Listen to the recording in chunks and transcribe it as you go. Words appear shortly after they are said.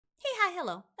Hi,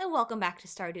 hello, and welcome back to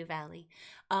Stardew Valley.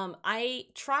 I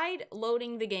tried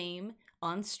loading the game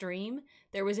on stream.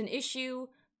 There was an issue.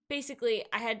 Basically,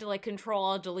 I had to like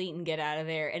Control-Alt-Delete and get out of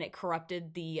there, and it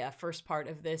corrupted the first part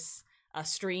of this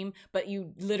stream, but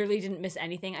you literally didn't miss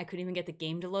anything. I couldn't even get the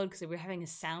game to load because we were having a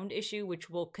sound issue, which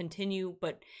will continue,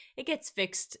 but it gets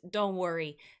fixed, don't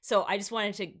worry. So I just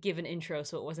wanted to give an intro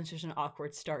so it wasn't just an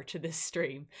awkward start to this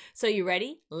stream. So you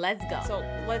ready? Let's go. So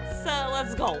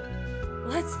let's go.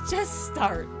 Let's just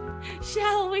start,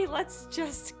 shall we? Let's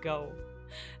just go.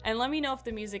 And let me know if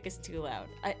the music is too loud.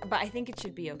 But I think it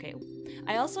should be okay.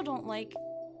 I also don't like,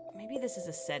 maybe this is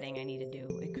a setting I need to do.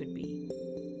 It could be.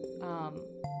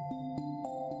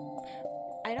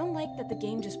 I don't like that the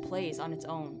game just plays on its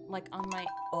own. Like on my,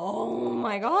 oh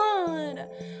my god!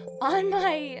 On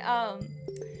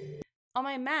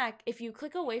my Mac, if you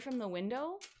click away from the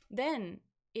window, then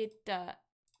it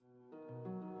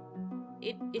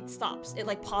stops. It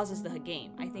like pauses the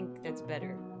game. I think that's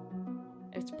better.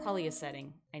 It's probably a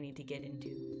setting I need to get into.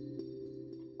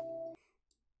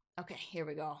 Okay, here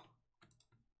we go.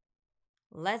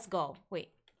 Let's go. Wait,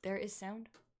 there is sound?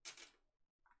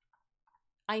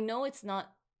 I know it's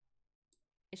not.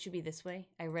 It should be this way.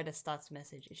 I read a stats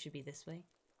message. It should be this way.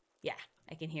 Yeah,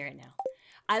 I can hear it now.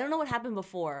 I don't know what happened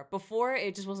before. Before,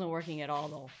 it just wasn't working at all,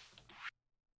 though.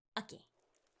 Okay.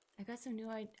 I got some new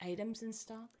items in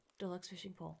stock. Deluxe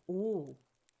fishing pole. Ooh.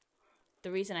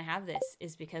 The reason I have this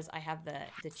is because I have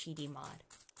the cheaty mod.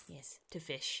 Yes, to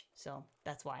fish. So,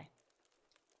 that's why.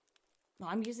 No,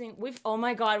 I'm using... Oh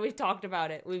my god, we've talked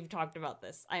about it. We've talked about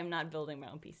this. I am not building my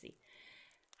own PC.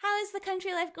 How is the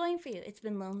country life going for you? It's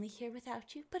been lonely here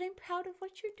without you, but I'm proud of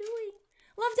what you're doing.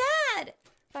 Love, Dad!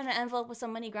 Found an envelope with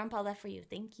some money Grandpa left for you.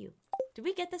 Thank you. Did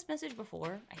we get this message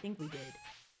before? I think we did.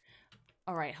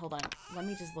 Alright, hold on. Let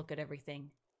me just look at everything.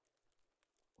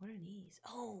 What are these?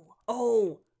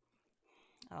 Oh!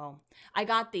 I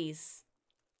got these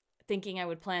thinking I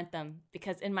would plant them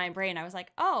because in my brain I was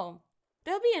like, oh,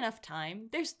 there'll be enough time.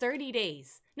 There's 30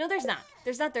 days. No, there's not.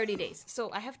 There's not 30 days.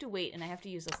 So I have to wait and I have to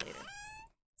use this later.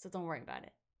 So don't worry about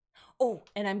it. Oh,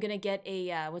 and I'm gonna get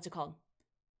a, what's it called?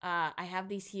 I have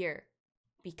these here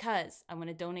because I'm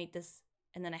gonna donate this,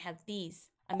 and then I have these.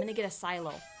 I'm gonna get a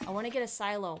silo. I wanna get a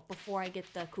silo before I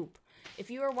get the coop.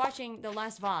 If you were watching the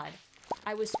last VOD,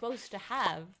 I was supposed to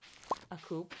have a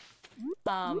coop.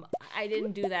 I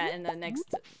didn't do that in the next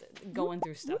going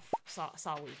through stuff.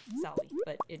 Sorry,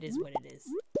 but it is what it is.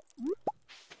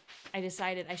 I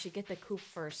decided I should get the coop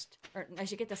first. Or I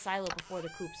should get the silo before the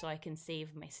coop so I can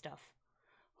save my stuff.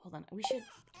 Hold on,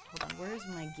 hold on, where's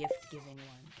my gift giving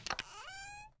one?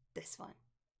 This one.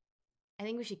 I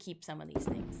think we should keep some of these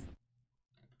things.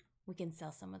 We can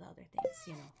sell some of the other things,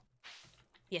 you know.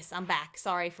 Yes, I'm back.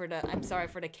 I'm sorry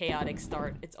for the chaotic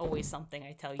start. It's always something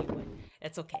I tell you, but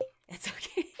it's okay. It's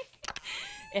okay.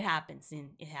 It happens,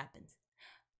 and it happens.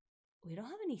 We don't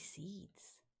have any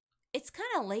seeds. It's kind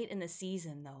of late in the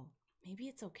season, though. Maybe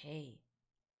it's okay.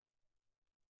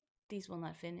 These will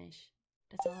not finish.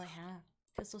 That's all I have.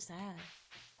 I feel so sad.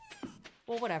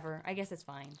 Well, whatever. I guess it's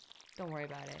fine. Don't worry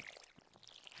about it.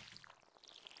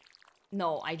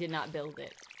 No, I did not build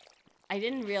it. I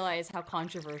didn't realize how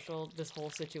controversial this whole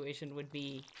situation would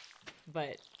be,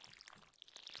 but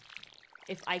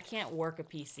if I can't work a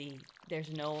PC, there's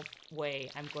no way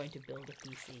I'm going to build a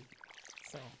PC.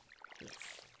 So, yes.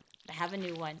 I have a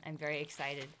new one. I'm very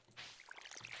excited.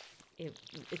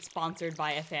 It's sponsored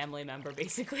by a family member,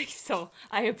 basically, so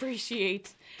I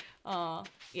appreciate.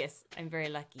 Yes, I'm very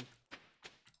lucky.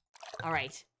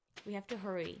 Alright, we have to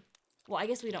hurry. Well, I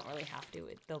guess we don't really have to.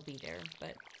 They'll be there,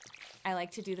 but I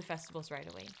like to do the festivals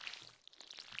right away.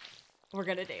 We're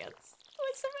gonna dance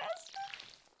with Sebastian.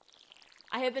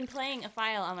 I have been playing a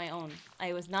file on my own.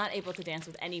 I was not able to dance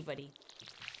with anybody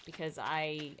because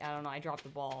I don't know, I dropped the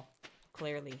ball,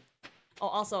 clearly. Oh,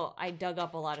 also, I dug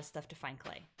up a lot of stuff to find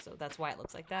clay, so that's why it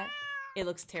looks like that. It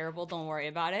looks terrible, don't worry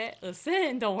about it.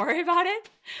 Listen, don't worry about it.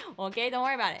 Okay, don't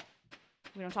worry about it.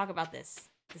 We don't talk about this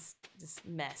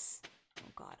mess.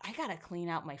 Oh god, I gotta clean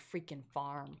out my freaking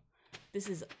farm. This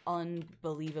is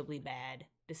unbelievably bad.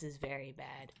 This is very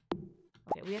bad.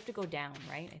 Okay, we have to go down,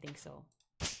 right? I think so.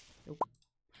 Nope.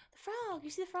 The frog! You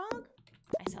see the frog?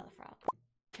 I saw the frog.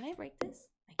 Can I break this?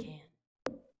 I can.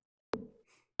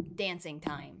 Dancing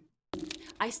time.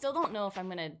 I still don't know if I'm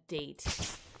gonna date.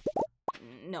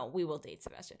 No, we will date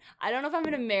Sebastian. I don't know if I'm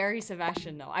gonna marry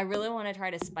Sebastian, though. I really want to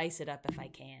try to spice it up if I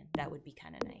can. That would be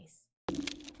kind of nice.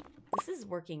 This is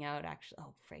working out, actually.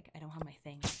 Oh, frig. I don't have my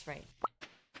thing. That's right.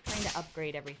 I'm trying to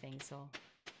upgrade everything, so...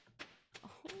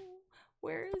 Oh,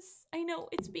 where is... I know,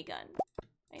 it's begun.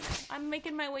 I know. I'm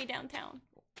making my way downtown.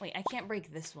 Wait, I can't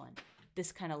break this one.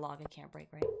 this kind of log I can't break,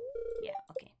 right? Yeah,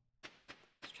 okay.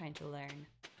 Just trying to learn.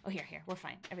 Oh, here. We're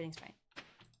fine. Everything's fine.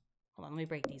 Hold on, let me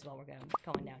break these while we're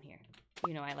going down here.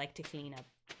 You know, I like to clean up.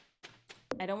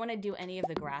 I don't want to do any of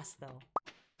the grass, though.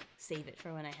 Save it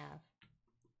for when I have.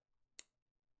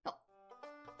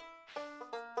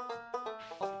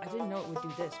 Oh, I didn't know it would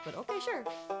do this, but okay, sure.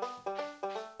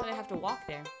 But I have to walk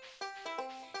there.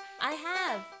 I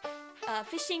have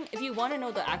fishing. If you want to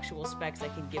know the actual specs, I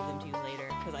can give them to you later,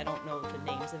 because I don't know the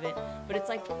names of it. But it's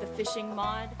like the fishing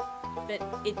mod that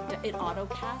it auto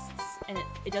casts, and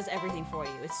it does everything for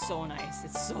you. It's so nice.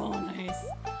 It's so nice.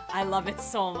 I love it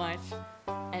so much.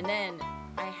 And then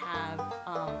I have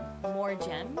more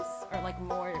gems, or like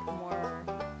more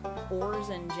ores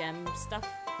and gem stuff.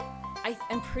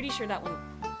 I'm pretty sure that one.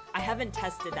 I haven't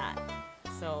tested that,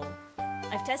 so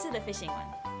I've tested the fishing one.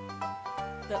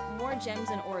 The more gems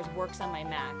and ores works on my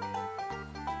Mac,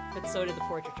 but so did the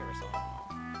portraiture. So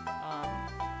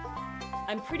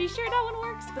I'm pretty sure that one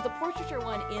works, but the portraiture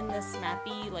one in the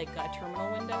snappy like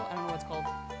terminal window. I don't know what it's called.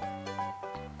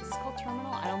 Is this called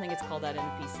terminal? I don't think it's called that in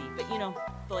the PC, but you know,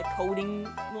 the like coding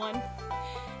one.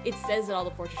 It says that all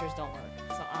the portraitures don't work,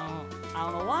 so I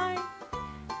don't know why.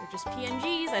 They're just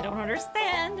PNGs. I don't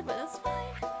understand, but that's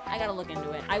fine. I gotta look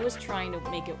into it. I was trying to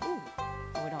make it. Ooh,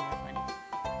 oh, we don't have plenty.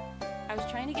 I was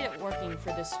trying to get it working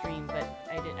for this stream, but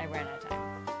I ran out of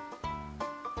time.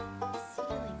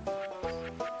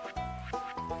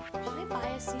 Should I buy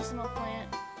a seasonal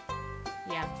plant?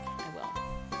 Yeah, I will.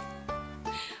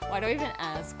 Why do I even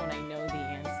ask when I know the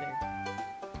answer?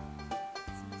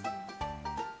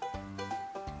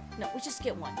 No, we just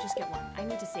get one. Just get one. I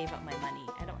need to save up my money.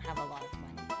 I don't have a lot of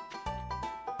money.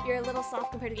 You're a little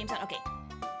soft compared to Game Sound. Okay.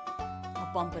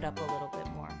 I'll bump it up a little bit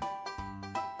more.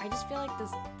 I just feel like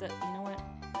this, you know what?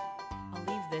 I'll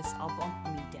leave this, I'll bump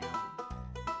me down.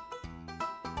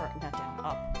 Or, not down,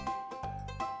 up.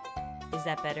 Is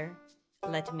that better?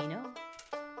 Let me know.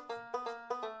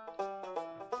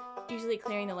 Usually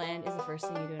clearing the land is the first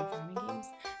thing you do in farming games.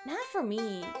 Not for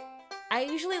me. I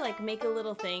usually like make a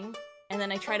little thing, and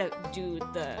then I try to do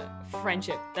the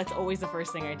friendship. That's always the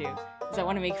first thing I do, because I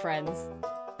want to make friends.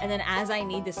 And then as I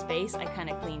need the space, I kind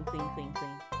of clean.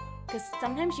 Because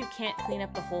sometimes you can't clean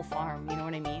up the whole farm, you know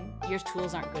what I mean? Your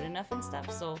tools aren't good enough and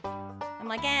stuff, so I'm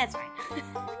like, it's fine.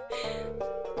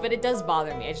 But it does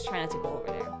bother me. I just try not to go over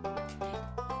there.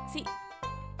 See,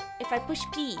 if I push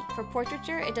P for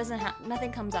portraiture, it doesn't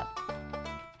nothing comes up.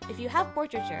 If you have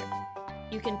portraiture,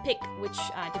 you can pick which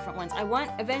different ones.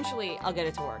 Eventually, I'll get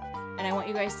it to work. And I want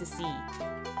you guys to see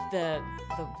the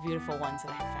beautiful ones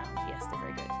that I have found. Yes, they're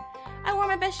very good. I wore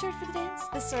my best shirt for the dance.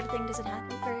 This sort of thing doesn't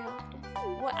happen very often.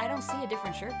 What? I don't see a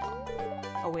different shirt though.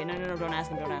 Oh wait, no, don't ask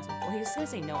him, Well, he was gonna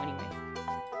say no anyway.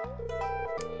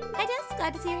 Hi Jess,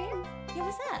 glad to see you here. Yeah,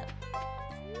 what's up?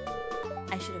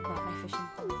 I should have brought my fishing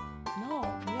pole. No,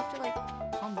 you have to like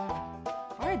calm down.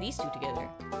 Why are these two together?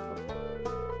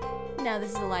 Now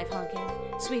this is a live honking.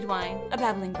 Sweet wine, a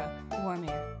babbling brook, warm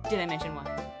air. Did I mention wine?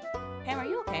 Pam, are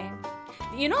you okay?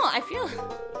 You know, I feel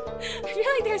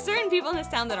like there are certain people in this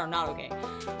town that are not okay.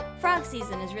 Frog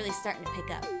season is really starting to pick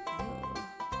up.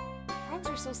 Frogs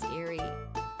are so scary,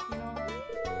 you know?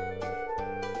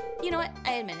 You know what?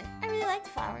 I admit it. I really like the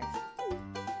flowers.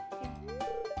 Okay.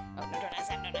 Oh, no, don't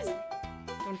ask him.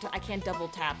 I can't double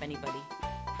tap anybody.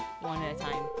 One at a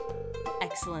time.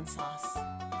 Excellent sauce.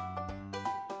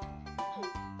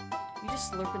 You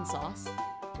just slurping sauce?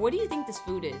 What do you think this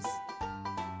food is?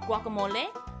 Guacamole?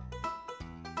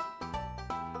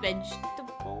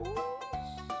 Vegetables?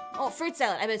 Oh, fruit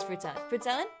salad. I bet it's fruit salad. Fruit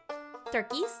salad?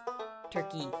 Turkeys?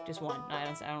 Turkey. Just one. No, I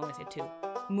don't want to say two.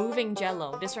 Moving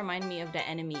jello. This reminds me of the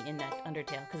enemy in that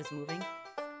Undertale, because it's moving.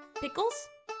 Pickles?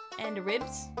 And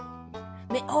ribs?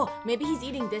 Maybe he's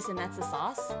eating this and that's the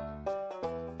sauce?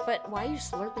 But why are you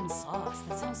slurping sauce?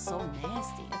 That sounds so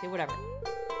nasty. Okay, whatever.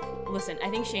 Listen, I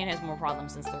think Shane has more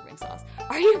problems than slurping sauce.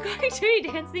 Are you going to be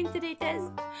dancing today,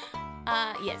 Tez?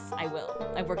 Yes, I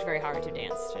will. I've worked very hard to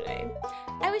dance today.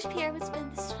 I wish Pierre would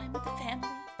spend this time with the family.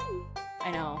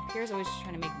 I know, Pierre's always just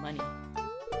trying to make money.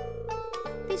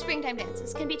 These springtime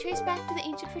dances can be traced back to the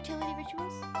ancient fertility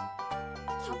rituals.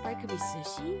 Top right could be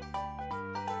sushi?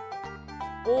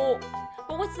 Oh,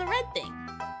 but what's the red thing?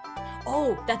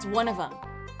 Oh, that's one of them.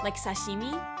 Like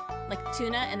sashimi, like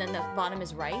tuna, and then the bottom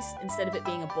is rice, instead of it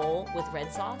being a bowl with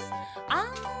red sauce.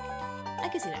 I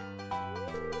can see that.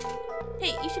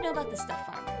 Hey, you should know about the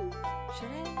stuffed farmer. Should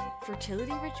I?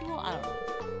 Fertility ritual? I don't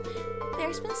know.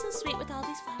 They're supposed so sweet with all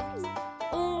these flowers.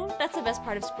 Oh, that's the best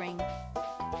part of spring.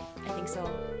 I think so.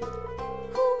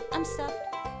 Whew, I'm stuffed.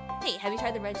 Hey, have you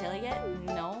tried the red jelly yet?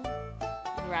 No.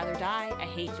 I'd rather die. I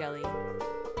hate jelly.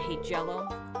 I hate jello.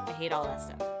 I hate all that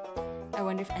stuff. I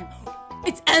wonder if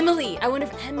it's Emily! I wonder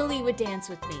if Emily would dance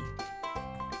with me.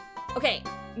 Okay,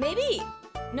 maybe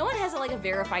no one has like a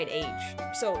verified age.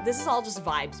 So this is all just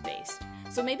vibes based.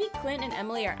 So maybe Clint and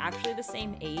Emily are actually the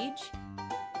same age.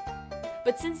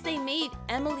 But since they made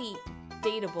Emily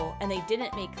dateable and they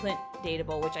didn't make Clint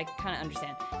dateable, which I kind of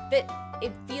understand, that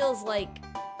it feels like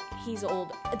he's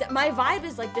old. My vibe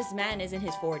is like this man is in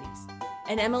his 40s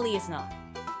and Emily is not.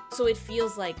 So it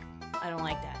feels like I don't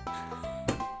like that.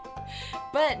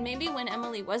 But maybe when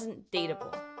Emily wasn't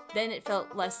dateable, then it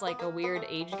felt less like a weird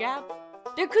age gap.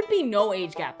 There could be no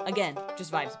age gap. Again,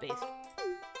 just vibes based.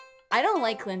 I don't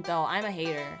like Clint though. I'm a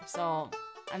hater, so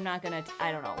I'm not gonna,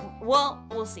 I don't know. Well,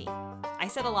 we'll see. I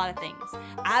said a lot of things.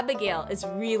 Abigail is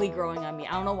really growing on me.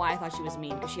 I don't know why I thought she was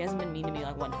mean, because she hasn't been mean to me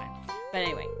like one time. But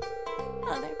anyway.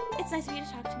 Hello there. It's nice of you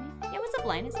to talk to me. Yeah, what's up,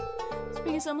 Linus?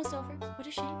 Spring is almost over. What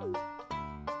a shame.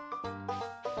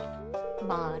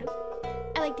 Maru.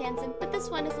 I like dancing, but this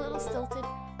one is a little stilted.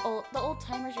 Oh, the old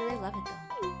timers really love it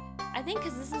though. I think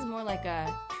because this is more like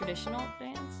a traditional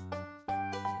dance.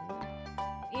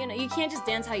 You know, you can't just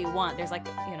dance how you want. There's like,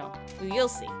 you know, you'll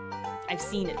see. I've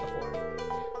seen it before.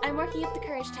 I'm working up the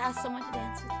courage to ask someone to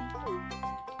dance with me.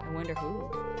 I wonder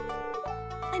who.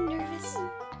 I'm nervous.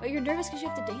 Oh, you're nervous because you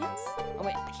have to dance? Oh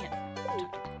wait, I can't.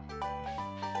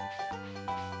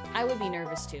 I would be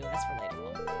nervous too. That's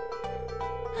relatable.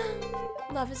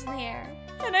 Love is in the air.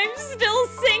 And I'm still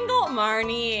single.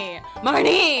 Marnie.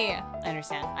 Marnie! I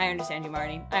understand. I understand you,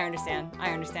 Marnie. I understand.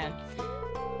 I understand.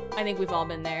 I think we've all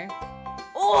been there.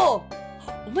 Oh!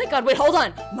 Oh my god, wait, hold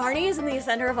on. Marnie is in the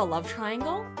center of a love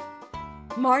triangle?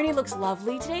 Marnie looks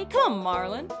lovely today. Come on,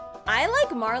 Marlon. I like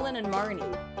Marlon and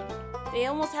Marnie. They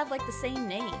almost have like the same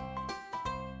name.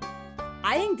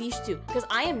 I think these two, because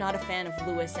I am not a fan of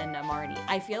Lewis and Marnie.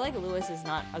 I feel like Lewis is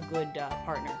not a good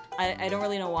partner. I don't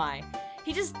really know why.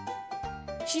 He just,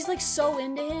 she's like so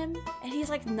into him, and he's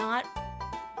like not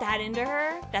that into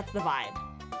her. That's the vibe.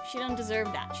 She don't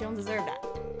deserve that. She don't deserve that.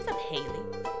 What's up, Haley?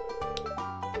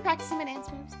 I'm practicing my dance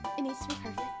moves. It needs to be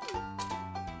perfect.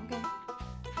 Okay.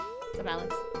 What's up,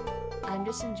 Alex? I'm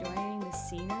just enjoying the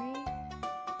scenery.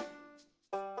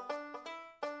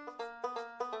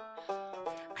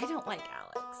 I don't like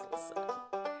Alex. Listen.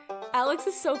 Alex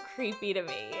is so creepy to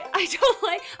me.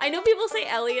 I know people say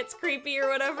Elliot's creepy or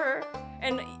whatever.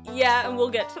 And yeah, and we'll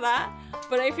get to that.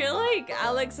 But I feel like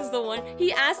Alex is the one.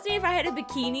 He asked me if I had a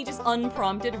bikini just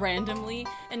unprompted randomly.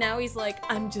 And now he's like,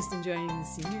 I'm just enjoying the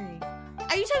scenery.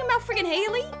 Are you talking about freaking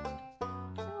Haley?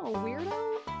 Oh, weirdo.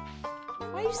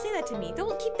 Why you say that to me?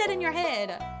 Don't keep that in your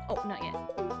head. Oh, not yet.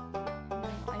 No,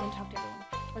 I didn't talk to everyone.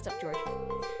 What's up, George?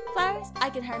 Flowers? I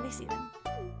can hardly see them.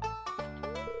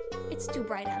 It's too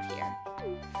bright out here.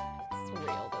 It's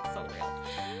real. That's so real.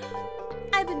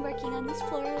 I've been working on these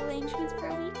floral arrangements for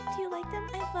a week. Do you like them?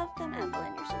 I love them,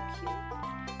 Evelyn. You're so cute.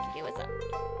 Okay, what's up?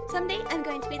 Someday I'm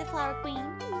going to be the flower queen.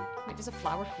 Wait, there's a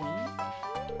flower queen?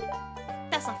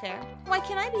 That's not fair. Why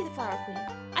can't I be the flower queen?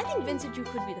 I think Vincent, you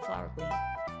could be the flower queen.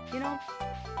 You know?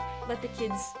 Let the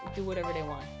kids do whatever they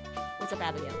want. What's up,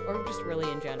 Abigail? Or just really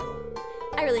in general.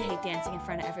 I really hate dancing in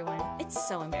front of everyone. It's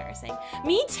so embarrassing.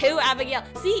 Me too, Abigail.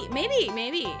 See, maybe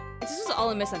this was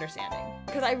all a misunderstanding.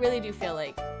 Because I really do feel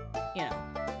like, you know,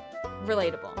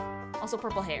 relatable. Also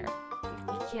purple hair.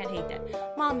 You can't hate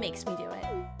that. Mom makes me do it.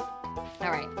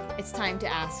 Alright, it's time to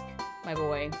ask my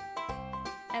boy.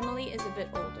 Emily is a bit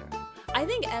older. I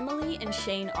think Emily and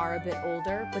Shane are a bit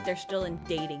older, but they're still in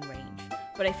dating range.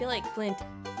 But I feel like Clint,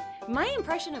 my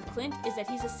impression of Clint is that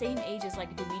he's the same age as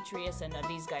like Demetrius and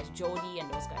these guys, Jody and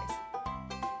those guys.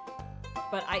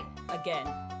 But again,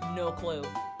 no clue.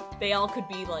 They all could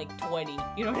be like 20,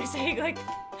 you know what I'm saying? Like,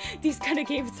 these kind of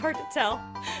games, it's hard to tell.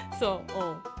 So,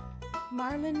 oh.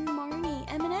 Marlon, Marnie,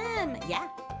 Eminem. Yeah,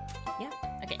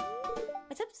 okay.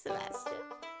 What's up, Sebastian?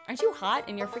 Aren't you hot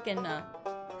in your freaking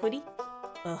hoodie?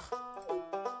 Ugh.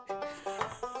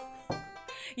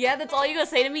 Yeah, that's all you gonna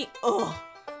say to me? Ugh.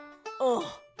 Ugh.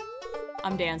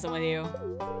 I'm dancing with you.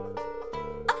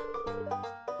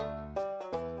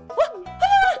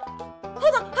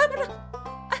 Hold on.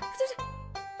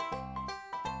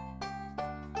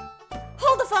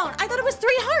 Hold the phone. I thought it was 3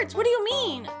 hearts. What do you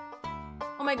mean?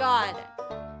 Oh my god.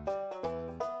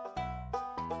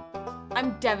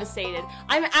 I'm devastated.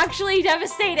 I'm actually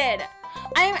devastated.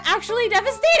 I'm actually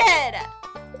devastated.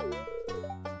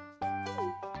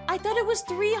 I thought it was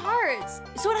 3 hearts.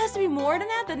 So it has to be more than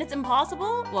that? Then it's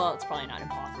impossible? Well, it's probably not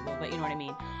impossible, but you know what I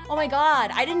mean. Oh my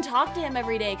god, I didn't talk to him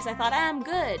every day because I thought I'm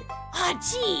good. Ah,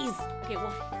 jeez. Okay,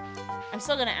 well, I'm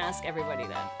still gonna ask everybody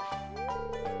then.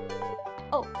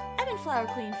 Oh, I've been Flower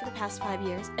Queen for the past 5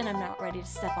 years, and I'm not ready to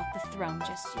step off the throne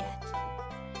just yet.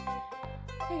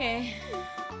 Okay.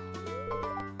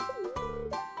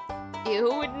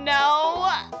 Ew,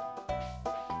 no!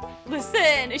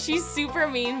 Listen, she's super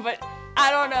mean, but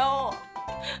I don't know.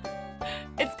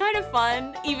 It's kind of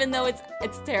fun, even though it's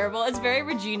terrible. It's very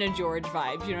Regina George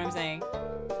vibes, you know what I'm saying?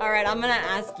 Alright, I'm gonna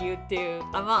ask you too.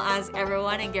 I'm gonna ask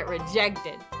everyone and get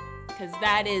rejected. Because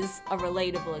that is a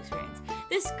relatable experience.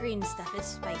 This green stuff is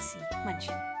spicy. Munch.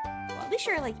 Well, at least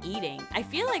you're like eating. I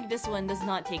feel like this one does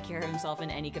not take care of himself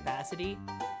in any capacity.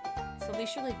 So at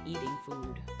least you're like eating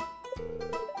food.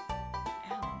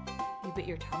 Ow. You bit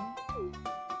your tongue?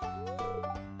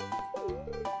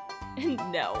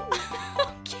 No.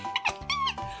 Okay.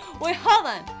 Wait, hold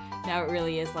on. Now it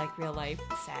really is like real life.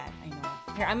 Sad, I know.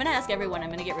 Here, I'm gonna ask everyone. I'm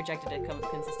gonna get rejected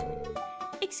consistently.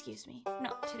 Excuse me,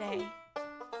 not today.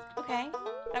 Okay,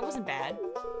 that wasn't bad.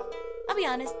 I'll be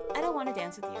honest, I don't want to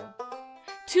dance with you.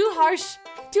 Too harsh.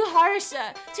 Too harsh.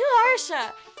 Too harsh.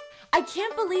 I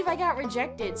can't believe I got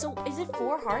rejected. So is it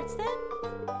 4 hearts then?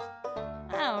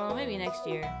 I don't know, maybe next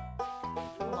year.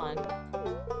 Hold on.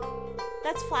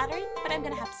 That's flattering, but I'm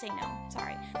gonna have to say no.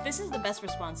 Sorry. This is the best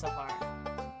response so far.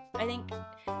 I think...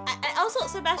 also,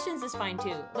 Sebastian's is fine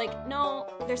too. Like, no,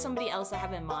 there's somebody else I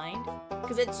have in mind.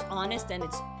 Because it's honest and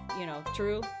it's, you know,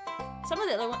 true. Some of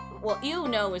the other one, well, you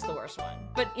know is the worst one.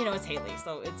 But, you know, it's Haley,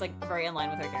 so it's like very in line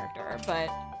with her character. But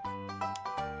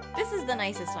this is the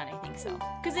nicest one, I think so.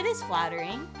 Because it is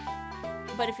flattering.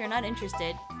 But if you're not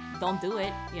interested, don't do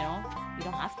it, you know? You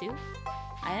don't have to.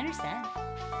 I understand.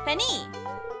 Penny!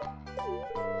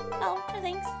 Oh, no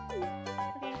thanks.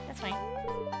 Okay, that's fine.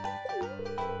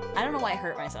 I don't know why I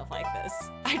hurt myself like this.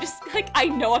 I just, like, I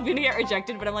know I'm gonna get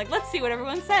rejected, but I'm like, let's see what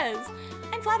everyone says.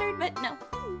 I'm flattered, but no.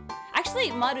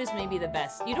 Actually, Maru's may be the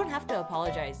best. You don't have to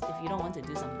apologize if you don't want to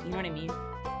do something. You know what I mean?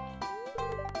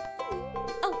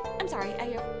 Oh, I'm sorry.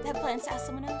 I have plans to ask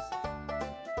someone else.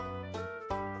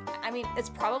 I mean, it's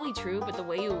probably true, but the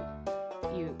way you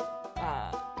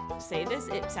say this,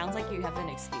 it sounds like you have an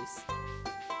excuse.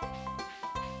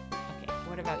 Okay,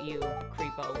 what about you,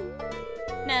 creepo?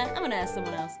 Nah, I'm gonna ask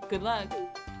someone else. Good luck.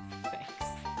 Thanks.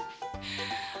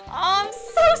 Oh, I'm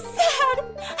so sad!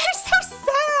 I'm so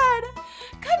sad!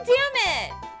 God damn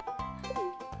it!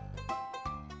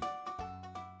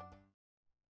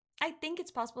 I think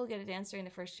it's possible to get a dance during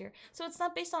the first year. So it's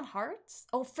not based on hearts?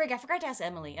 Oh, frig, I forgot to ask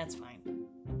Emily. That's fine.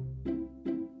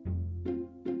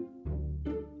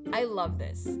 I love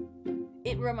this.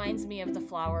 It reminds me of the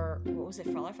Flower, what was it,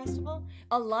 Flower Festival?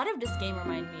 A lot of this game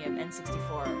reminded me of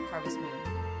N64 Harvest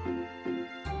Moon.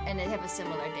 And they have a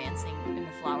similar dancing in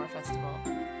the Flower Festival.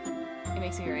 It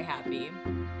makes me very happy.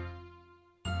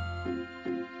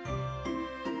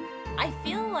 I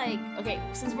feel like, okay,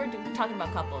 since we're talking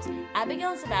about couples,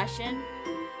 Abigail and Sebastian,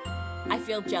 I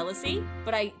feel jealousy,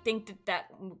 but I think that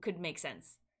could make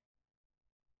sense.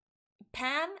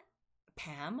 Pam?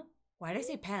 Why did I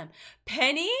say Pam?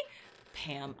 Penny?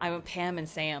 Pam. I went Pam and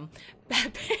Sam.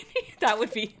 Penny. That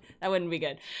wouldn't be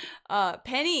good.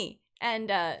 Penny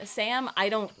and Sam, I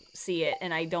don't see it,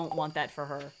 and I don't want that for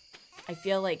her. I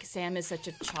feel like Sam is such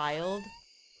a child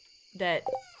that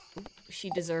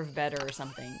she deserved better or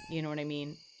something. You know what I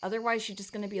mean? Otherwise, she's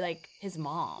just gonna be like his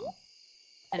mom.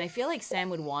 And I feel like Sam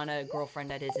would want a girlfriend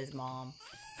that is his mom.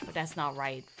 But that's not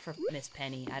right for Miss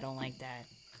Penny. I don't like that.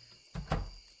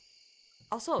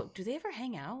 Also, do they ever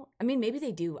hang out? I mean, maybe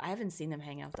they do. I haven't seen them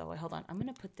hang out, though. Wait, hold on. I'm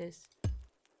gonna put this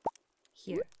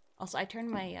here. Also, I turned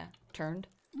my,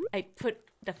 I put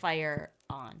the fire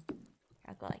on.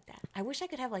 I'll go like that. I wish I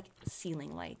could have, like,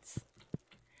 ceiling lights.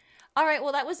 Alright,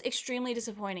 well, that was extremely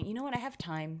disappointing. You know what? I have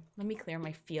time. Let me clear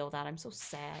my field out. I'm so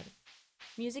sad.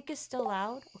 Music is still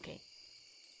loud? Okay.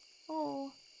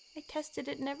 Oh, I tested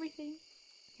it and everything.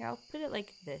 Here, I'll put it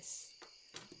like this.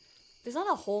 There's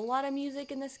not a whole lot of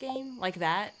music in this game, like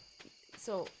that,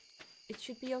 so it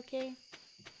should be okay.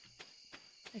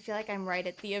 I feel like I'm right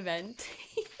at the event.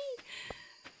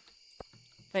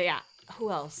 But yeah, who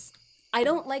else? I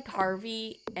don't like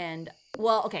Harvey and,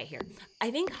 well, okay, here. I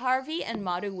think Harvey and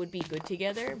Maru would be good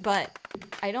together, but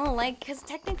I don't like, because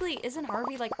technically, isn't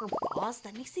Harvey like her boss?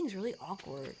 That makes things really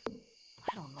awkward.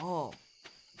 I don't know.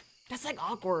 That's like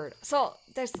awkward. So,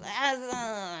 there's, I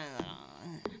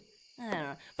don't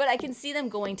know. But I can see them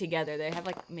going together. They have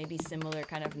like maybe similar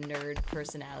kind of nerd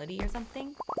personality or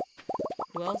something.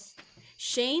 Who else?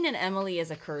 Shane and Emily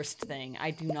is a cursed thing. I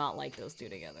do not like those two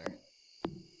together.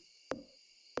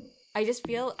 I just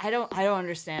feel I don't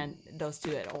understand those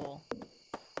two at all.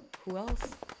 Who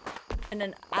else? And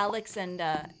then Alex and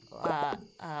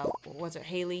what's it,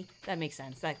 Haley? That makes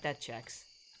sense. That checks.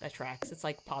 That tracks. It's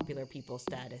like popular people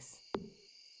status.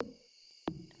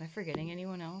 Am I forgetting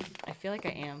anyone else? I feel like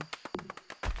I am.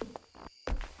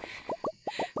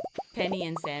 Penny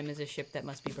and Sam is a ship that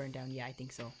must be burned down. Yeah, I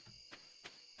think so.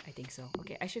 I think so.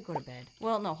 Okay, I should go to bed.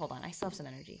 Well, no, hold on. I still have some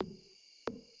energy.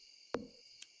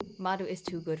 Madu is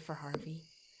too good for Harvey.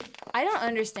 I don't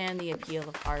understand the appeal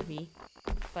of Harvey,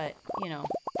 but, you know,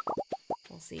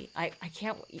 we'll see.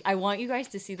 I want you guys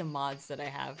to see the mods that I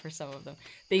have for some of them.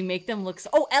 They make them look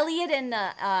so... Oh, Elliot and,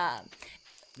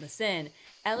 listen.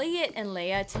 Elliot and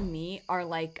Leia, to me, are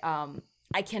like,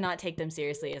 I cannot take them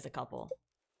seriously as a couple.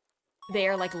 They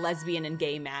are like lesbian and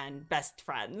gay man best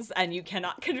friends, and you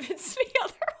cannot convince me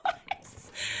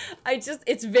otherwise.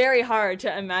 It's very hard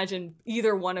to imagine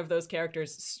either one of those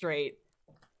characters straight.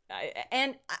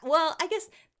 Well, I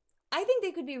think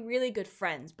they could be really good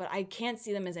friends, but I can't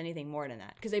see them as anything more than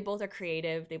that. Because they both are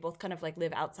creative, they both kind of like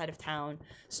live outside of town,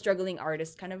 struggling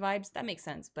artist kind of vibes. That makes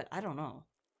sense, but I don't know.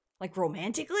 Like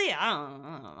romantically? I don't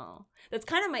know. That's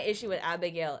kind of my issue with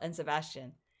Abigail and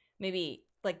Sebastian. Maybe,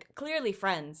 like, clearly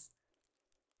friends.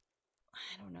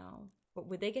 I don't know. But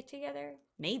would they get together?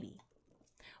 Maybe.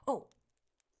 Oh.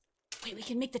 Wait, we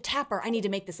can make the tapper. I need to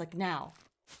make this, like, now.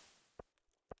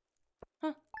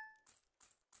 Huh.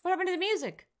 What happened to the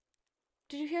music?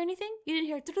 Did you hear anything? You didn't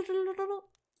hear...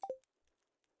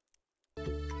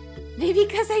 Maybe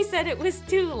because I said it was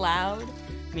too loud?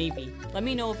 Maybe. Let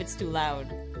me know if it's too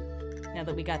loud. Now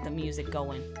that we got the music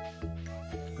going.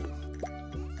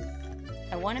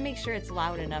 I want to make sure it's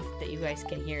loud enough that you guys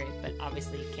can hear it, but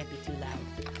obviously it can't be too loud.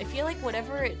 I feel like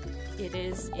whatever it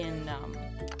is in,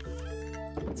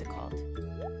 what's it called?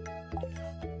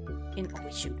 Oh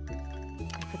wait, shoot.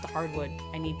 I put the hardwood.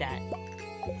 I need that.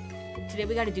 Today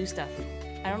we gotta do stuff.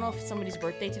 I don't know if it's somebody's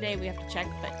birthday today, we have to check,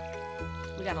 but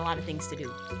we got a lot of things to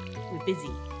do. We're busy.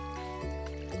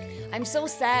 I'm so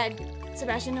sad.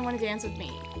 Sebastian didn't want to dance with me.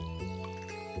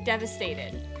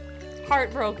 Devastated.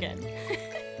 Heartbroken.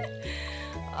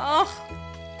 Oh.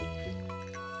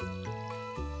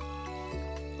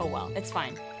 Oh well, it's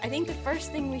fine. I think the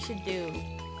first thing we should do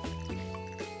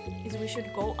is we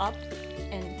should go up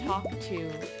and talk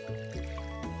to...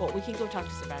 Well, we can go talk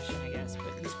to Sebastian, I guess,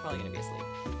 but he's probably gonna be asleep.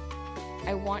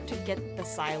 I want to get the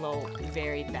silo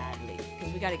very badly,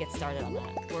 because we gotta get started on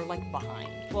that. We're like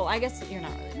behind. Well, I guess you're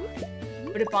not really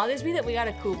behind. But it bothers me that we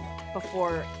gotta coop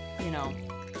before, you know,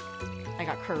 I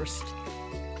got cursed.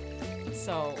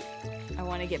 So, I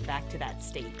want to get back to that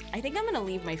state. I think I'm gonna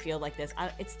leave my field like this.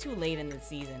 It's too late in the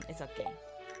season. It's okay.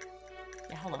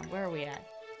 Yeah, hold on. Where are we at?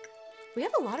 We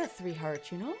have a lot of 3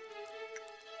 hearts, you know?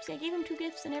 See, I gave him 2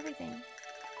 gifts and everything.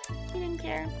 He didn't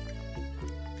care.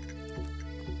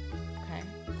 Okay.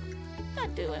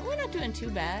 We're not doing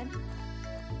too bad.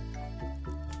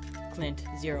 Clint,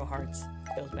 0 hearts.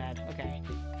 Feels bad. Okay.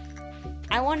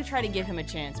 I want to try to give him a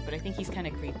chance, but I think he's kind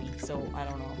of creepy, so I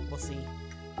don't know. We'll see.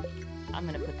 I'm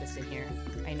gonna put this in here.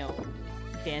 I know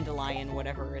dandelion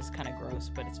whatever is kind of gross,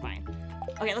 but it's fine.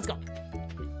 Okay, let's go.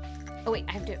 Oh wait,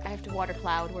 I have to water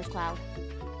Cloud. Where's Cloud?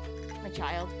 My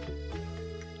child.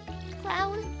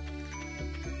 Cloud.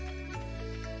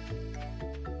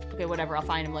 Okay, whatever. I'll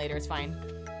find him later. It's fine.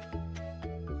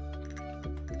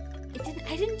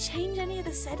 I didn't change any of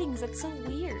the settings. That's so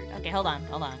weird. Okay, hold on.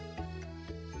 Hold on.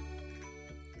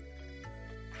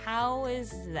 How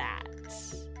is that?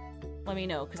 Let me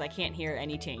know, because I can't hear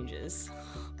any changes.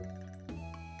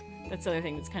 That's the other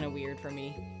thing that's kind of weird for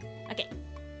me. Okay.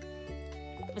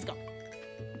 Let's go.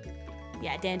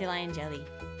 Yeah, dandelion jelly.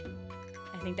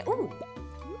 I think that... Ooh!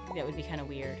 That would be kind of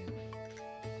weird.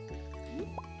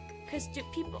 Because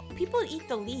people eat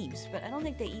the leaves, but I don't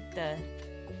think they eat the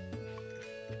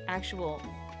actual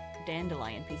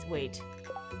dandelion piece. Wait.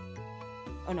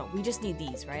 Oh no, we just need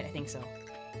these, right? I think so.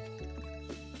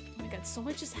 So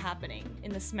much is happening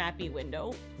in the Smappy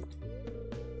window.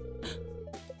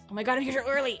 Oh my god, I'm here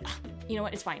early! You know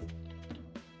what? It's fine.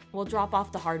 We'll drop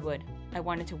off the hardwood. I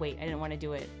wanted to wait. I didn't want to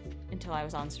do it until I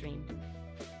was on stream.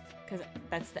 Because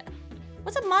that's the...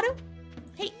 What's up, Madu?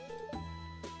 Hey!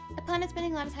 I plan on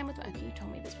spending a lot of time with... Okay, you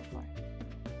told me this before.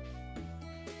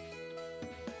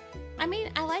 I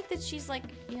mean, I like that she's like,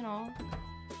 you know...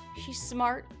 She's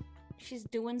smart. She's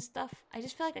doing stuff. I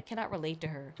just feel like I cannot relate to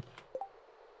her.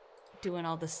 Doing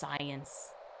all the science.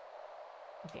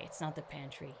 Okay, it's not the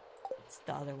pantry. It's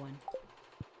the other one.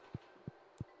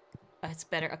 Oh, it's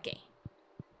better. Okay.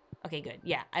 Okay, good.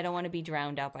 Yeah, I don't want to be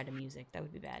drowned out by the music. That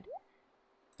would be bad.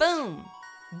 Boom!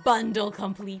 Bundle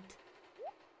complete.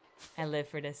 I live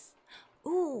for this.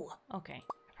 Ooh! Okay.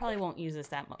 I probably won't use this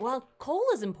that much. Well, coal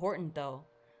is important, though.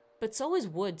 But so is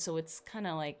wood, so it's kind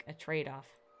of like a trade-off.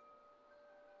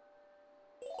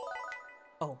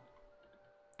 Oh.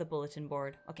 The bulletin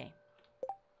board. Okay.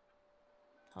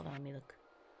 Hold on, let me look.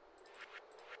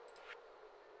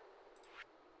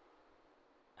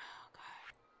 Oh, God.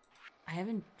 I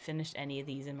haven't finished any of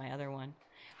these in my other one.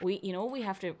 You know what we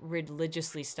have to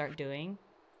religiously start doing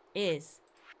is...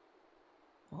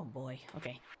 Oh boy,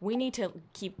 okay. We need to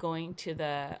keep going to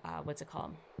the, what's it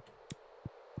called?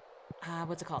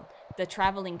 The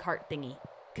traveling cart thingy.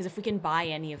 Because if we can buy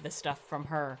any of the stuff from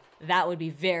her, that would be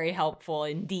very helpful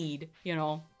indeed, you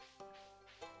know?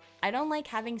 I don't like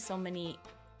having so many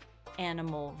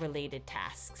animal-related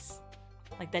tasks.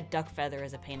 Like that duck feather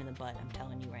is a pain in the butt, I'm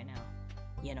telling you right now.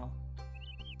 You know.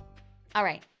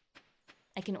 Alright.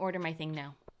 I can order my thing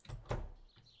now.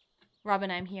 Robin,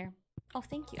 I'm here. Oh,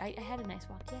 thank you. I had a nice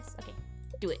walk. Yes. Okay.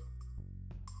 Do it.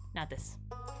 Not this.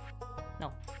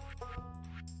 No.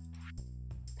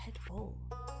 Pet bowl.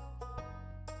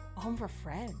 A home for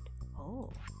Fred. Oh.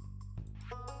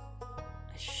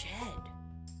 A shed.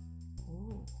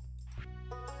 Ooh.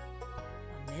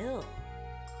 A mill.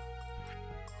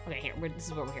 Okay, here. This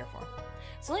is what we're here for.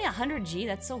 It's only 100G.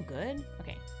 That's so good.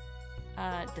 Okay.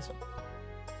 This one.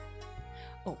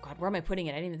 Oh, God. Where am I putting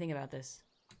it? I didn't even think about this.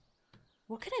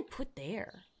 What can I put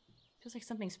there? Feels like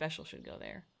something special should go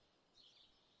there.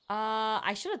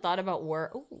 I should have thought about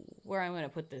where I'm going to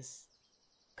put this.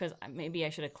 Because maybe I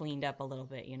should have cleaned up a little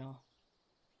bit, you know.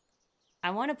 I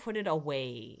want to put it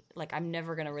away. Like, I'm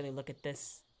never going to really look at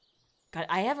this. God,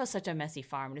 I have such a messy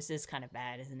farm. This is kind of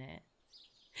bad, isn't it?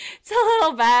 It's a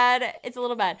little bad. It's a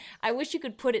little bad. I wish you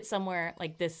could put it somewhere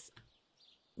like this,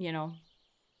 you know.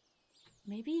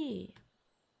 Maybe...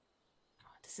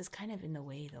 Oh, this is kind of in the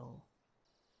way, though.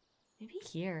 Maybe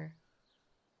here.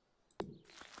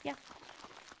 Yeah,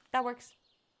 that works.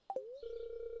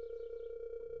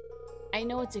 I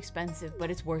know it's expensive,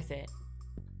 but it's worth it.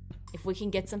 If we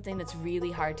can get something that's really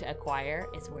hard to acquire,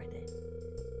 it's worth it.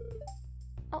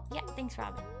 Oh, yeah, thanks,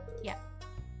 Robin. Yeah.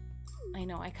 I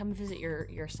know, I come visit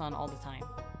your son all the time.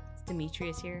 Is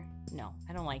Demetrius here? No,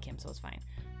 I don't like him, so it's fine.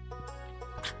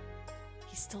 Ah,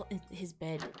 he's still in his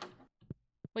bed.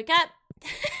 Wake up!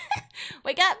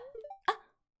 Wake up! Ah.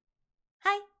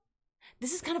 Hi.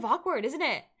 This is kind of awkward, isn't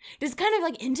it? This is kind of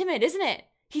like intimate, isn't it?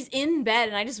 He's in bed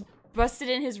and I just busted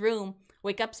in his room.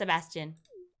 Wake up, Sebastian.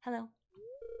 Hello.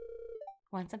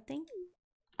 Want something?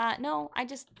 No, I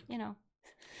just, you know.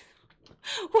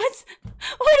 What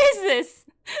is this?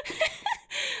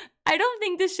 I don't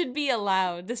think this should be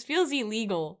allowed. This feels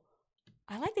illegal.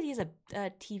 I like that he has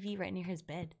a TV right near his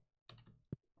bed.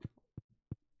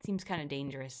 Seems kind of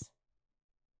dangerous.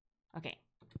 Okay.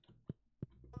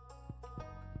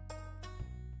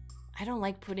 I don't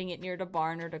like putting it near the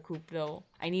barn or the coop, though.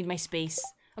 I need my space.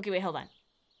 Okay, wait, hold on.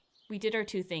 We did our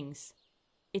 2 things.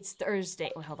 It's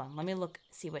Thursday. Wait, hold on. Let me look,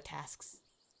 see what tasks.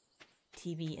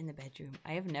 TV in the bedroom.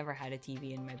 I have never had a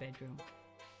TV in my bedroom.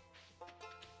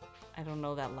 I don't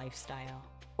know that lifestyle.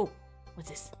 Oh, what's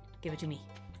this? Give it to me.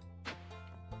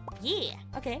 Yeah,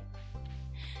 okay.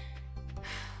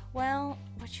 Well,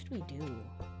 what should we do?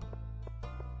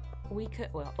 We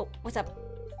could, well, oh, what's up?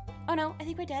 Oh no, I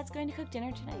think my dad's going to cook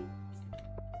dinner tonight.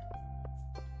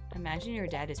 Imagine your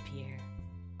dad is Pierre.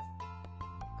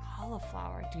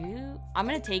 Cauliflower, dude. I'm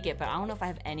gonna take it, but I don't know if I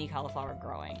have any cauliflower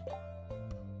growing.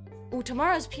 Oh,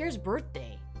 tomorrow's Pierre's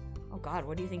birthday. Oh God,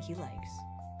 what do you think he likes?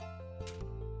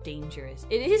 Dangerous.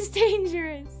 It is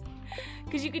dangerous.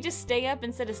 Because you could just stay up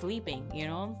instead of sleeping, you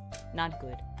know? Not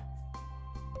good.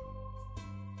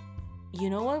 You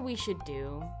know what we should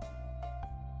do?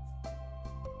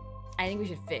 I think we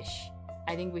should fish.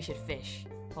 I think we should fish.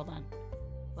 Hold on.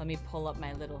 Let me pull up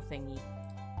my little thingy.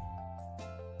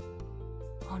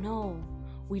 Oh no,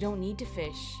 we don't need to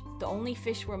fish. The only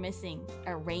fish we're missing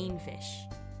are rainfish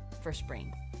for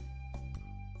spring.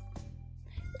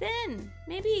 Then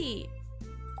maybe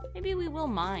we will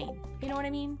mine. You know what I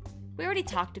mean? We already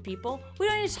talked to people. We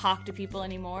don't need to talk to people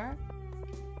anymore.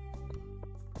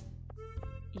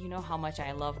 You know how much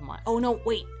I love mine. Oh no,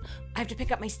 wait. I have to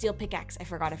pick up my steel pickaxe. I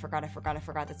forgot.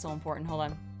 That's so important. Hold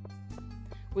on.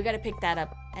 We gotta pick that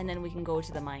up and then we can go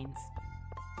to the mines.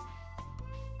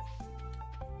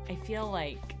 I feel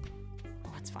like...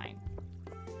 Oh, it's fine.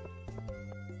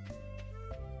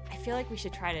 I feel like we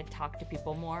should try to talk to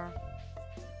people more.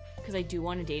 Because I do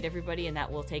want to date everybody and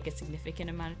that will take a significant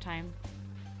amount of time.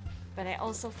 But I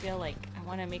also feel like I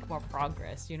want to make more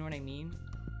progress. You know what I mean?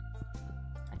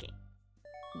 Okay.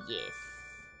 Yes.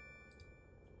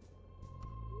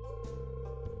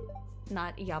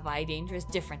 Not yabai dangerous.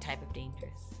 Different type of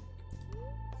dangerous.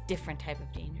 Different type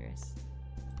of dangerous.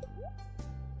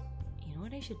 You know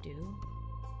what I should do?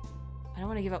 I don't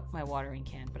want to give up my watering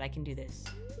can, but I can do this.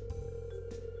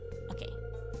 Okay.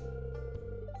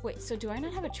 Wait, so do I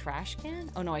not have a trash can?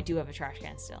 Oh no, I do have a trash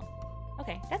can still.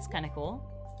 Okay, that's kind of cool.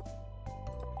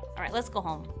 Alright, let's go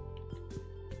home.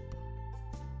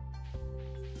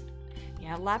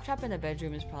 Yeah, laptop in the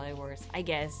bedroom is probably worse, I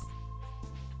guess.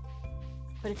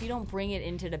 But if you don't bring it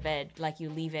into the bed, like you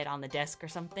leave it on the desk or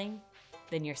something,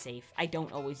 then you're safe. I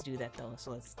don't always do that though,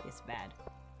 so it's bad.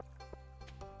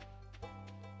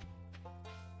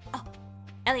 Oh,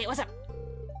 Elliot, what's up?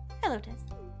 Hello, Tess.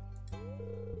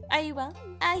 Are you well?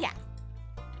 Yeah.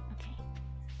 Okay.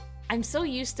 I'm so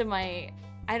used to my,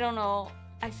 I don't know,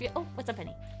 I feel, oh, what's up,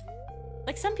 Penny?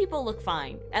 Like, some people look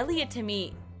fine. Elliot, to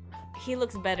me, he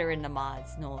looks better in the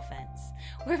mods, no offense.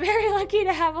 We're very lucky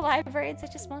to have a library in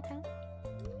such a small town.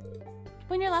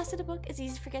 When you're lost in a book, it's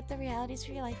easy to forget the realities of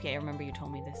your life. Yeah, I remember you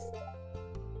told me this.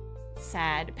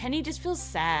 Sad. Penny just feels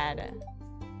sad.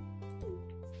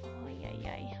 Oh, yeah.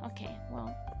 Okay,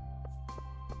 well.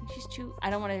 She's too... I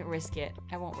don't want to risk it.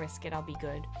 I won't risk it. I'll be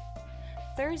good.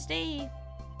 Thursday...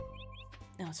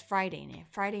 No, it's Friday now.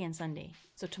 Friday and Sunday.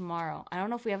 So tomorrow. I don't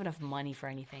know if we have enough money for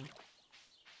anything.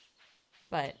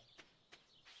 But...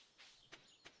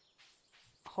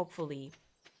 hopefully...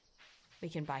 we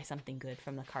can buy something good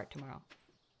from the cart tomorrow.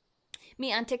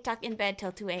 Me on TikTok in bed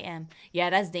till 2 a.m. Yeah,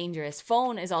 that's dangerous.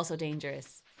 Phone is also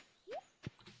dangerous.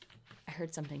 I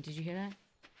heard something. Did you hear that?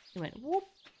 It went whoop.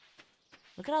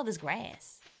 Look at all this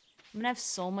grass. I'm gonna have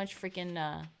so much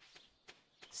freaking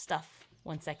stuff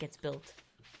once that gets built.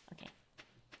 Okay.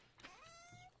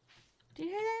 Did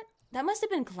you hear that? That must have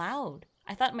been Cloud.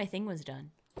 I thought my thing was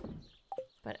done.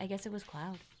 But I guess it was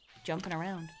Cloud. Jumping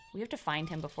around. We have to find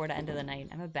him before the end of the night.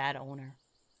 I'm a bad owner.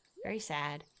 Very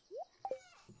sad.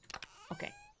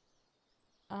 Okay.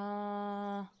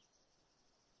 Let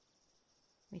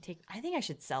me take... I think I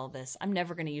should sell this. I'm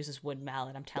never going to use this wood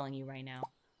mallet. I'm telling you right now.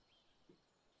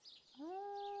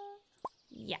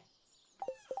 Yeah.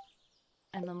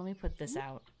 And then let me put this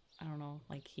out. I don't know,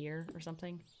 like here or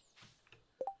something.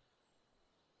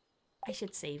 I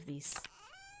should save these.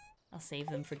 I'll save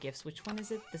them for gifts. Which one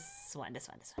is it? This one.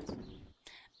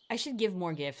 I should give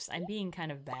more gifts. I'm being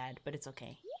kind of bad, but it's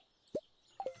okay.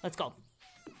 Let's go.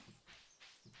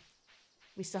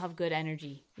 We still have good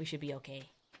energy. We should be okay.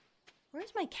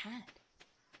 Where's my cat?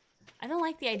 I don't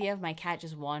like the idea of my cat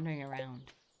just wandering around.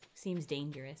 Seems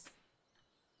dangerous.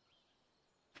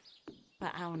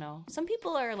 But I don't know. Some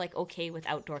people are like okay with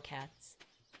outdoor cats.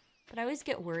 But I always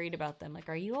get worried about them. Like,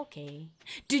 are you okay?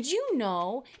 Did you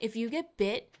know if you get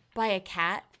bit by a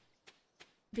cat,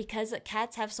 because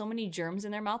cats have so many germs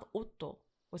in their mouth? Otto.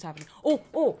 What's happening?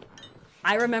 Oh!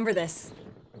 I remember this.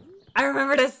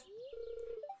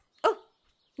 Oh!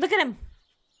 Look at him!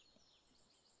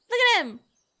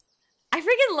 I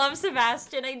freaking love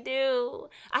Sebastian, I do.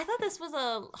 I thought this was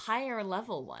a higher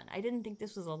level one. I didn't think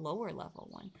this was a lower level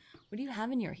one. What do you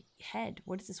have in your head?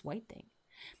 What is this white thing?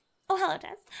 Oh, hello,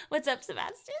 Tess. What's up,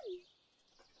 Sebastian?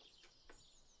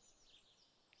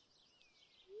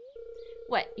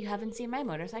 What, you haven't seen my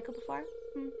motorcycle before?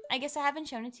 I guess I haven't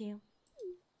shown it to you.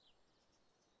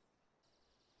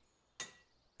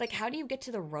 Like, how do you get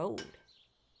to the road?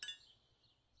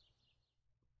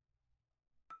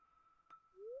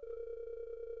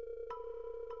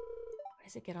 Why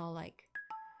does it get all, like,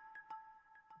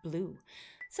 blue?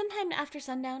 Sometime after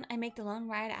sundown, I make the long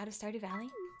ride out of Stardew Valley.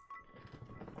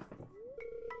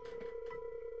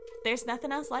 There's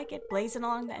nothing else like it, blazing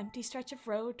along the empty stretch of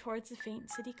road towards the faint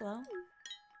city glow.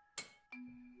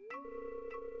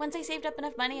 Once I saved up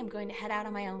enough money, I'm going to head out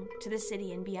on my own, to the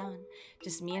city and beyond.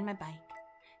 Just me and my bike.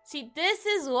 See, this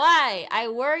is why I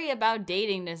worry about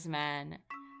dating this man.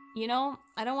 You know,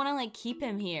 I don't want to, like, keep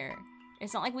him here.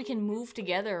 It's not like we can move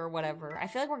together or whatever. I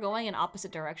feel like we're going in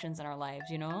opposite directions in our lives,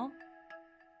 you know?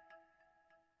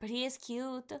 But he is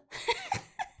cute.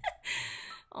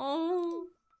 Oh.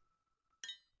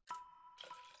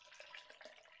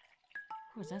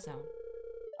 What was that sound?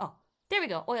 Oh, there we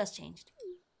go. Oil's changed.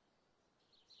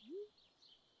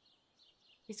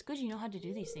 It's good you know how to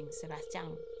do these things,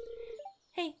 Sebastian.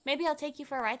 Hey, maybe I'll take you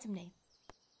for a ride someday.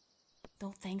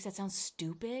 No thanks, that sounds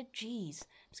stupid. Jeez,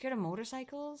 I'm scared of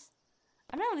motorcycles.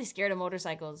 I'm not really scared of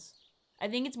motorcycles. I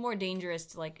think it's more dangerous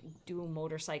to, like, do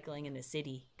motorcycling in the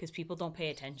city because people don't pay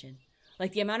attention.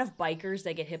 Like, the amount of bikers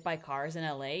that get hit by cars in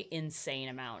LA, insane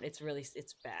amount. It's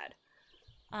bad.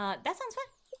 That sounds fun.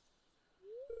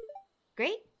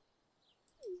 Great.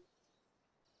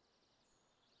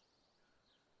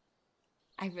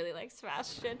 I really like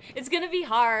Sebastian. It's gonna be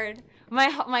hard.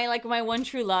 My one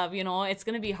true love, you know, it's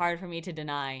gonna be hard for me to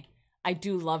deny. I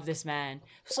do love this man.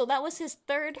 So that was his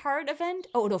 3rd heart event?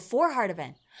 Oh, no, 4 heart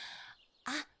event.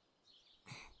 Ah.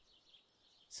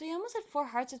 So you almost had 4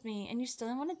 hearts with me and you still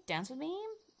didn't want to dance with me?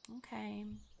 Okay.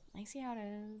 I see how it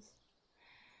is.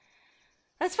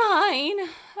 That's fine.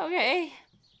 Okay.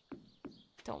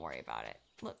 Don't worry about it.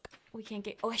 Look, We can't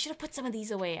get... Oh, I should have put some of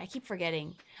these away. I keep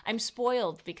forgetting. I'm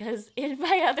spoiled because in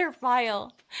my other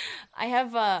file, I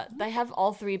have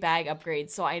all 3 bag upgrades,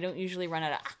 so I don't usually run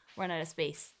out of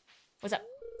space. What's up?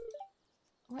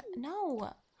 What?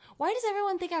 No. Why does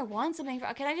everyone think I want something?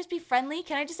 Can I just be friendly?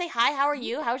 Can I just say, hi, how are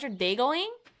you? How's your day going?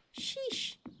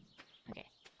 Sheesh. Okay,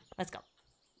 let's go.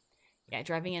 Yeah,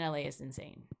 driving in LA is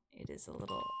insane. It's a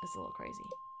little crazy.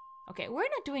 Okay, we're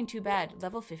not doing too bad.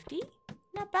 Level 50?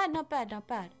 Not bad, not bad, not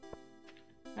bad.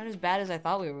 Not as bad as I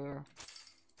thought we were.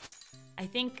 I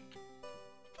think...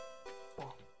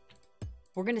 Oh.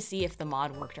 We're gonna see if the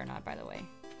mod worked or not, by the way.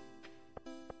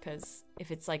 Because if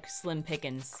it's like slim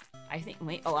pickings, I think...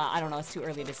 Wait, oh, I don't know. It's too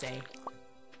early to say.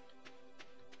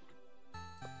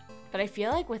 But I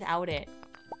feel like without it,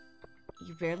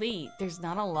 you barely... There's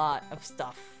not a lot of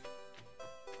stuff.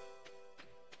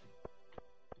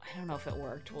 I don't know if it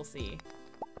worked. We'll see.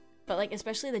 But like,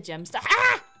 especially the gem stuff.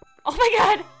 Ah! Oh my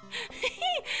god!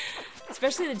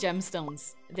 Especially the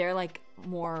gemstones. They're like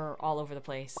more all over the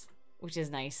place, which is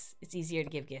nice. It's easier to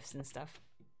give gifts and stuff.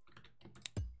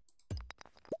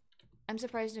 I'm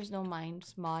surprised there's no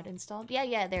mines mod installed.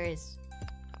 Yeah, there is.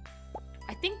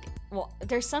 I think, well,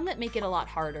 there's some that make it a lot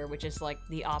harder, which is like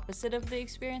the opposite of the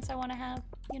experience I want to have,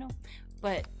 you know?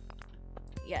 But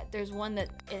yeah, there's one that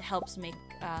it helps make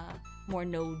more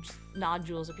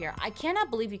nodules appear. I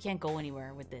cannot believe you can't go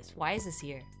anywhere with this. Why is this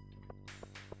here?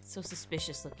 So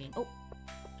suspicious looking. Oh.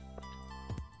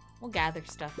 We'll gather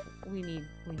stuff. We need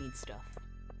stuff.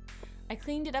 I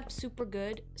cleaned it up super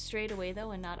good straight away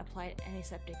though and not applied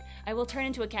antiseptic. I will turn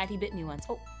into a cat. He bit me once.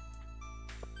 Oh.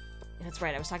 That's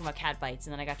right. I was talking about cat bites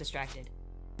and then I got distracted.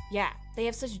 Yeah, they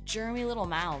have such germy little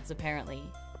mouths apparently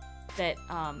that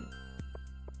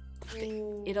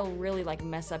it'll really like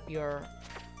mess up your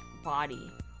body.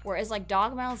 Whereas like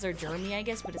dog mouths are germy, I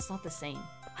guess, but it's not the same.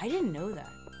 I didn't know that.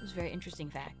 It was a very interesting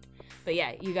fact. But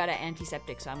yeah, you got an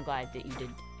antiseptic, so I'm glad that you did.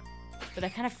 But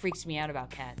that kind of freaks me out about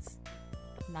cats.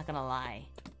 I'm not gonna lie.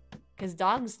 Because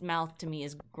dog's mouth to me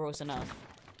is gross enough.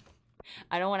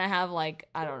 I don't want to have like,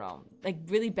 I don't know, like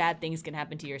really bad things can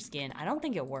happen to your skin. I don't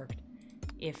think it worked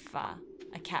if a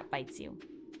cat bites you.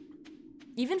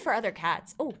 Even for other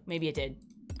cats. Oh, maybe it did.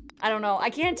 I don't know.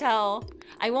 I can't tell.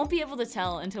 I won't be able to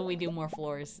tell until we do more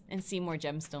floors and see more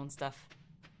gemstone stuff.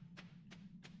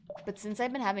 But since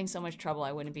I've been having so much trouble,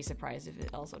 I wouldn't be surprised if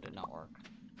it also did not work.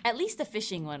 At least the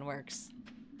fishing one works.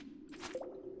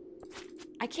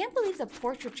 I can't believe the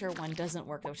portraiture one doesn't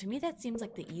work though. To me, that seems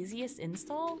like the easiest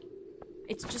install.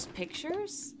 It's just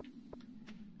pictures?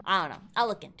 I don't know. I'll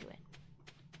look into it.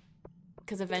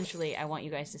 Because eventually I want you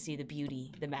guys to see the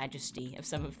beauty, the majesty of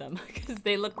some of them. Because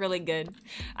they look really good.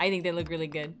 I think they look really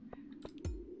good.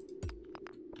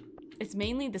 It's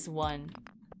mainly this one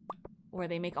where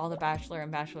they make all the bachelor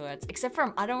and bachelorettes. Except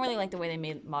for, I don't really like the way they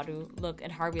made Maru look,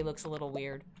 and Harvey looks a little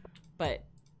weird. But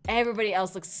everybody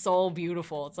else looks so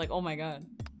beautiful. It's like, oh my god.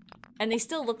 And they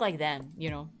still look like them, you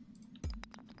know?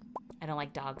 I don't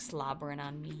like dogs slobbering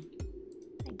on me,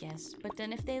 I guess. But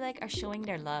then if they like are showing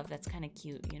their love, that's kind of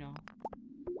cute, you know?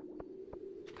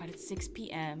 God, it's 6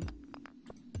 p.m.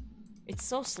 It's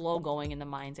so slow going in the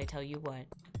mines, I tell you what.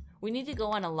 We need to go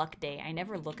on a luck day. I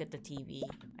never look at the TV.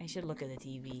 I should look at the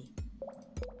TV.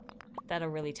 That'll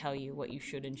really tell you what you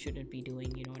should and shouldn't be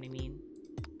doing, you know what I mean?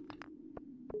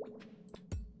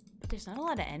 But there's not a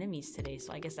lot of enemies today,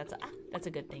 so I guess that's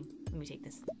a good thing. Let me take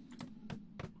this.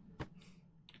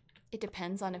 It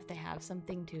depends on if they have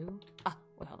something too. Ah,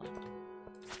 wait, hold on.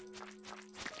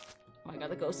 Oh my god,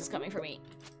 the ghost is coming for me.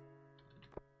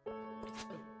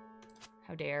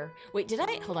 How dare. Wait, did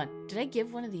I? Hold on. Did I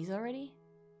give one of these already?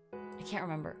 I can't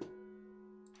remember.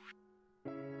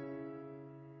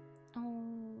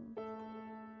 Oh.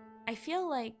 I feel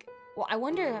like... Well, I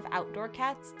wonder if outdoor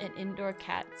cats and indoor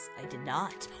cats... I did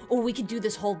not. Oh, we could do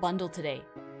this whole bundle today.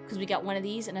 Because we got one of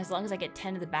these, and as long as I get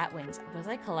 10 of the bat wings. Was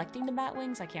I collecting the bat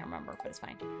wings? I can't remember, but it's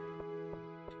fine.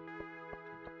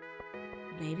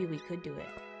 Maybe we could do it.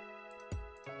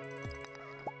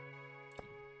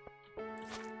 Oh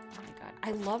my god.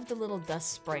 I love the little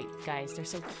dust sprite, guys. They're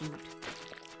so cute.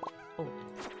 Oh.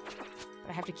 But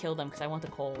I have to kill them because I want the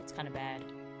coal. It's kind of bad.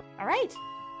 Alright!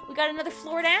 We got another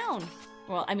floor down!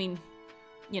 Well, I mean,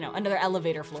 you know, another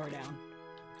elevator floor down.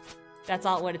 That's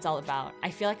all what it's all about. I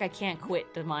feel like I can't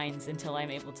quit the mines until I'm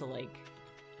able to, like,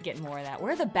 get more of that.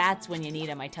 Where are the bats when you need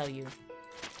them, I tell you?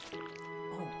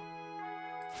 Oh.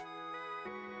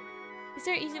 Is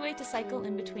there an easy way to cycle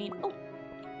in between? Oh.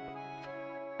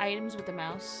 Items with the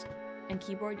mouse and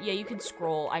keyboard? Yeah, you can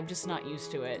scroll. I'm just not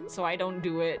used to it, so I don't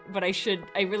do it. But I should.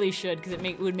 I really should, because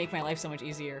it would make my life so much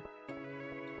easier.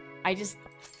 I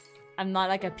I'm not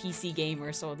like a PC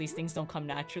gamer, so these things don't come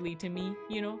naturally to me,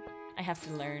 you know? I have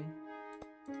to learn.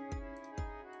 Are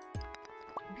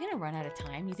we gonna run out of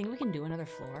time? You think we can do another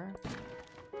floor?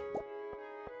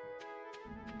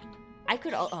 I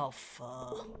could, oh,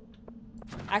 fuck.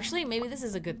 Actually, maybe this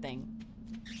is a good thing.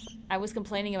 I was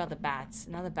complaining about the bats.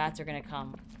 Now the bats are gonna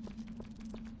come.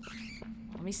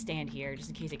 Let me stand here just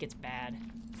in case it gets bad.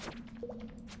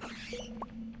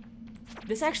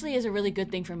 This actually is a really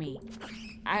good thing for me.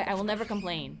 I will never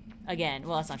complain again.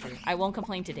 Well, that's not true. I won't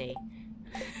complain today.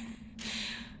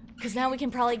 Because now we can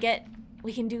probably get...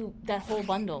 We can do that whole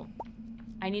bundle.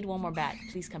 I need one more bat.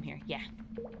 Please come here. Yeah.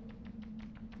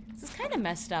 This is kind of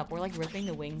messed up. We're like ripping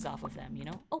the wings off of them, you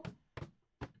know? Oh.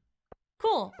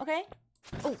 Cool. Okay.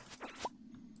 Oh.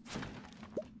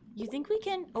 You think we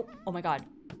can... Oh, oh my god.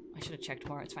 I should have checked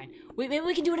more. It's fine. Wait, maybe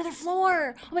we can do another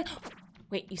floor. Oh my...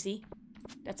 Wait, you see?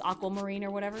 That's aquamarine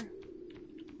or whatever.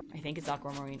 I think it's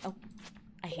aquamarine. Oh.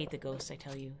 I hate the ghosts, I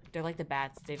tell you. They're like the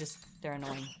bats. They're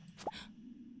annoying.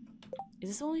 Is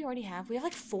this one we already have? We have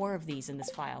like 4 of these in this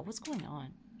file. What's going on?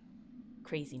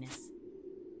 Craziness.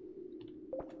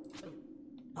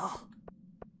 Oh.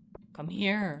 Come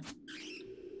here.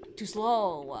 Too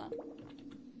slow.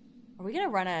 Are we gonna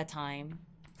run out of time?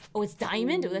 Oh, it's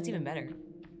diamond? Oh, that's even better.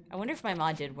 I wonder if my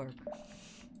mod did work.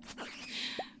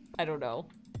 I don't know.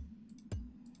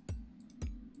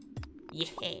 Yeah.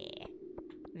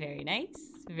 Very nice.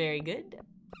 Very good.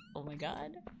 Oh my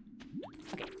god.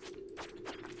 Okay.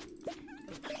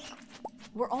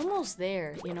 We're almost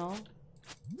there, you know?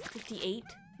 58.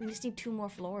 We just need 2 more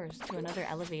floors to another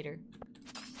elevator.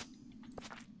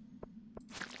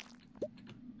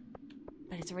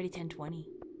 But it's already 10:20.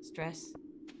 Stress.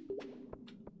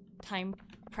 Time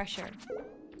pressure.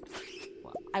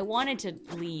 Well, I wanted to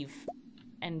leave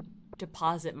and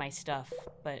deposit my stuff,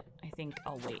 but I think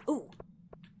I'll wait. Ooh!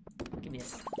 Give me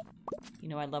this. You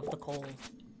know I love the coal.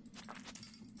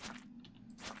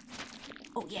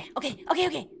 Oh yeah, okay, okay,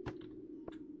 okay!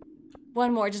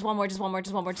 One more, just one more, just one more,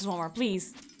 just one more, just one more,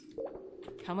 please.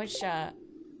 How much, oh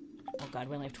god,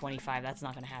 we only have 25, that's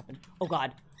not gonna happen. Oh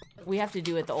god, we have to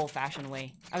do it the old-fashioned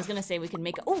way. I was gonna say we can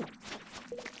make a, oh!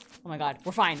 Oh my god,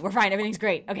 we're fine, everything's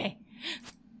great, okay.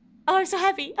 Oh, I'm so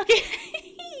happy, okay.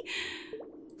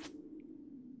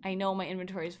 I know my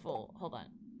inventory is full, hold on.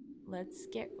 Let's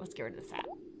get rid of this hat.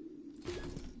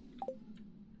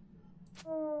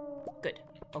 Good.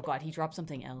 Oh god, he dropped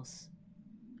something else.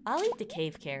 I'll eat the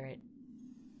cave carrot.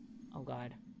 Oh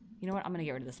god. You know what? I'm gonna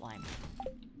get rid of this lime.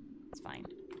 It's fine.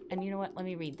 And you know what? Let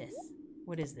me read this.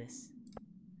 What is this?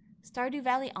 Stardew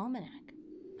Valley Almanac.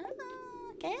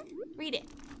 Okay. Read it.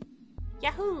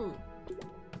 Yahoo!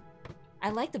 I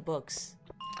like the books.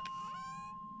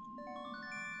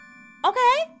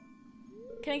 Okay!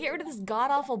 Can I get rid of this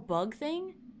god-awful bug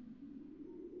thing?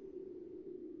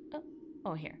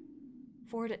 Oh, here.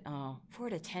 4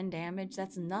 to 10 damage?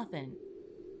 That's nothing.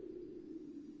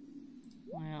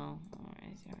 Well,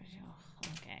 alright.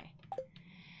 Okay.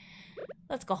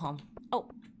 Let's go home.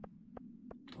 Oh.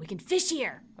 We can fish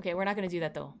here! Okay, we're not gonna do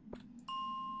that, though.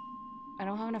 I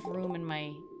don't have enough room in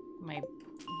my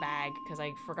bag, because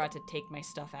I forgot to take my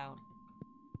stuff out.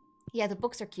 Yeah, the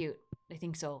books are cute. I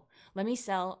think so. Let me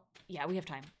sell... Yeah, we have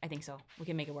time. I think so. We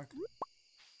can make it work.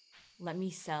 Let me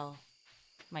sell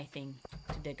my thing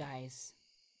to the guys.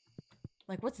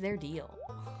 Like, what's their deal?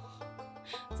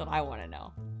 That's what I want to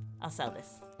know. I'll sell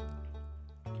this.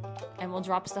 And we'll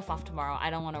drop stuff off tomorrow. I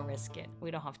don't want to risk it. We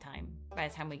don't have time by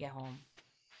the time we get home.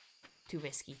 Too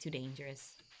risky, too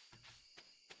dangerous.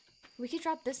 We could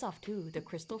drop this off too. The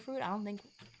crystal fruit, I don't think...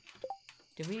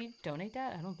 Did we donate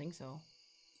that? I don't think so.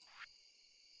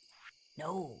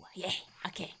 No. Yeah.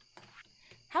 Okay.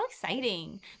 How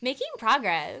exciting. Making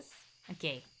progress.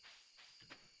 Okay.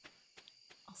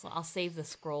 Also, I'll save the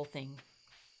scroll thing.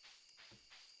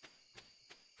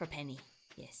 For Penny.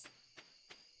 Yes.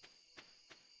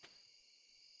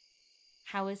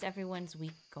 How is everyone's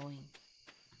week going?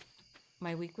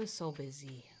 My week was so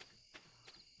busy.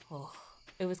 Oh,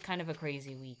 it was kind of a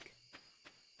crazy week.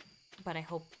 But I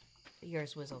hope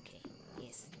yours was okay.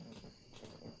 Yes.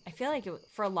 I feel like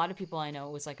for a lot of people I know,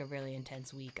 it was like a really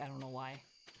intense week. I don't know why.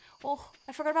 Oh,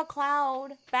 I forgot about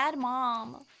Cloud. Bad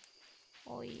mom.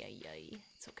 Oh, yeah.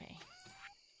 It's okay.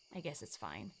 I guess it's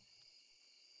fine.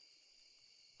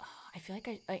 I feel like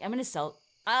I'm gonna sell...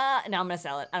 no, I'm gonna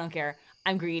sell it. I don't care.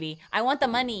 I'm greedy. I want the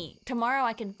money. Tomorrow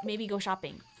I can maybe go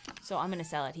shopping. So I'm gonna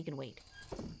sell it. He can wait.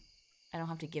 I don't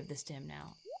have to give this to him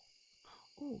now.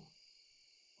 Ooh.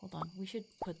 Hold on. We should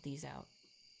put these out.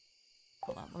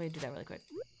 Hold on. Let me do that really quick.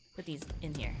 Put these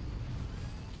in here.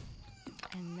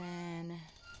 And then...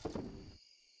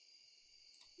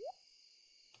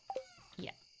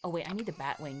 Oh wait, I need the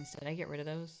bat wings. Did I get rid of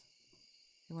those?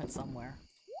 They went somewhere.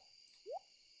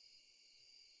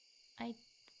 I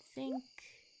think...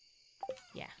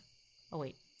 Yeah. Oh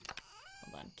wait.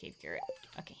 Hold on, cave carrot.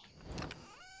 Okay.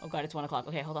 Oh god, it's 1 o'clock.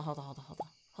 Okay, hold on. Hold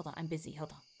on, I'm busy.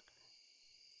 Hold on.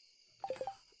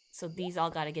 So these all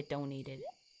gotta get donated.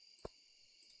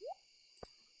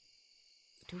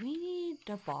 Do we need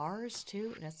the bars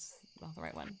too? That's not the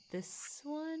right one. This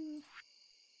one?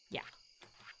 Yeah.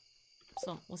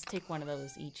 So let's take one of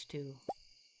those each too.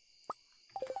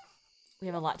 We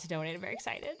have a lot to donate. I'm very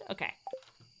excited. Okay.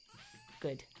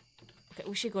 Good. Okay,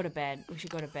 we should go to bed. We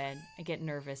should go to bed. I get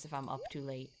nervous if I'm up too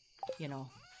late. You know.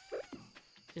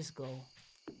 Just go.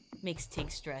 Makes Tig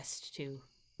stressed too.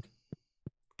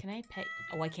 Can I pet?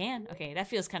 Oh, I can. Okay, that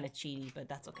feels kind of cheaty, but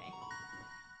that's okay.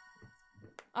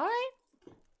 Alright.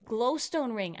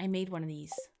 Glowstone ring. I made one of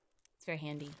these. It's very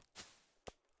handy.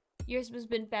 Yours has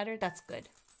been better? That's good.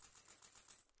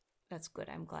 That's good.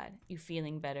 I'm glad. You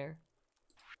feeling better?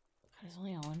 God, it's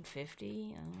only on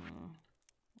 150? Oh.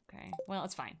 Okay. Well,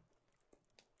 it's fine.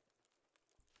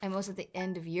 I'm almost at the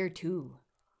end of year 2.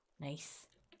 Nice.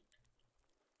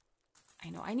 I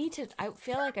know. I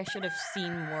feel like I should have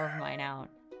seen more of mine out.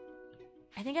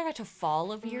 I think I got to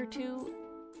fall of year 2.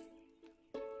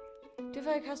 Dear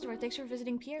value customer, thanks for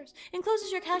visiting Pierre's.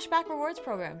 Encloses your cashback rewards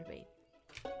program debate.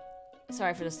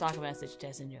 Sorry for the stock message,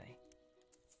 Des. Enjoy.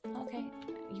 Okay.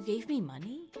 You gave me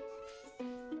money?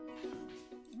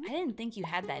 I didn't think you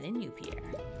had that in you, Pierre.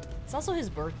 It's also his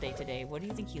birthday today. What do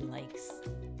you think he likes?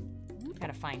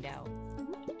 Gotta find out.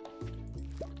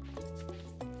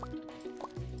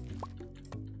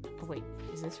 Oh wait,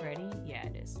 is this ready? Yeah,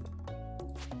 it is.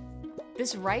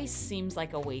 This rice seems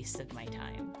like a waste of my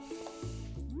time.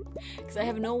 Because I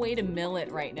have no way to mill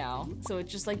it right now. So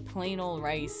it's just like plain old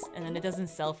rice, and then it doesn't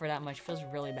sell for that much. It feels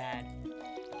really bad.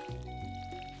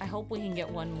 I hope we can get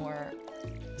one more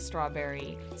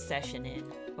strawberry session in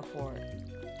before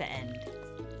the end.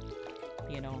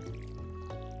 You know?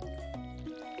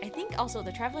 I think also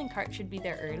the traveling cart should be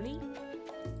there early.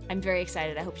 I'm very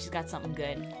excited. I hope she's got something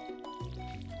good.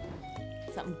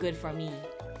 Something good for me.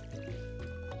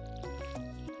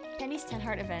 Penny's 10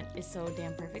 heart event is so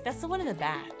damn perfect. That's the one in the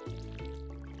back.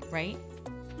 Right?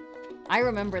 I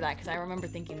remember that because I remember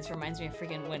thinking this reminds me of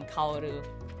freaking when Kaoru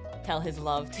tell his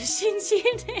love to Shinji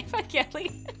and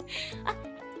Evangeli. Ah,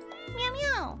 meow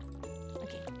meow.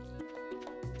 Okay.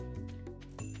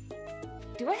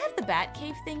 Do I have the bat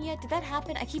cave thing yet? Did that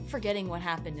happen? I keep forgetting what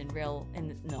happened in real...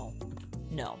 No.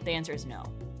 No. The answer is no.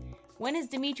 When is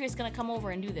Demetrius gonna come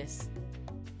over and do this?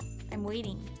 I'm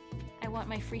waiting. I want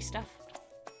my free stuff.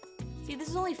 See, this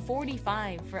is only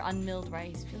 45 for unmilled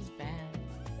rice. Feels bad.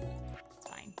 It's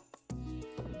fine.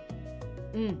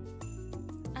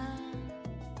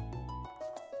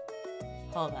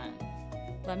 Hold on.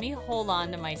 Let me hold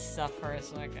on to my stuff for a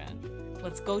second.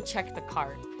 Let's go check the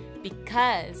cart.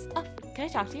 Because... Oh, can I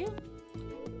talk to you?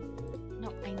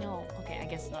 No, I know. Okay, I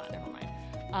guess not. Never mind.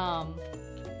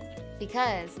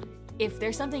 Because if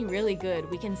there's something really good,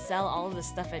 we can sell all of the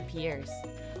stuff at Pierre's.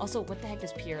 Also, what the heck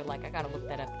is Pierre like? I gotta look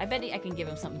that up. I bet I can give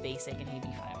him something basic and he'd be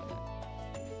fine with it.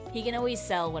 He can always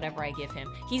sell whatever I give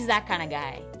him. He's that kind of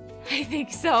guy. I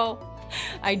think so.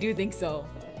 I do think so.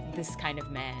 This kind of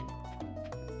man.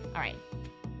 Alright.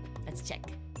 Let's check.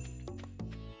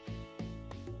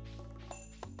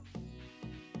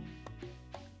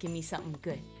 Give me something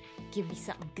good. Give me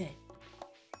something good.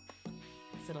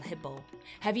 This little hippo.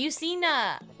 Have you seen,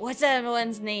 what's that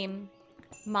one's name?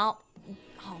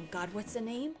 Oh god, what's the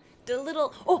name? The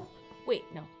little... Oh! Wait,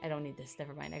 no, I don't need this.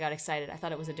 Never mind. I got excited. I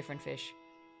thought it was a different fish.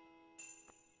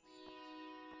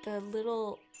 The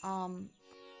little, 5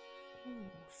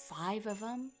 of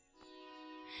them?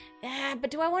 Yeah,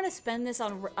 but do I want to spend this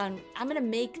on... I'm gonna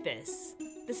make this.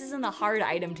 This isn't a hard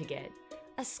item to get.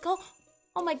 A skull...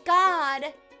 Oh my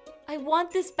god! I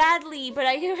want this badly, but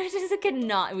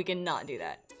we cannot do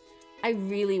that. I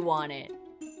really want it.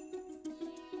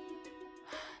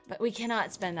 But we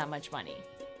cannot spend that much money.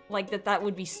 Like, that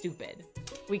would be stupid.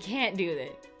 We can't do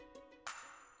that.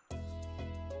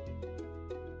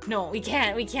 No, we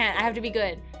can't. I have to be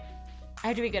good.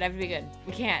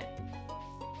 We can't.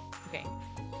 Okay.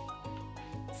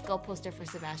 Skull poster for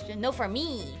Sebastian. No, for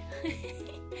me.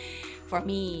 For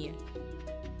me.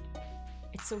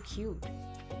 It's so cute.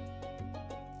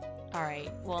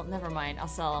 Alright, well, never mind. I'll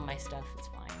sell all my stuff. It's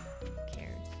fine. Who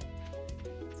cares?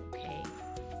 It's okay.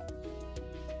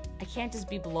 I can't just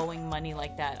be blowing money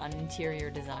like that on interior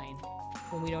design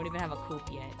when we don't even have a coop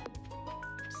yet.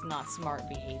 It's not smart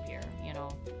behavior, you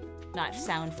know? Not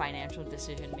sound financial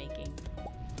decision making.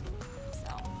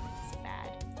 So, it's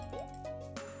bad.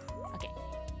 Okay.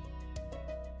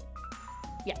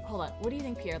 Yeah, hold on. What do you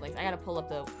think Pierre likes? I gotta pull up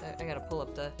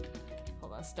the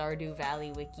hold on, Stardew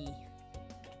Valley wiki.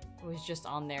 It was just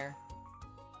on there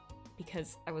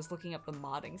because I was looking up the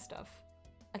modding stuff.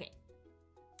 Okay.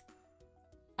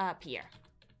 Pierre.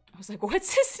 I was like,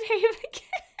 what's his name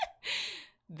again?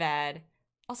 Bad.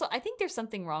 Also, I think there's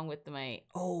something wrong with my...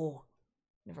 Oh,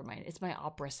 never mind. It's my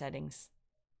opera settings.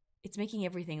 It's making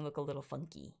everything look a little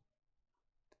funky.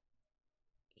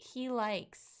 He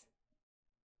likes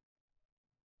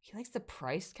the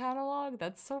price catalog?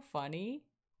 That's so funny.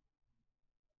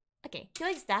 Okay, he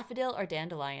likes daffodil or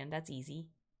dandelion. That's easy.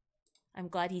 I'm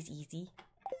glad he's easy.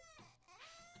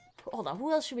 Hold on,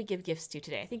 who else should we give gifts to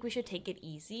today? I think we should take it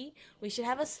easy. We should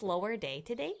have a slower day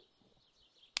today.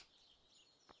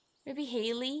 Maybe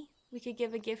Haley we could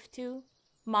give a gift to.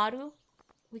 Maru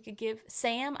we could give.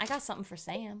 Sam, I got something for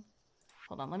Sam.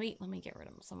 Hold on, let me get rid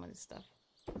of some of this stuff.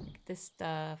 Like this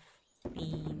stuff,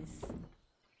 these.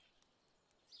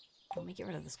 Let me get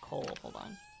rid of this coal, hold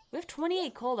on. We have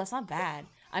 28 coal, that's not bad.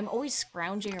 I'm always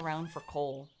scrounging around for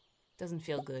coal. Doesn't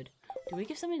feel good. Did we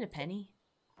give something to Penny?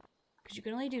 Because you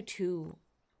can only do 2.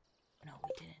 No, we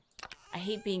didn't. I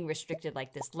hate being restricted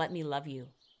like this. Let me love you.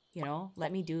 You know?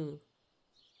 Let me do.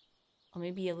 Let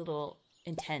me be a little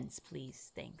intense,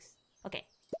 please. Thanks. Okay.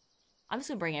 I'm just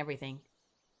gonna bring everything.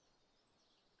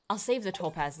 I'll save the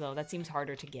topaz, though. That seems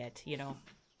harder to get, you know?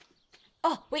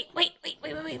 Oh, wait.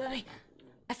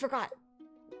 I forgot.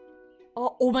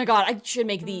 Oh my god, I should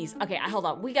make these. Okay, hold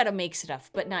on. We gotta make stuff,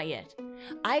 but not yet.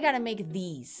 I gotta make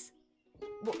these.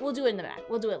 We'll do it in the back.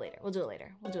 We'll do it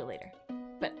later.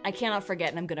 But I cannot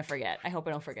forget, and I'm gonna forget. I hope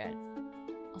I don't forget.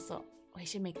 Also, I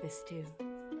should make this too.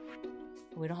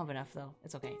 We don't have enough, though.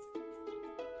 It's okay.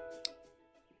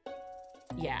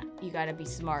 Yeah, you gotta be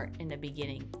smart in the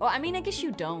beginning. Well, I mean, I guess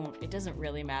you don't. It doesn't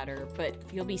really matter, but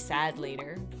you'll be sad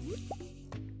later.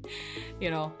 You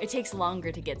know, it takes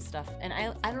longer to get stuff. And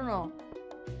I don't know.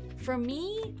 For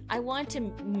me, I want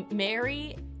to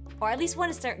marry, or at least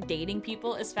want to start dating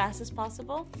people as fast as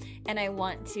possible. And I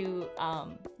want to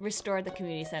restore the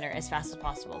community center as fast as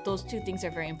possible. Those 2 things are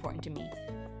very important to me.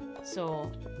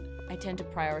 So I tend to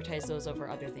prioritize those over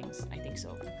other things. I think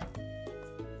so.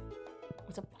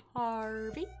 What's up,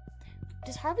 Harvey?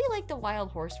 Does Harvey like the wild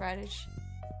horseradish?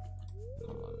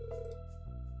 Hold on.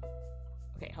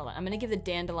 Okay, hold on. I'm gonna give the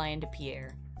dandelion to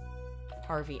Pierre.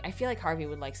 Harvey. I feel like Harvey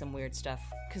would like some weird stuff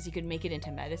because he could make it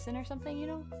into medicine or something, you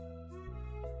know?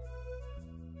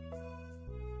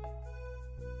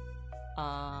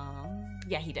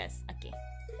 Yeah, he does. Okay.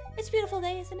 It's a beautiful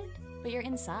day, isn't it? But you're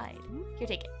inside. Here,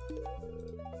 take it.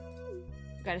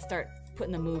 Gotta start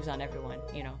putting the moves on everyone,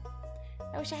 you know?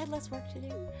 I wish I had less work to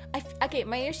do. Okay,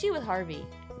 my issue with Harvey.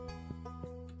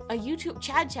 A YouTube...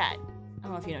 Chad. I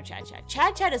don't know if you know Chad.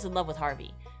 Chad is in love with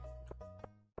Harvey.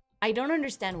 I don't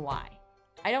understand why.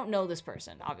 I don't know this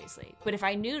person, obviously. But if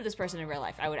I knew this person in real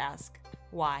life, I would ask,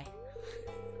 why?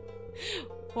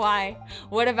 Why?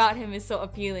 What about him is so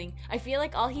appealing? I feel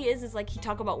like all he is like he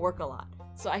talk about work a lot.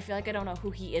 So I feel like I don't know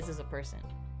who he is as a person.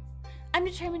 I'm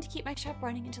determined to keep my shop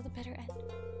running until the bitter end.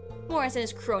 Morris and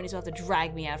his cronies will have to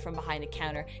drag me out from behind the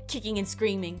counter, kicking and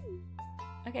screaming.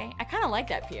 Okay, I kind of like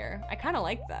that, Pierre. I kind of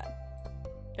like that.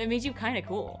 That made you kind of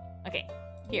cool. Okay,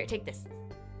 here, take this.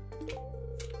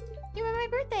 You remember my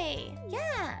birthday!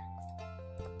 Yeah!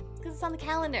 Because it's on the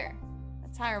calendar.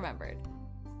 That's how I remembered.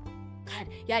 God,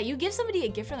 yeah, you give somebody a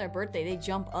gift on their birthday, they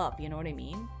jump up, you know what I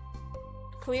mean?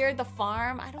 Clear the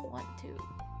farm? I don't want to.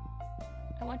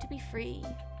 I want to be free.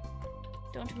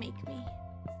 Don't make me.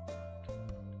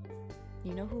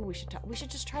 You know who we should talk? We should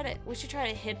try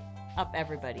to hit up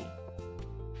everybody.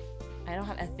 I don't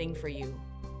have a thing for you.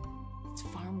 It's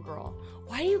Farm Girl.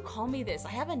 Why do you call me this?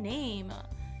 I have a name.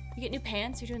 You get new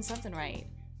pants, you're doing something right.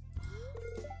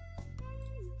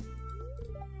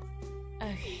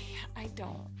 Okay, I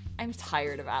don't. I'm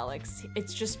tired of Alex.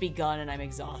 It's just begun and I'm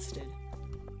exhausted.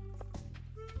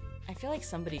 I feel like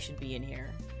somebody should be in here.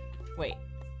 Wait,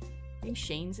 I think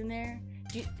Shane's in there?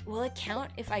 Will it count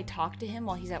if I talk to him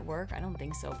while he's at work? I don't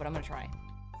think so, but I'm gonna try.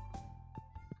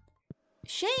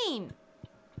 Shane!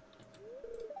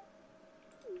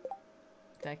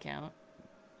 Did that count?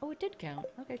 Oh, it did count.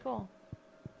 Okay, cool.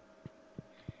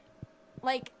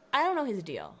 Like, I don't know his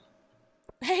deal.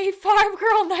 Hey, farm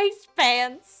girl, nice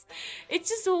pants. It's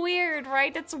just weird,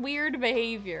 right? That's weird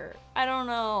behavior. I don't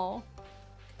know.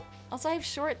 Also, I have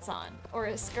shorts on. Or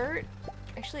a skirt.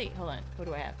 Actually, hold on. What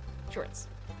do I have? Shorts.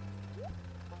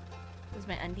 Those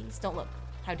my undies? Don't look.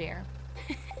 How dare.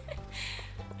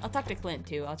 I'll talk to Clint,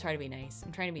 too. I'll try to be nice.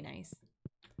 I'm trying to be nice.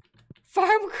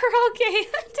 Farm girl gay.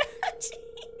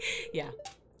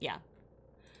 Yeah.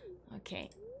 Okay.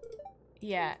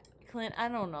 Yeah. Clint, I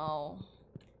don't know.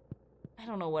 I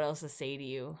don't know what else to say to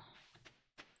you.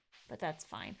 But that's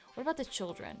fine. What about the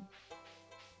children?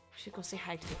 We should go say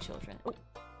hi to the children. Oh,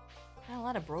 got a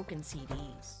lot of broken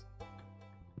CDs.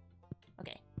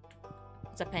 Okay.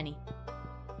 What's up, Penny?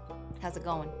 How's it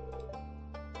going?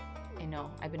 I know,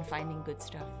 I've been finding good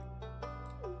stuff.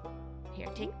 Here,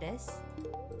 take this.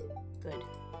 Good.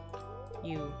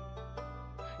 You.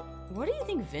 What do you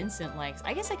think Vincent likes?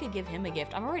 I guess I could give him a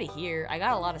gift. I'm already here. I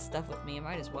got a lot of stuff with me. I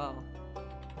might as well.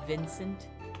 Vincent.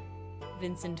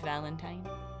 Vincent Valentine.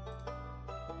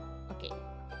 Okay.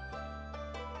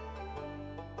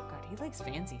 God, he likes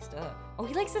fancy stuff. Oh,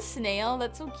 he likes a snail.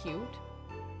 That's so cute.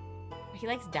 He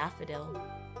likes daffodil.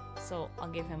 So I'll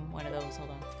give him one of those.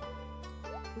 Hold on.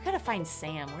 We gotta find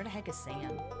Sam. Where the heck is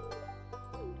Sam?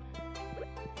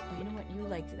 Oh, you know what? You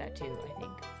liked that too, I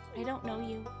think. I don't know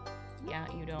you. Yeah,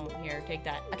 you don't. Here, take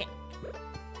that. Okay.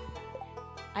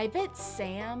 I bet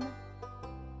Sam...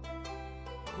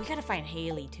 We gotta find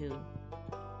Haley too.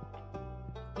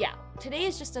 Yeah, today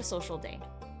is just a social day.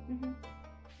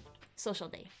 Social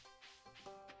day.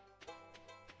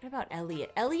 What about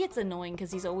Elliot? Elliot's annoying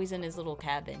because he's always in his little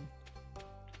cabin.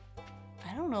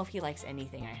 I don't know if he likes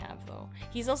anything I have though.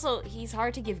 He's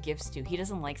hard to give gifts to. He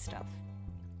doesn't like stuff.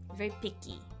 He's very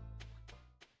picky.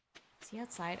 Is he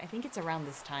outside? I think it's around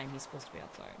this time he's supposed to be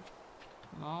outside.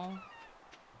 No.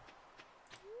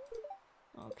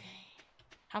 Okay.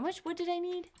 How much wood did I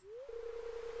need?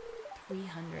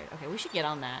 300. Okay, we should get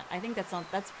on that. I think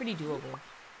that's pretty doable.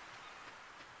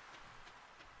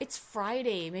 It's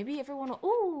Friday. Maybe everyone will...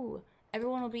 Ooh!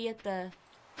 Everyone will be at the...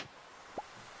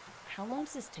 How long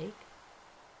does this take?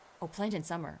 Oh, plant in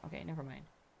summer. Okay, never mind.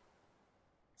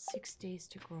 6 days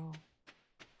to grow.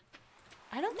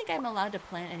 I don't think I'm allowed to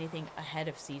plant anything ahead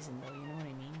of season, though. You know what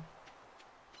I mean?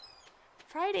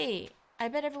 Friday! I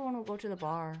bet everyone will go to the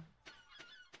bar.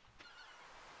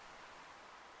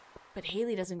 But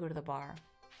Haley doesn't go to the bar.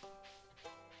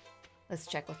 Let's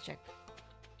check, let's check.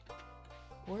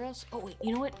 Where else? Oh, wait,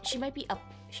 you know what? She might be up.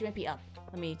 She might be up.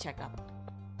 Let me check up.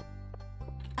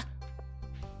 Ah!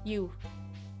 You.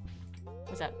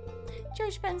 What's up?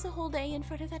 George spends the whole day in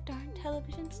front of that darn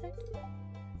television set.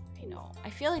 I know. I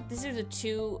feel like these are the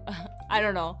two... I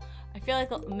don't know. I feel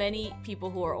like many people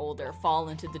who are older fall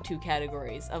into the two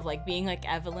categories of like being like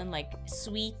Evelyn, like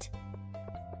sweet,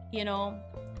 you know,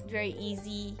 very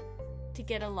easy to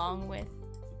get along with.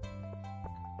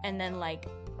 And then like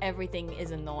everything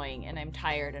is annoying and I'm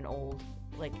tired and old.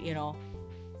 Like, you know,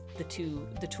 the two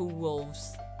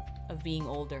wolves of being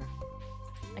older.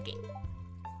 Okay.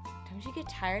 Don't you get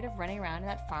tired of running around in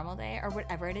that farm all day or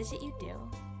whatever it is that you do?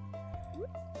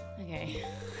 Okay.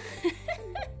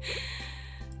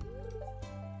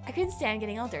 I couldn't stand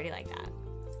getting all dirty like that.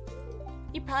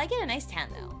 You'd probably get a nice tan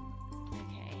though.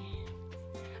 Okay.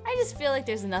 I just feel like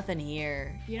there's nothing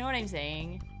here. You know what I'm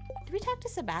saying? Did we talk to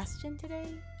Sebastian today?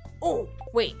 Oh,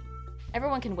 wait.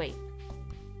 Everyone can wait.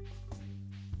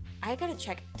 I gotta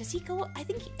check. Does he go? I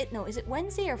think, no, is it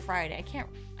Wednesday or Friday? I can't,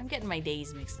 I'm getting my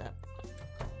days mixed up.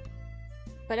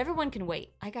 But everyone can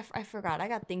wait. I forgot. I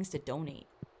got things to donate.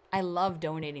 I love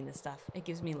donating this stuff. It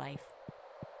gives me life.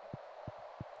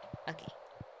 Okay.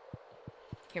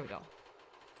 Here we go.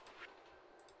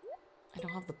 I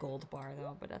don't have the gold bar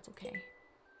though, but that's okay.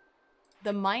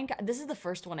 The Minecraft, this is the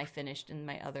first one I finished in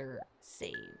my other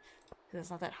save. Because it's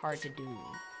not that hard to do.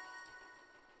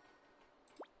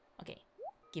 Okay.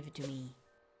 Give it to me.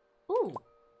 Ooh.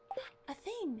 A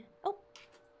thing. Oh.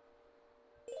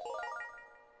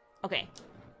 Okay.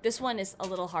 This one is a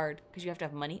little hard because you have to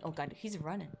have money. Oh god, he's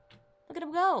running. Look at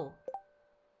him go.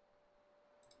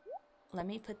 Let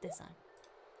me put this on.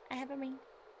 I have a ring.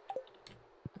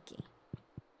 Okay.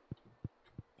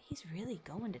 He's really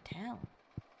going to town.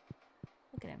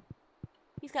 Look at him.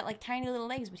 He's got like tiny little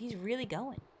legs, but he's really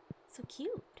going. So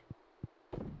cute.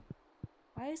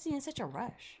 Why is he in such a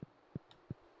rush?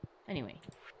 Anyway.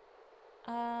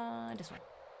 This one.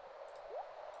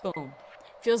 Boom.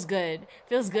 Feels good.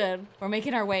 Feels good. We're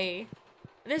making our way.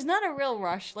 There's not a real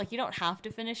rush. Like, you don't have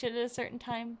to finish it at a certain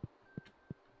time.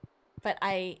 But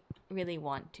I really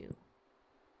want to.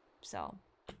 So,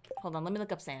 hold on. Let me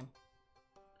look up Sam.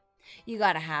 You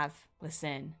gotta have with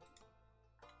Sin.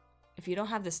 If you don't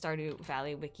have the Stardew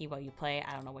Valley wiki while you play,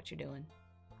 I don't know what you're doing.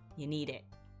 You need it.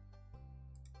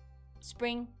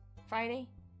 Spring Friday?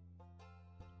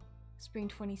 Spring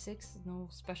 26th? No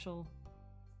special...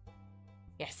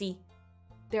 Yeah, see?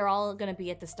 They're all gonna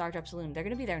be at the Stardrop Saloon. They're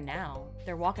gonna be there now.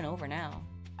 They're walking over now.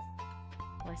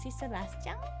 Oh, I see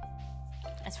Sebastian?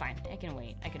 That's fine. I can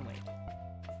wait. I can wait.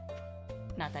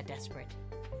 Not that desperate.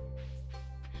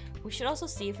 We should also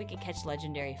see if we can catch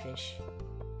legendary fish.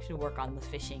 Should work on the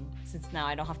fishing, since now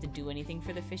I don't have to do anything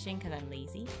for the fishing because I'm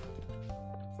lazy.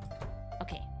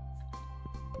 Okay.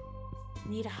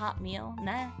 Need a hot meal?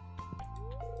 Nah.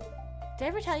 Did I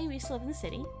ever tell you we used to live in the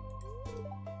city?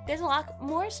 There's a lot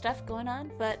more stuff going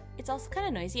on, but it's also kind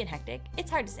of noisy and hectic. It's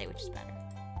hard to say which is better.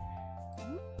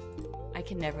 I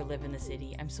can never live in the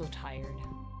city. I'm so tired.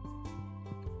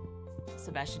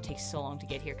 Sebastian takes so long to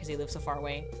get here because he lives so far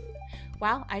away.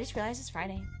 Wow, I just realized it's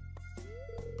Friday.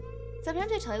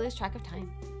 Sometimes I totally lose track of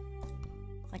time.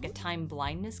 Like a time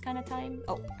blindness kind of time.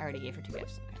 Oh, I already gave her 2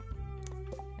 gifts.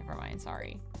 Okay. Never mind,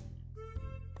 sorry.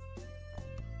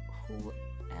 Who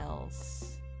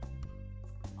else?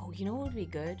 Oh, you know what would be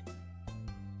good?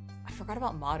 I forgot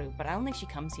about Maru, but I don't think she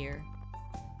comes here.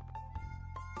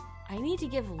 I need to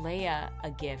give Leia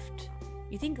a gift.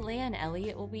 You think Leia and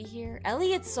Elliot will be here?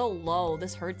 Elliot's so low,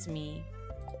 this hurts me.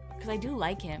 Because I do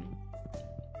like him.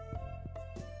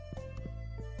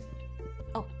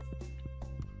 Oh.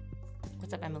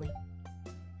 What's up, Emily?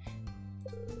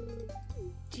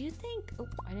 Do you think... Oh,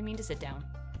 I didn't mean to sit down.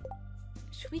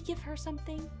 Should we give her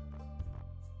something?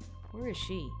 Where is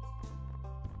she?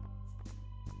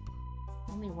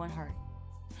 Only 1 heart.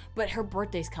 But her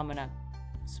birthday's coming up.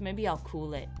 So maybe I'll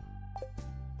cool it.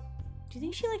 Do you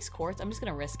think she likes quartz? I'm just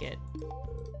gonna risk it.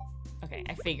 Okay,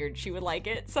 I figured she would like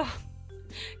it, so...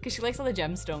 Because she likes all the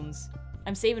gemstones.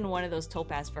 I'm saving one of those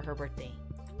topaz for her birthday.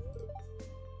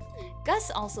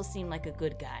 Gus also seemed like a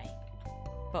good guy.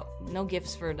 But no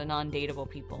gifts for the non-dateable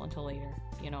people until later,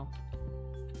 you know.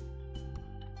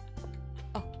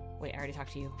 Oh, wait, I already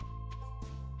talked to you.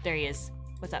 There he is.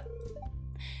 What's up?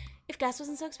 If gas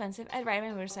wasn't so expensive, I'd ride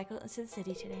my motorcycle into the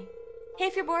city today. Hey,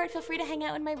 if you're bored, feel free to hang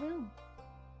out in my room.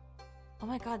 Oh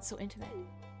my god, so intimate.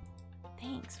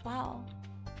 Thanks, wow.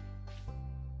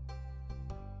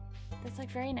 That's like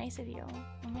very nice of you.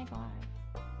 Oh my god.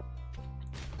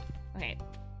 Okay.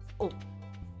 Oh.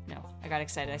 No, I got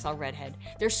excited. I saw redhead.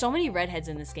 There's so many redheads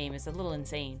in this game. It's a little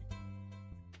insane.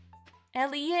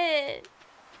 Elliot!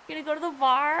 You gonna go to the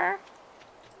bar?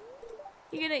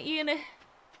 You gonna...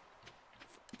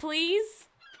 Please?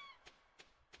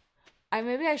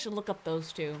 Maybe I should look up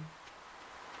those two.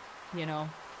 You know.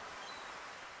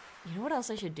 You know what else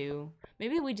I should do?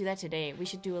 Maybe we do that today. We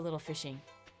should do a little fishing.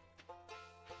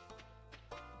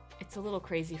 It's a little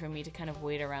crazy for me to kind of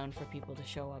wait around for people to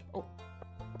show up. Oh.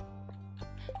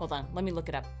 Hold on. Let me look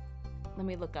it up. Let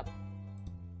me look up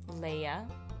Leia.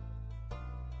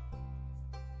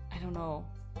 I don't know.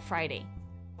 Friday.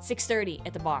 6:30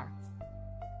 at the bar.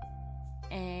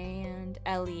 And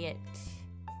Elliot.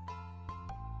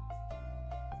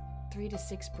 3 to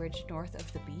 6 bridge north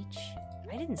of the beach.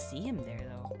 I didn't see him there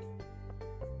though.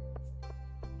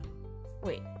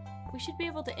 Wait, we should be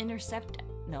able to intercept.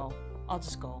 No, I'll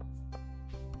just go.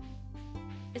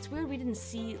 It's weird we didn't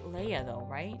see Leia though,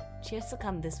 right? She has to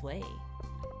come this way.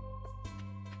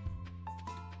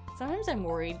 Sometimes I'm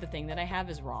worried the thing that I have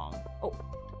is wrong. Oh.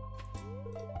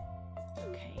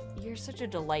 Okay, you're such a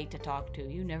delight to talk to.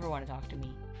 You never want to talk to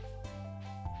me.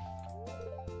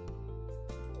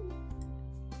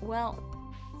 Well,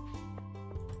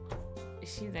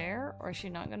 is she there or is she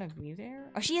not gonna be there?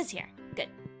 Oh, she is here. Good.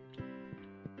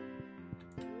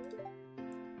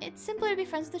 It's simpler to be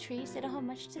friends with the trees. They don't have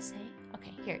much to say.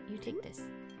 Okay, here, you take this.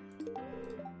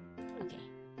 Okay.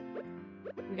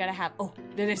 We gotta have... Oh,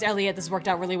 there's Elliot. This worked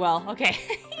out really well. Okay.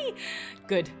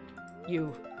 Good.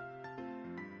 You.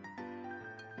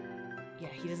 Yeah,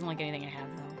 he doesn't like anything I have,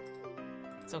 though.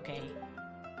 It's okay.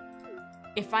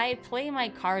 If I play my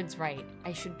cards right,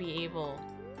 I should be able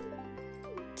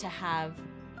to have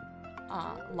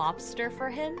lobster for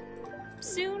him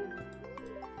soon.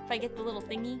 If I get the little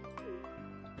thingy.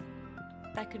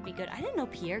 That could be good. I didn't know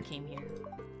Pierre came here.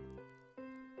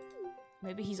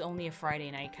 Maybe he's only a Friday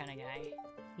night kind of guy.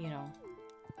 You know.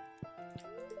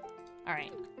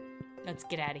 Alright. Let's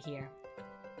get out of here.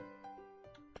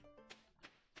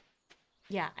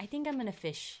 Yeah, I think I'm gonna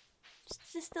fish.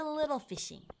 Just a little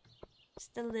fishing.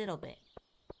 Just a little bit.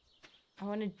 I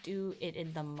want to do it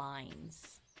in the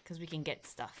mines. Because we can get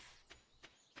stuff.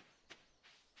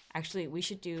 Actually, we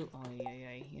should do... Oh,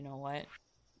 yeah. You know what?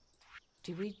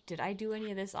 Did I do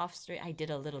any of this off stream? I did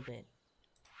a little bit.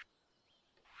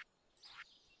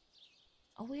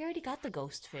 Oh, we already got the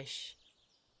ghost fish.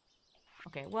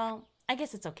 Okay, well, I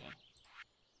guess it's okay.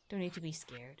 Don't need to be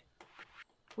scared.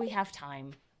 We have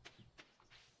time.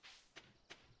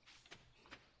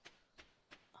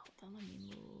 Hold on, let me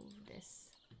move this.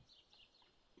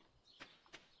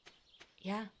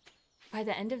 Yeah. By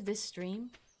the end of this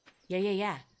stream?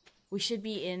 Yeah. We should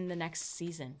be in the next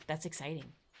season. That's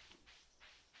exciting.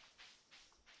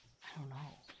 I don't know.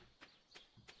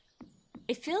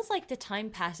 It feels like the time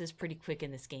passes pretty quick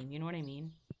in this game, you know what I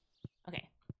mean? Okay.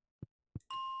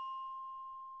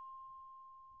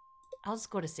 I'll just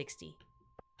go to 60.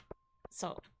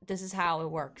 So, this is how it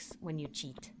works when you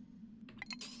cheat.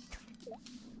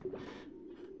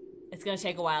 It's gonna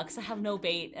take a while because I have no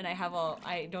bait and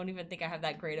I don't even think I have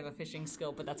that great of a fishing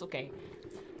skill, but that's okay.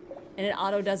 And it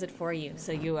auto does it for you,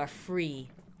 so you are free.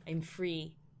 I'm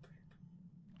free.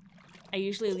 I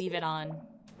usually leave it on.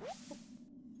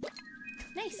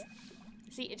 Nice.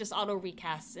 See, it just auto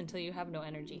recasts until you have no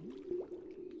energy.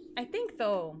 I think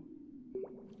though.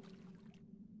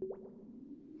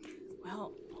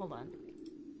 Well, hold on.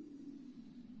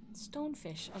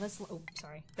 Stonefish. Oh, that's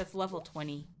sorry. That's level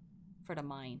 20 for the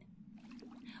mine.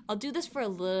 I'll do this for a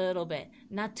little bit,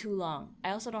 not too long.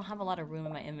 I also don't have a lot of room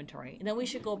in my inventory. And then we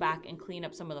should go back and clean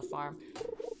up some of the farm.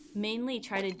 Mainly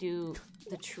try to do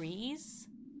the trees.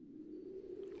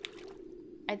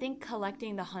 I think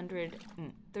collecting the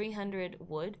 300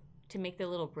 wood to make the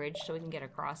little bridge so we can get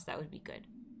across, that would be good.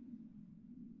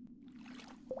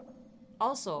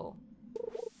 Also,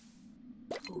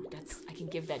 ooh, I can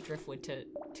give that driftwood to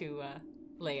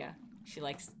Leia. She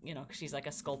likes, you know, she's like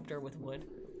a sculptor with wood.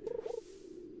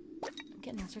 I'm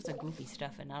getting all sorts of goofy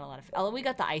stuff and not a lot of... Although we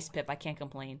got the ice pip, I can't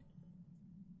complain.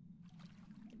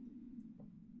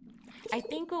 I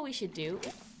think what we should do...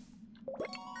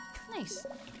 Nice.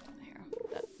 Here,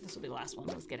 this will be the last one.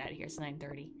 Let's get out of here. It's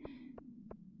 9:30.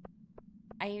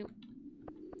 I'm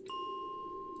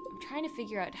trying to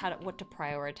figure out what to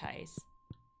prioritize.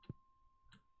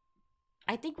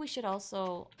 I think we should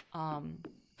also,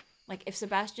 like, if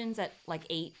Sebastian's at, like,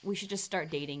 8, we should just start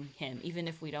dating him, even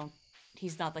if we don't,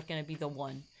 he's not, like, gonna be the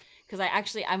one. Because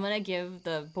I'm gonna give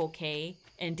the bouquet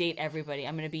and date everybody.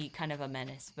 I'm gonna be kind of a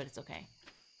menace, but it's okay.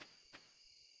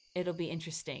 It'll be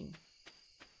interesting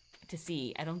to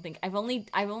see. I don't think, I've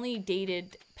only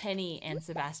dated Penny and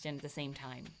Sebastian at the same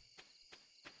time.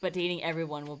 But dating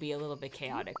everyone will be a little bit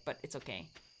chaotic, but it's okay.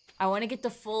 I want to get the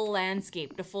full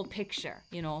landscape, the full picture,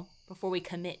 you know, before we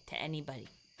commit to anybody.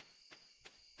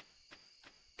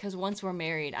 Because once we're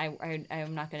married,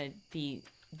 I'm not going to be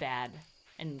bad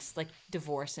and just, like,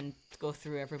 divorce and go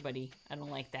through everybody. I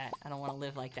don't like that. I don't want to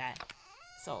live like that.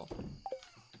 So,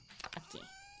 okay.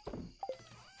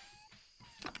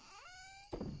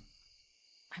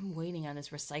 I'm waiting on this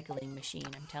recycling machine,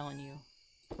 I'm telling you.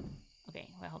 Okay,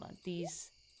 wait, hold on.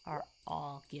 These are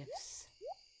all gifts.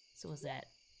 So was that...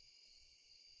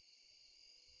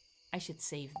 I should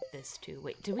save this too.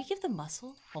 Wait, did we give the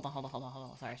muscle? Hold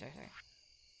on. Sorry.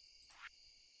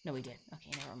 No, we did.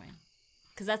 Okay, never mind.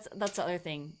 Because that's the other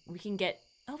thing. We can get...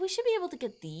 Oh, we should be able to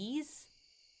get these.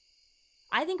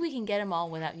 I think we can get them all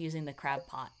without using the crab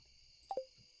pot.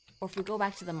 Or if we go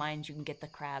back to the mines, you can get the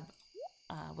crab...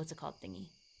 what's it called thingy?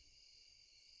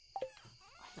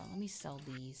 Hold on, let me sell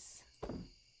these.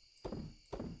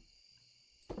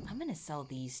 I'm gonna sell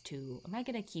these too. Am I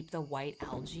gonna keep the white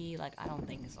algae? Like, I don't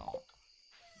think so.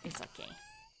 It's okay.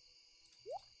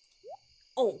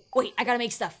 Oh, wait, I gotta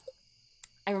make stuff.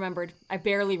 I remembered. I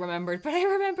barely remembered, but I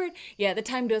remembered. Yeah, the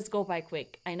time does go by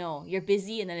quick. I know. You're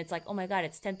busy and then it's like, oh my god,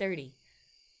 it's 10:30.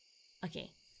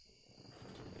 Okay.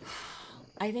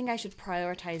 I think I should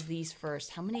prioritize these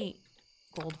first. How many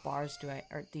gold bars do I...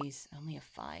 Or these... I only have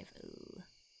 5. Ooh.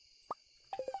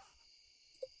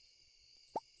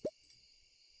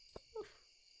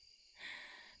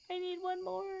 I need one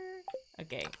more.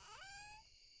 Okay.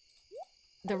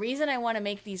 The reason I want to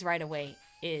make these right away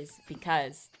is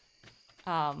because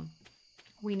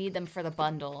we need them for the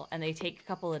bundle and they take a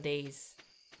couple of days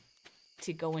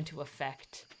to go into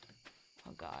effect.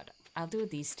 Oh god. I'll do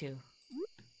these two.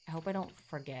 I hope I don't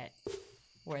forget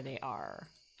where they are.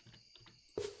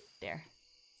 There.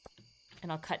 And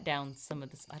I'll cut down some of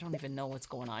this. I don't even know what's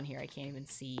going on here. I can't even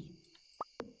see.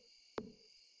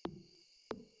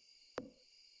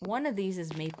 One of these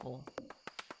is maple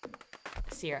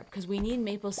syrup, because we need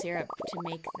maple syrup to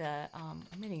make the, I'm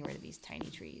getting rid of these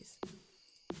tiny trees.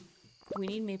 We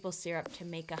need maple syrup to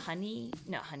make a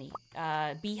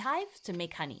beehive to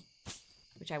make honey,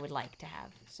 which I would like to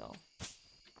have, so.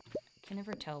 I can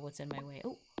never tell what's in my way.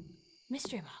 Oh,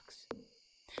 mystery box.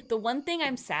 The one thing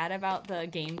I'm sad about the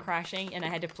game crashing, and I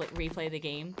had to replay the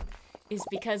game, is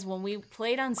because when we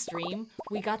played on stream,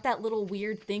 we got that little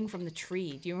weird thing from the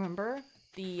tree. Do you remember?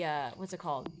 The, what's it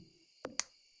called?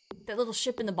 That little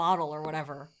ship in the bottle or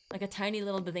whatever. Like a tiny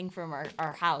little thing from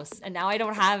our house. And now I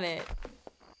don't have it.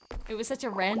 It was such a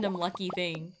random lucky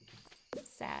thing.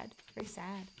 Sad. Very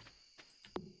sad.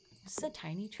 Is this a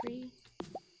tiny tree?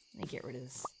 Let me get rid of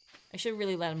this. I should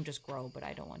really let them just grow, but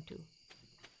I don't want to.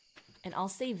 And I'll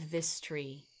save this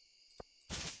tree.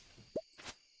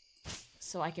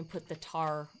 So I can put the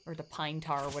tar, or the pine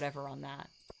tar, or whatever on that.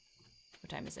 What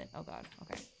time is it? Oh god,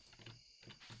 okay.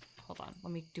 Hold on,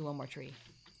 let me do one more tree.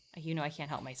 You know I can't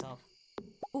help myself.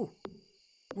 Ooh,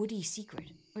 Woody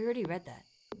Secret. We already read that.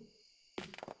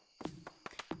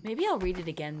 Maybe I'll read it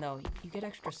again, though. You get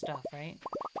extra stuff, right?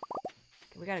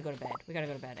 Okay, we gotta go to bed. We gotta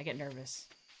go to bed. I get nervous.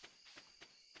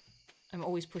 I'm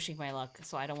always pushing my luck,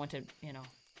 so I don't want to, you know,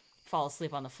 fall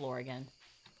asleep on the floor again.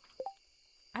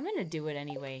 I'm gonna do it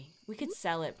anyway. We could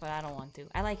sell it, but I don't want to.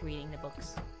 I like reading the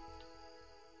books.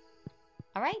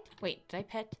 Alright. Wait, did I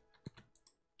pet?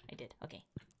 I did. Okay.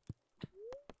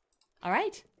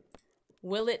 Alright.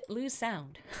 Will it lose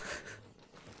sound?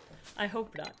 I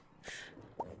hope not.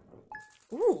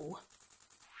 Ooh.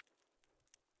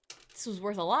 This was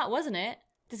worth a lot, wasn't it?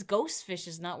 This ghost fish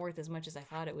is not worth as much as I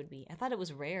thought it would be. I thought it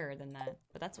was rarer than that,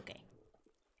 but that's okay.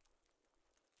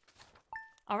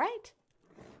 Alright.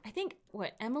 I think,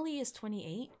 what, Emily is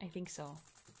 28? I think so.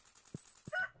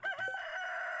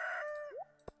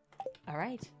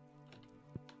 Alright.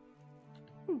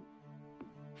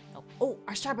 Oh,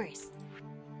 our strawberries.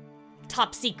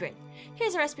 Top secret.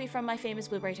 Here's a recipe from my famous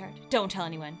blueberry tart. Don't tell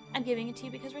anyone. I'm giving it to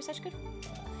you because we're such good friends.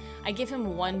 I give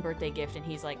him one birthday gift and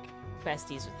he's like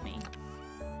besties with me.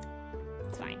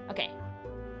 It's fine. Okay.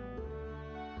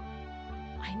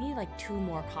 I need like 2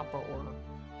 more copper ore.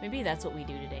 Maybe that's what we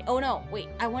do today. Oh no, wait.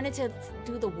 I wanted to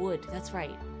do the wood. That's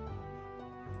right.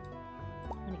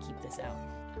 I'm gonna keep this out.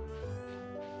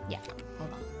 Yeah,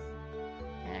 hold on.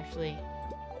 Actually,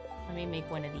 let me make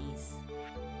one of these.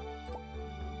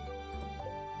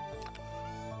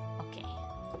 Okay.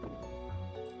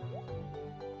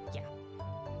 Yeah.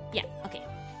 Yeah, okay.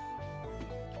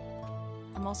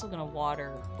 I'm also gonna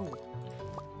water... Oh.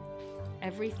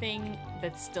 Everything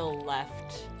that's still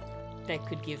left that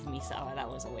could give me some... Oh, that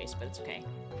was a waste, but it's okay.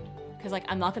 Because, like,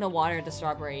 I'm not gonna water the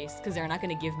strawberries, because they're not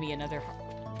gonna give me another...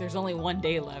 There's only 1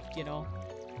 day left, you know?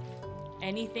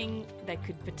 Anything that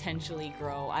could potentially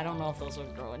grow. I don't know if those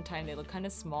would grow in time. They look kind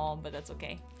of small, but that's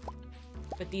okay.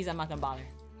 But these I'm not gonna bother.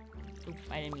 Oop,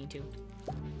 I didn't mean to.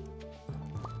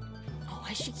 Oh,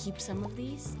 I should keep some of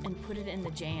these and put it in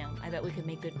the jam. I bet we could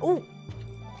make good... Oh!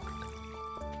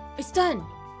 It's done!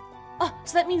 Oh,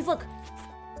 so that means, look!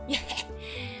 Yeah,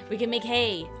 we can make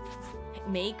hay.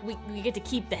 We get to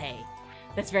keep the hay.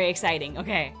 That's very exciting.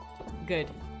 Okay, good.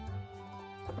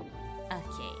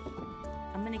 Okay.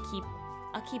 I'm gonna keep...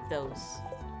 I'll keep those.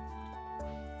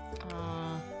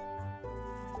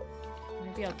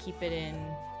 Maybe I'll keep it in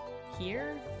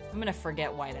here? I'm gonna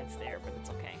forget why that's there, but it's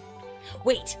okay.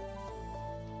 Wait!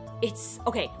 It's...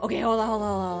 Okay, hold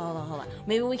on.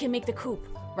 Maybe we can make the coop,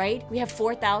 right? We have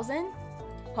 4,000?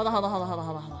 Hold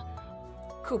on.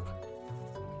 Coop.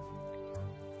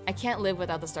 I can't live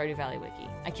without the Stardew Valley wiki.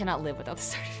 I cannot live without the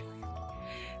Stardew Valley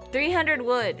wiki. 300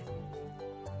 wood.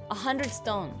 100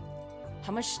 stone.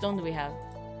 How much stone do we have?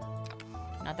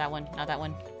 Not that one. Not that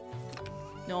one.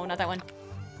 No, not that one.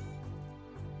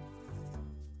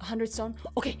 100 stone?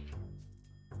 Okay.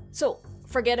 So,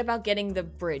 forget about getting the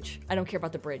bridge. I don't care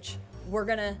about the bridge.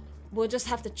 We'll just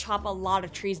have to chop a lot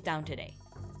of trees down today.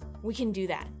 We can do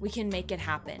that. We can make it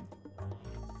happen.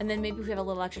 And then maybe if we have a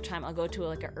little extra time, I'll go to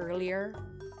like an earlier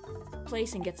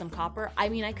place and get some copper. I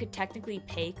mean, I could technically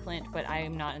pay Clint, but I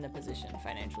am not in the position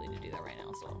financially to do that right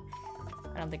now, so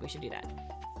I don't think we should do that.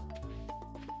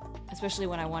 Especially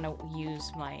when I want to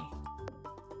use my...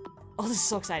 Oh, this is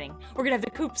so exciting. We're gonna have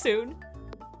the coop soon.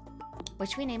 What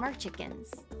should we name our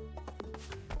chickens?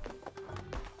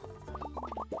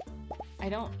 I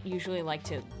don't usually like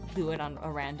to do it on a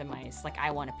randomized, like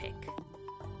I want to pick.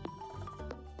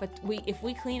 But if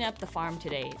we clean up the farm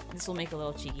today, this will make a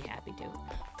little cheeky happy too.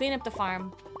 Clean up the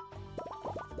farm.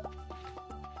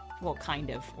 Well, kind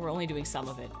of. We're only doing some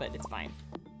of it, but it's fine.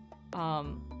 God,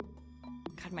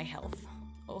 my health.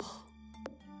 Oh.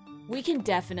 We can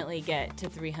definitely get to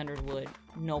 300 wood,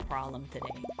 no problem today.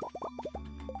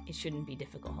 It shouldn't be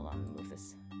difficult. Hold on, let me move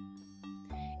this.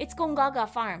 It's Gongaga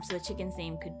Farm, so the chicken's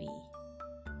name could be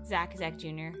Zach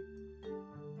Jr.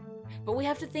 But we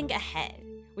have to think ahead.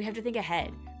 We have to think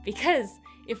ahead. Because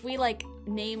if we, like,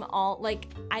 name all... Like,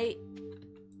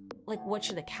 what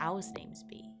should the cows' names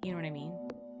be? You know what I mean?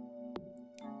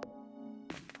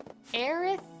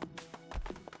 Aerith?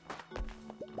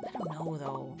 I don't know,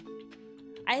 though.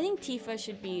 I think Tifa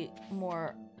should be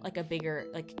more, like, a bigger,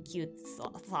 like, cute,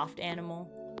 soft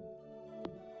animal.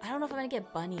 I don't know if I'm gonna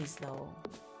get bunnies, though.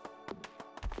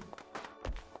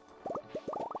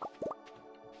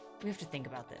 We have to think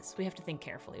about this. We have to think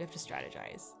carefully. We have to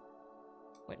strategize.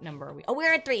 What number are we? Oh,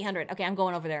 we're at 300. Okay, I'm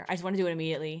going over there. I just want to do it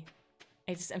immediately.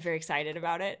 I'm very excited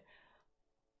about it.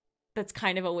 That's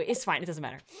kind of a way. It's fine. It doesn't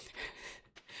matter.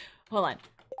 Hold on.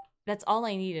 That's all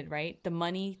I needed, right? The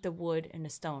money, the wood, and the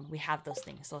stone. We have those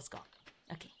things, so let's go.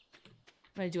 Okay.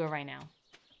 I'm gonna do it right now.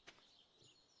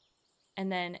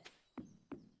 And then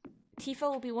Tifa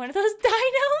will be one of those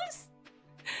dinos?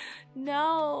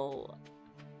 No.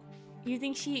 You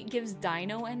think she gives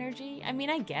dino energy? I mean,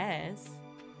 I guess.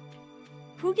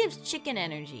 Who gives chicken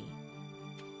energy?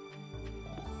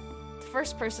 The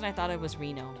first person I thought of was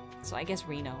Reno. So I guess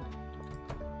Reno.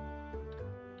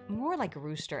 More like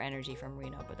rooster energy from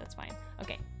Reno, but that's fine.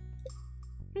 Okay.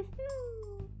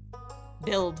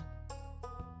 Build.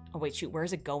 Oh, wait, shoot. Where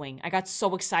is it going? I got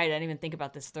so excited. I didn't even think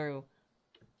about this through.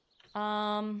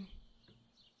 You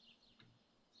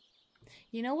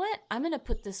know what? I'm going to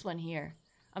put this one here.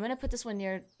 I'm going to put this one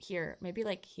near here. Maybe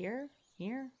like here,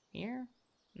 here, here.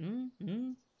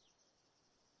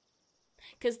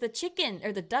 Because the chicken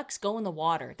or the ducks go in the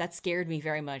water. That scared me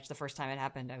very much the first time it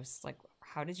happened. I was like,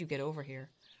 how did you get over here?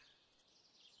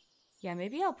 Yeah,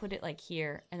 maybe I'll put it like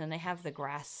here. And then they have the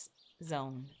grass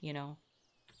zone, you know?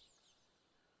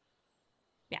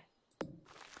 Yeah.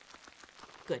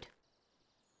 Good.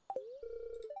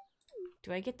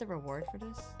 Do I get the reward for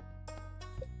this?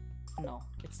 No,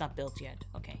 it's not built yet.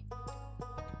 Okay.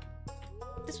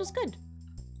 This was good.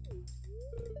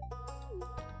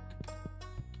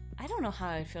 I don't know how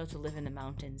I'd feel to live in the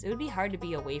mountains. It would be hard to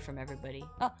be away from everybody.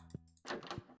 Oh.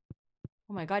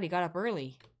 Oh my god, he got up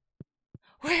early.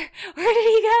 Where did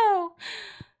he go?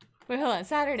 Wait, hold on.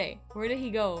 Saturday. Where did he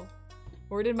go?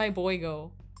 Where did my boy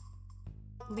go?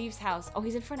 Leaves house. Oh,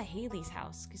 he's in front of Haley's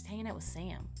house. He's hanging out with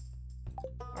Sam.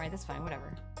 Alright, that's fine.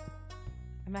 Whatever.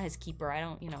 I'm not his keeper. I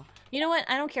don't, you know. You know what?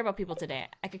 I don't care about people today.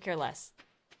 I could care less.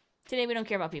 Today we don't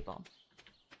care about people.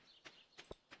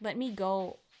 Let me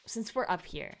go. Since we're up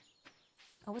here.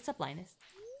 Oh, what's up, Linus?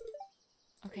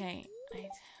 Okay. Okay.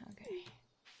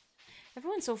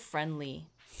 Everyone's so friendly.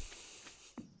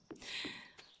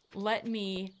 Let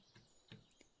me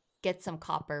get some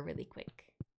copper really quick.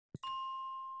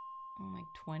 Oh, like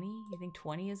 20? You think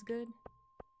 20 is good?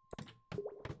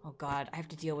 Oh god, I have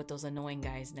to deal with those annoying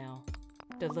guys now.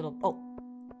 The little...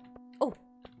 Oh,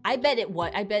 I bet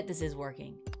I bet this is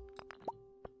working.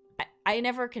 I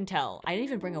never can tell. I didn't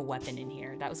even bring a weapon in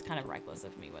here. That was kind of reckless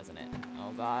of me, wasn't it?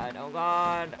 Oh god, oh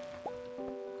god.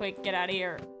 Quick, get out of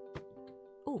here.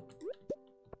 Ooh.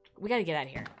 We gotta get out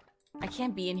of here. I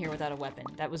can't be in here without a weapon.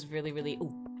 That was really, really...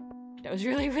 Ooh. That was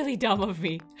really, really dumb of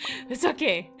me. It's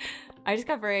okay. I just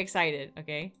got very excited,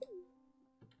 okay?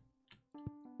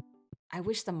 I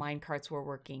wish the minecarts were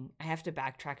working. I have to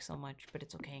backtrack so much, but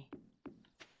it's okay.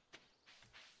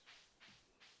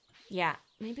 Yeah,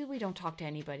 maybe we don't talk to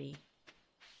anybody.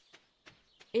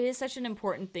 It is such an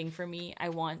important thing for me. I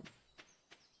want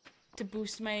to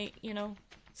boost my, you know,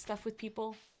 stuff with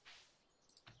people.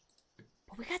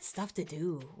 But we got stuff to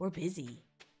do. We're busy.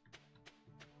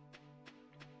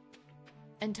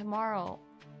 And tomorrow...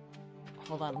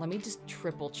 Hold on, let me just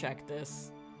triple check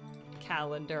this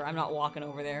calendar. I'm not walking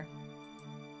over there.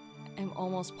 I'm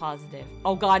almost positive.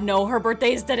 Oh god, no, her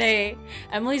birthday is today.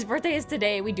 Emily's birthday is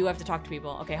today. We do have to talk to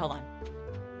people. Okay, hold on.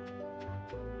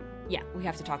 Yeah, we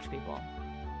have to talk to people.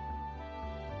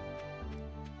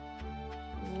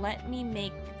 Let me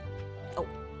make... Oh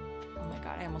my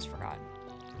god, I almost forgot.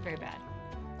 Very bad.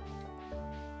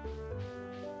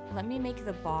 Let me make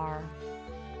the bar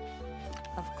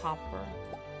of copper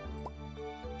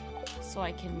so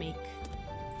I can make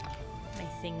my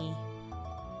thingy.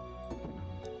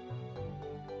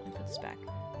 Let me put this back.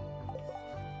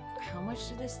 How much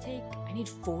did this take? I need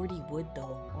 40 wood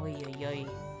though. Oy, oy, oy.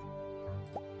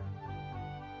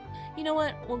 You know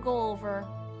what? We'll go over.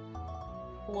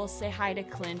 We'll say hi to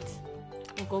Clint.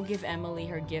 We'll go give Emily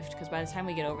her gift because by the time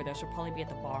we get over there, she'll probably be at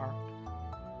the bar.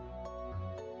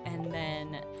 And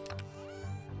then...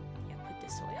 Yeah, put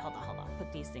this away. Hold on.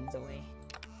 Put these things away.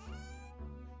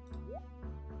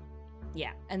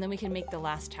 Yeah, and then we can make the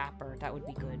last tapper. That would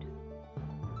be good.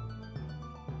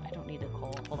 I don't need a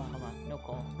coal. Hold on. No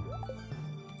coal. And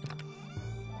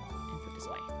put this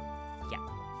away. Yeah.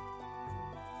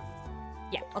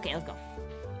 Yeah, okay, let's go.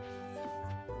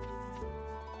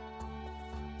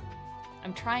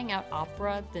 I'm trying out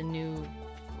Opera, the new...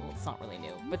 Well, it's not really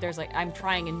new, but there's like... I'm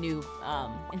trying a new,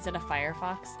 instead of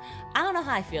Firefox. I don't know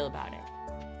how I feel about it.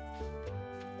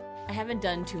 I haven't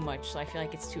done too much, so I feel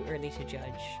like it's too early to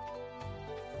judge.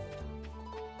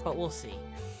 But we'll see.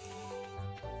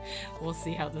 We'll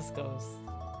see how this goes.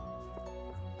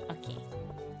 Okay.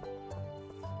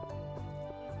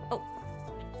 Oh,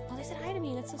 they said hi to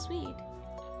me. That's so sweet.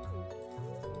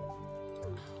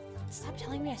 Stop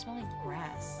telling me I smell like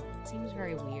grass. It seems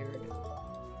very weird.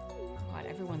 God,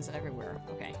 everyone's everywhere.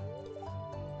 Okay.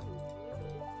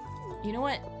 You know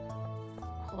what?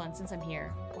 Hold on, since I'm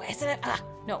here. Wait, is it?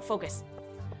 No, focus.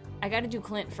 I gotta do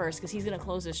Clint first, because he's gonna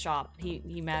close his shop.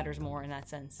 He matters more in that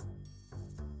sense.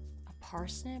 A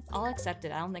parsnip? I'll accept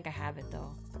it. I don't think I have it,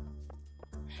 though.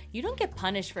 You don't get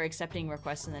punished for accepting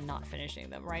requests and then not finishing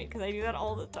them, right? Because I do that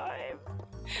all the time.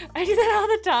 I do that all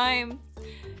the time.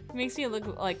 It makes me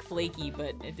look, like, flaky,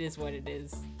 but it is what it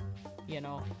is. You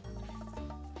know?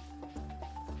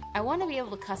 I want to be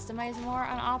able to customize more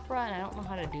on Opera, and I don't know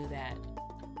how to do that.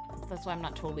 That's why I'm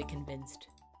not totally convinced.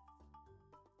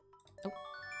 Oh,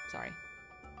 sorry.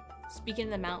 Speaking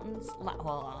of the mountains,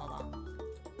 hold on.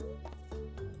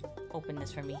 Open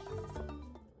this for me.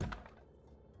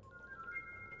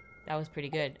 That was pretty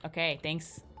good. Okay,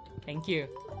 thanks. Thank you.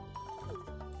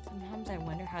 Sometimes I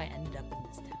wonder how I ended up in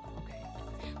this town. Okay.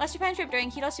 Last Japan trip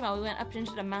during Hiroshima, we went up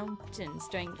into the mountains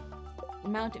during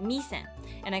Mount Misen.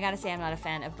 And I gotta say, I'm not a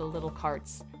fan of the little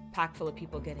carts packed full of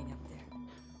people getting up there.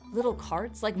 Little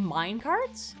carts? Like mine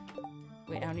carts?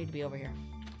 Wait, I don't need to be over here.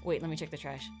 Wait, let me check the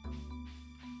trash.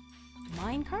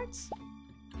 Mine carts?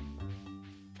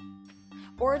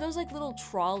 Or are those like little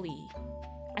trolley?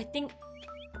 I think...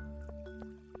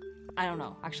 I don't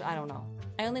know. Actually, I don't know.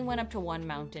 I only went up to one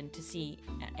mountain to see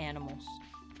animals.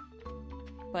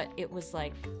 But it was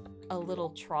like a little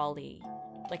trolley.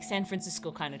 Like San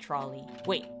Francisco kind of trolley.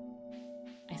 Wait.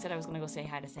 I said I was gonna go say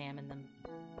hi to Sam and them.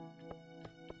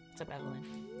 What's up, Evelyn?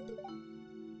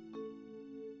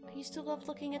 I used to love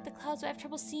looking at the clouds, but I have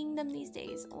trouble seeing them these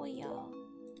days. Oh, yeah.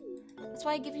 That's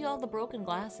why I give you all the broken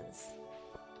glasses.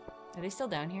 Are they still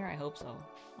down here? I hope so.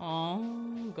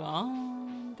 Oh,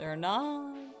 God. They're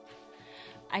not.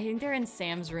 I think they're in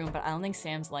Sam's room, but I don't think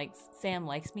Sam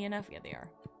likes me enough. Yeah, they are.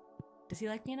 Does he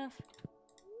like me enough?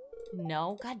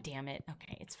 No? God damn it.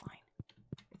 Okay, it's fine.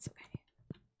 It's okay.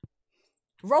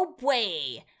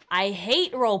 Ropeway! I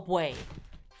hate ropeway.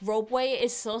 Ropeway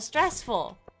is so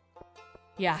stressful.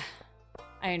 Yeah,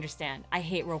 I understand. I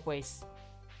hate ropeways.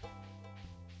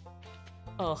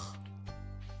 Ugh.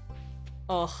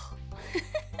 Ugh.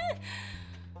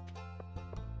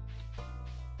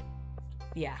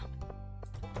 Yeah.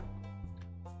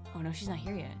 Oh no, she's not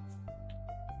here yet.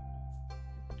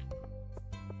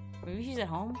 Maybe she's at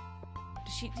home?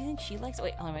 Do you think she likes—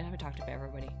 wait, hold on, I haven't talked to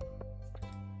everybody.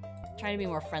 Trying to be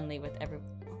more friendly with everyone.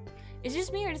 Is it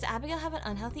just me, or does Abigail have an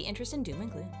unhealthy interest in doom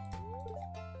and gloom?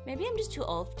 Maybe I'm just too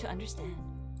old to understand.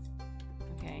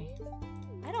 Okay.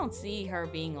 I don't see her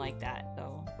being like that,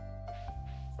 though.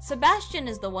 Sebastian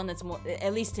is the one that's more,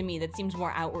 at least to me, that seems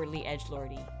more outwardly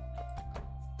edgelordy.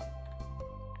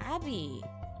 Abby.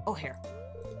 Oh, here.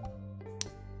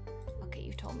 Okay,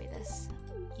 you told me this.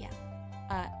 Yeah.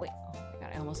 Wait. Oh my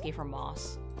god, I almost gave her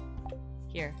moss.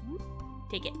 Here.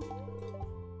 Take it.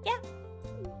 Yeah.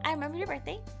 I remember your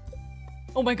birthday.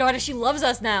 Oh my god, she loves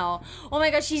us now. Oh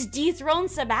my god, she's dethroned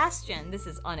Sebastian. This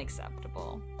is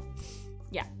unacceptable.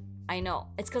 Yeah, I know.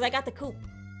 It's because I got the coupe.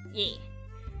 Yeah.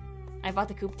 I bought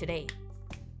the coupe today.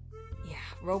 Yeah,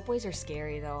 ropeways are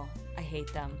scary though. I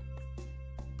hate them.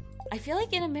 I feel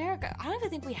like in America, I don't even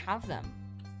think we have them.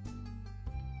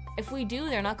 If we do,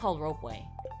 they're not called ropeway.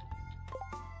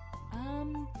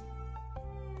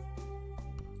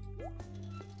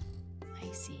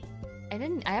 I see.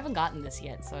 I haven't gotten this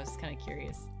yet, so I was kind of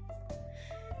curious.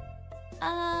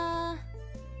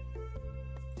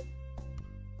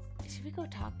 Should we go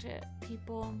talk to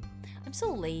people? I'm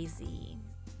so lazy.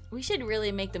 We should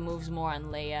really make the moves more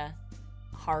on Leia,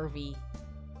 Harvey.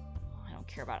 I don't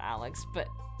care about Alex, but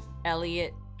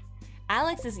Elliot.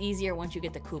 Alex is easier once you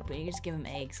get the coupe. You just give him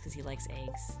eggs because he likes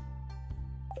eggs.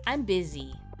 I'm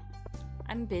busy.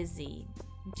 I'm busy.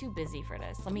 I'm too busy for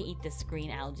this. Let me eat this green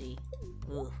algae.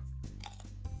 Ugh.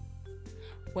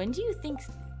 When do you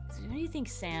think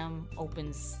Sam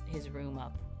opens his room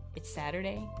up? It's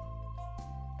Saturday?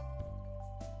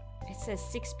 It says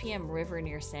 6 p.m. river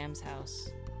near Sam's house.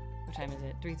 What time is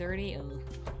it? 3:30? Ugh.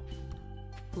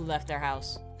 Who left their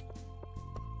house?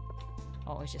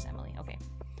 Oh, it's just Emily. Okay.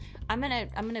 I'm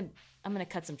gonna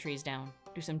cut some trees down.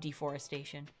 Do some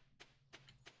deforestation.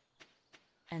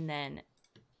 And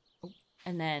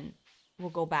then we'll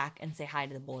go back and say hi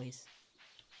to the boys.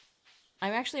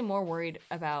 I'm actually more worried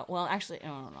about, well, actually,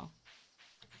 no.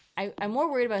 I'm more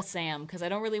worried about Sam, because I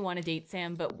don't really want to date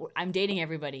Sam, but I'm dating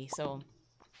everybody, so,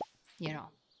 you know,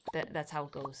 that's how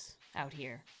it goes out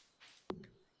here. Do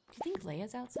you think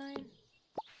Leia's outside?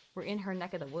 We're in her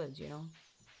neck of the woods, you know?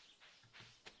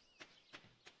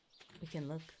 We can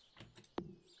look.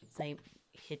 So I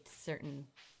hit certain...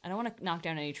 I don't want to knock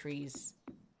down any trees.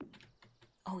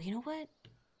 Oh, you know what?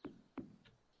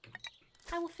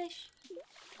 I will fish.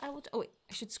 I will... oh, wait.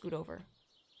 I should scoot over.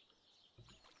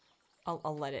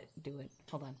 I'll let it do it.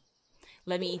 Hold on.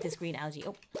 Let me eat this green algae.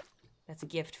 Oh, that's a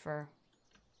gift for...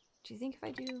 Do you think if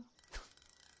I do...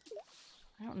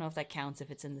 I don't know if that counts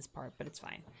if it's in this part, but it's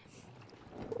fine.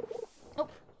 Oh!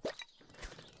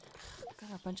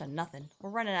 Got a bunch of nothing. We're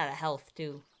running out of health,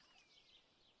 too.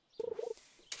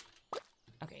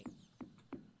 Okay.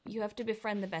 You have to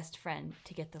befriend the best friend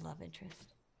to get the love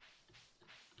interest.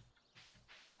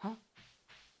 Huh?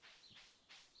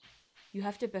 You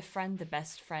have to befriend the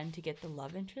best friend to get the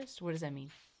love interest? What does that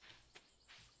mean?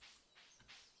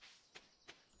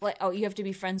 Like, oh, you have to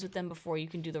be friends with them before you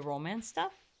can do the romance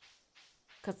stuff?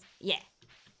 Cause, yeah.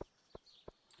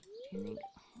 Do you think?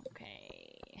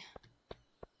 Okay.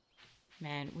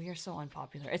 Man, we are so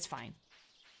unpopular. It's fine.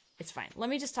 It's fine. Let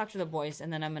me just talk to the boys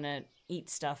and then I'm gonna eat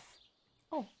stuff.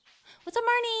 Oh. What's up,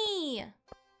 Marnie?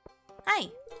 Hi.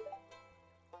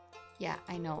 Yeah,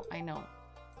 I know. I know.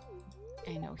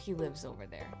 He lives over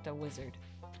there, the wizard.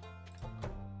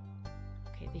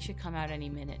 Okay, they should come out any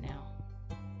minute now.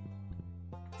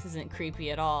 This isn't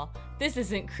creepy at all. This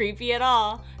isn't creepy at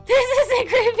all. This isn't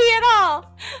creepy at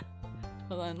all.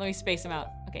 Hold on, let me space them out.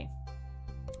 Okay.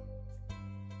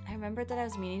 I remembered that I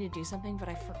was meaning to do something, but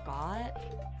I forgot.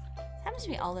 This happens to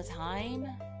me all the time.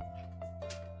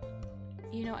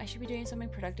 You know, I should be doing something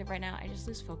productive right now. I just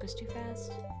lose focus too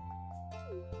fast.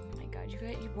 Oh my god,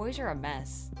 you boys are a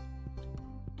mess.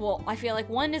 Well, I feel like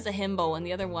one is a himbo and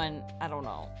the other one, I don't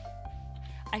know.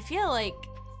 I feel like,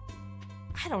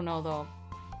 I don't know though.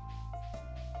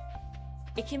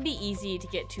 It can be easy to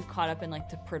get too caught up in like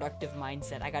the productive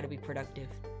mindset. I gotta be productive.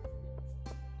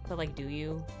 But like, do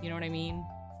you? You know what I mean?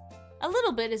 A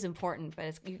little bit is important,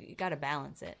 but you gotta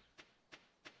balance it.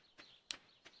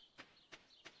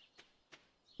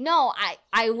 No,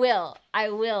 I will.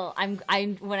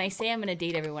 When I say I'm gonna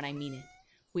date everyone, I mean it.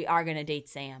 We are gonna date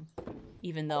Sam.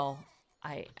 Even though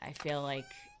I feel like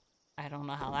I don't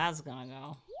know how that's gonna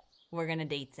go. We're gonna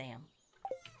date Sam.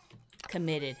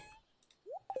 Committed.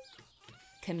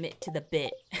 Commit to the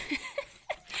bit.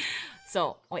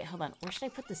 So, wait, hold on. Where should I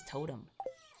put this totem?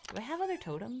 Do I have other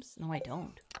totems? No, I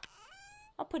don't.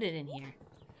 I'll put it in here.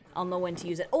 I'll know when to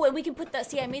use it. Oh, and we can put the...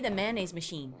 See, I made the mayonnaise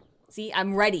machine. See,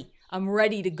 I'm ready. I'm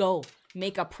ready to go.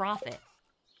 Make a profit.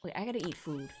 Wait, I gotta eat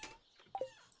food.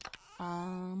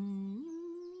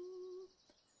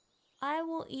 I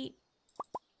will eat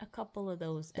a couple of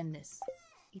those and this.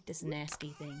 Eat this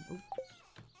nasty thing. Ooh.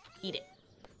 Eat it.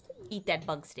 Eat that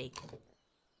bug steak.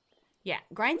 Yeah,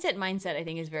 grindset mindset I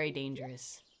think is very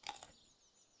dangerous.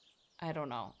 I don't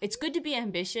know. It's good to be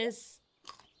ambitious.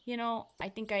 You know, I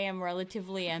think I am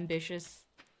relatively ambitious.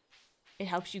 It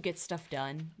helps you get stuff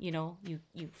done. You know, you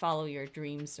follow your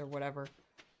dreams or whatever.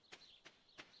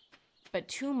 But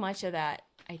too much of that,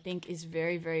 I think, is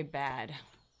very, very bad.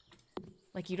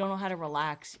 Like, you don't know how to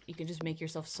relax. You can just make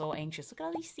yourself so anxious. Look at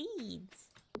all these seeds.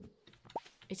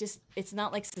 It's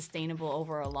not, like, sustainable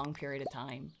over a long period of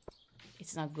time.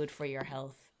 It's not good for your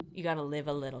health. You gotta live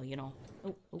a little, you know.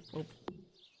 Oh, oh, oh.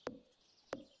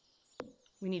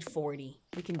 We need 40.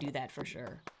 We can do that for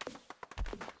sure.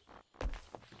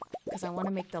 Because I want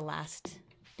to make the last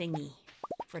thingy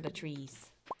for the trees.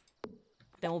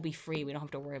 Then we'll be free. We don't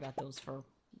have to worry about those for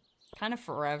kind of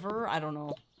forever. I don't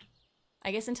know.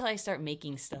 I guess until I start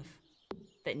making stuff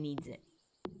that needs it.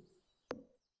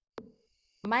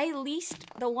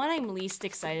 The one I'm least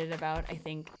excited about, I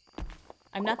think.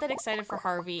 I'm not that excited for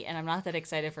Harvey, and I'm not that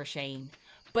excited for Shane.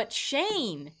 But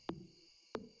Shane!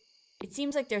 It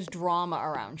seems like there's drama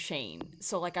around Shane.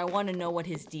 So, like, I want to know what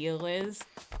his deal is.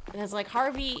 Because, like,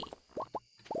 Harvey...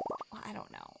 I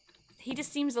don't know. He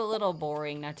just seems a little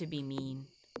boring, not to be mean.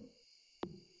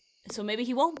 So maybe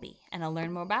he won't be, and I'll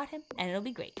learn more about him, and it'll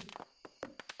be great.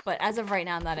 But as of right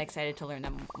now, I'm not excited to learn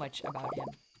that much about him.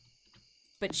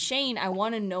 But Shane, I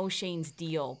want to know Shane's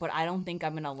deal, but I don't think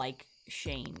I'm gonna like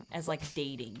Shane as, like,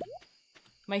 dating.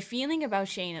 My feeling about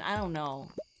Shane, and I don't know.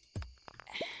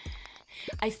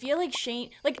 I feel like Shane,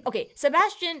 like, okay,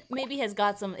 Sebastian maybe has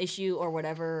got some issue or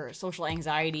whatever, social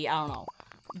anxiety, I don't know.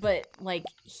 But, like,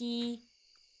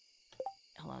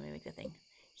 hold on, let me make the thing.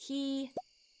 He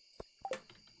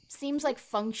seems like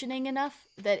functioning enough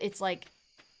that it's like,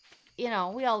 you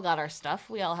know, we all got our stuff.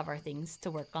 We all have our things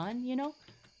to work on, you know?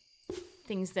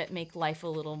 Things that make life a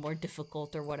little more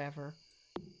difficult or whatever.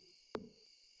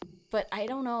 But I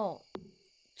don't know.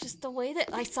 Just the way that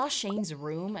I saw Shane's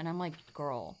room and I'm like,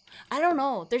 girl, I don't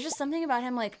know. There's just something about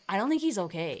him, like, I don't think he's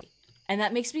okay. And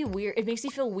that makes me weird. It makes me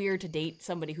feel weird to date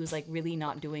somebody who's, like, really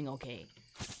not doing okay.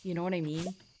 You know what I mean?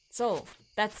 So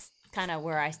that's kind of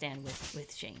where I stand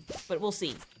with Shane. But we'll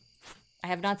see. I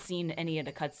have not seen any of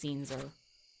the cutscenes or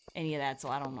any of that, so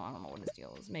I don't know what his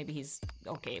deal is. Maybe he's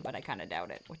okay, but I kind of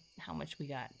doubt it. How much we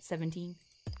got? 17?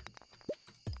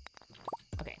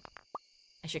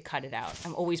 I should cut it out.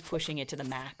 I'm always pushing it to the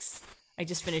max. I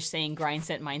just finished saying grind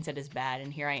set mindset is bad,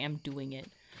 and here I am doing it.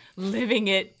 Living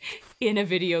it in a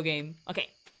video game. Okay.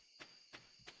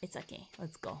 It's okay.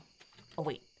 Let's go. Oh,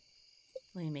 wait.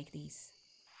 Let me make these.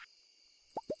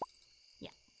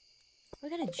 Yeah. We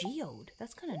got a geode.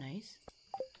 That's kind of nice.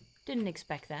 Didn't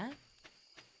expect that.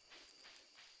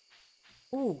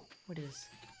 Ooh, what is this?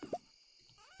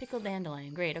 Pickled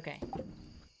dandelion. Great, okay.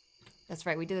 That's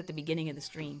right, we did it at the beginning of the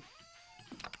stream.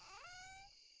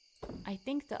 I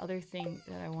think the other thing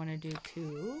that I want to do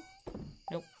too...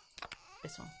 Nope.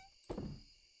 This one.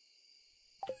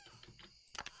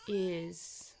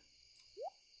 Is...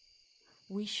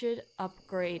 we should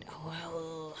upgrade...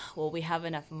 Oh, well, we have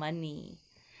enough money.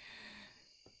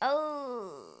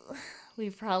 Oh... we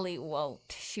probably won't.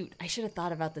 Shoot, I should have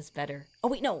thought about this better. Oh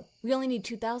wait, no, we only need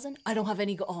 2,000? I don't have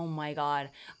any oh my god.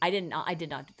 I did not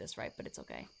do this right, but it's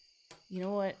okay. You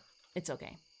know what? It's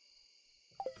okay.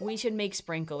 We should make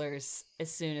sprinklers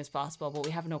as soon as possible, but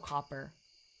we have no copper.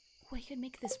 Oh, I could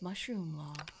make this mushroom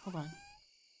log. Hold on.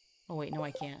 Oh wait, no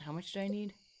I can't. How much do I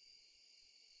need?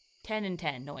 10 and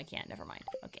 10. No, I can't. Never mind.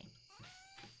 Okay.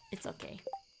 It's okay.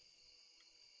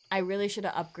 I really should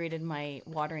have upgraded my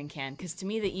watering can, because to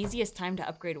me the easiest time to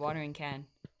upgrade watering can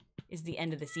is the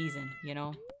end of the season, you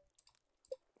know?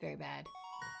 Very bad.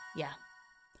 Yeah.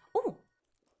 Ooh!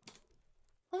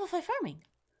 Level 5 farming.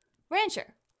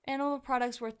 Rancher. Animal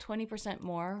products worth 20%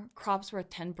 more. Crops worth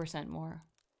 10% more.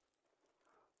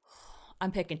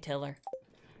 I'm picking tiller.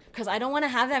 Because I don't want to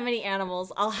have that many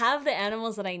animals. I'll have the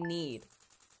animals that I need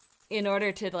in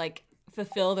order to, like,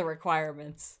 fulfill the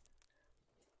requirements.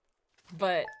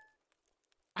 But...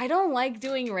 I don't like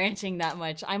doing ranching that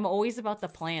much. I'm always about the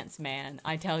plants, man.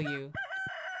 I tell you.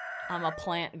 I'm a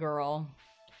plant girl.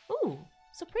 Ooh,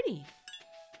 so pretty.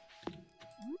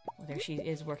 Oh, there she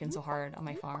is working so hard on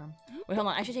my farm. Wait, hold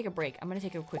on. I should take a break. I'm gonna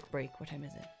take a quick break. What time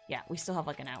is it? Yeah, we still have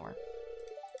like an hour.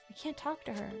 I can't talk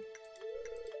to her.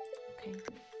 Okay.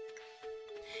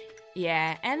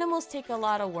 Yeah, animals take a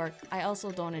lot of work. I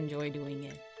also don't enjoy doing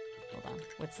it. Hold on.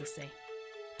 What's this say?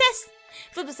 This!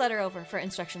 Flip this letter over for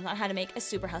instructions on how to make a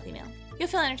super healthy meal. You'll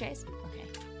feel energized. Okay.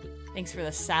 Thanks for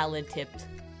the salad tips.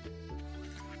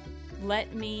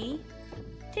 Let me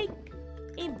take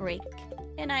a break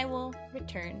and I will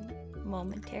return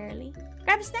momentarily.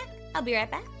 Grab a snack. I'll be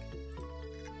right back.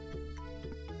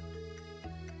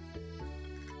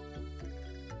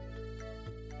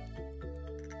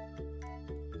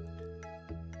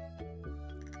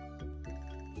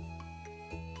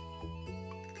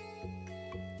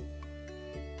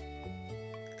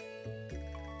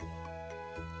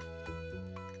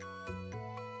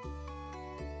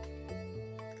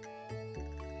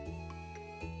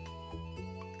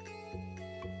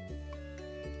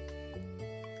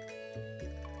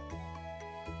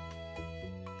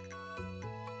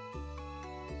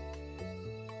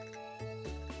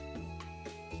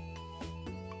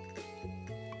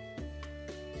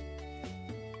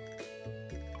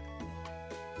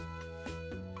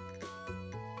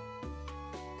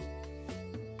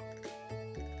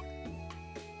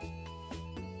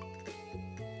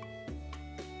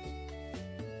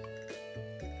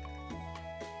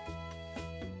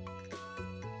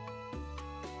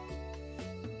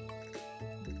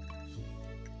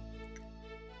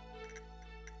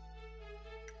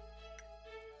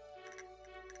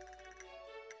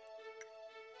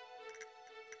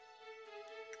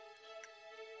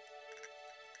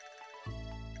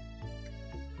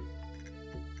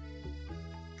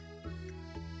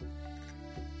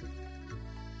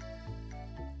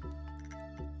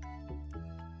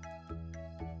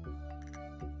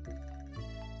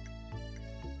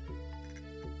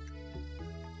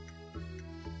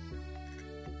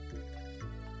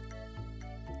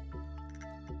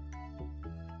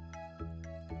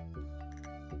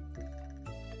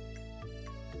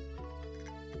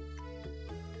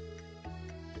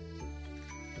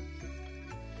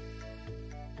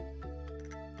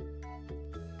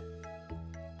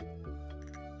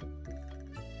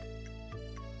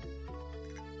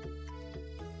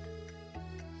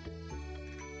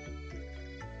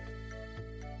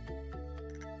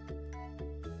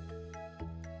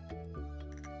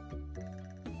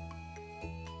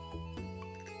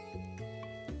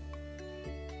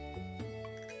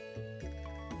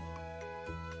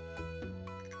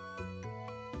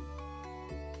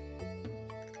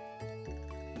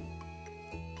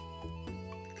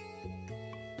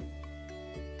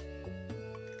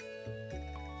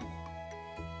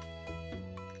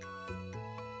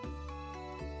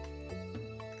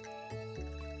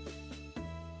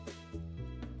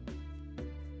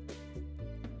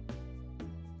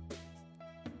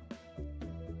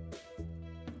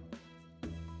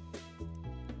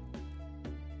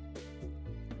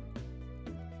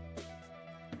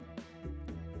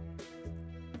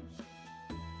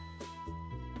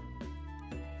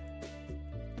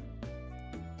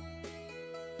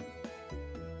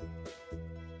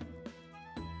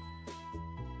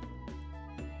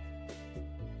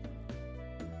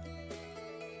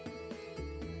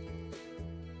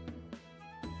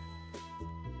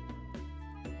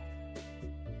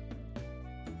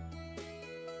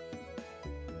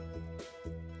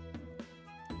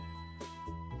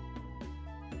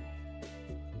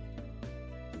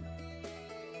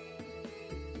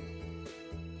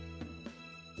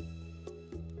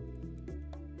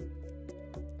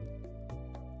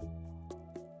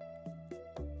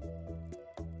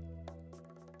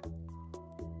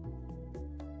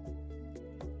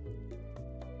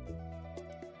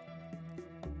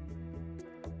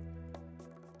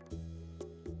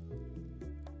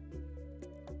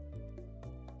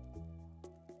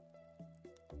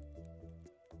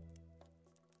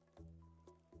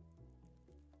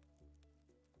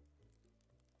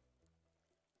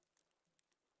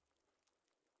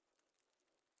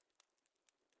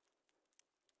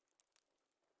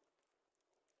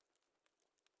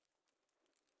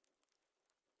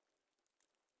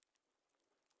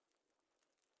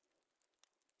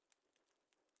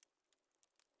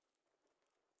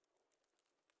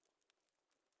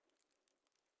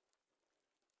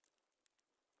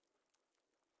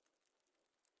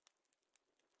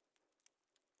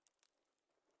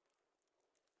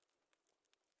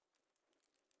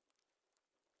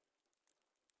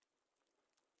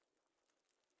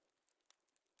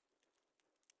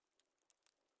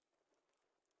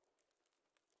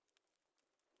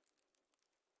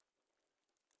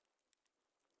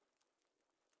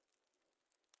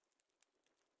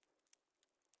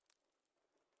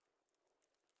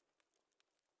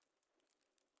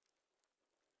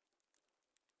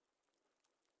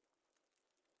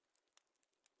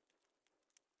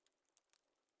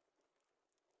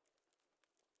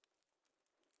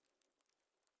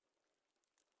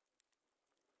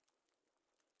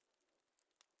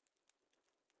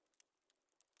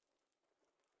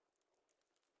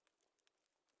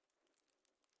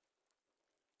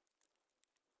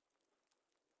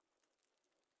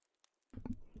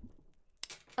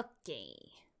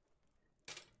 Okay.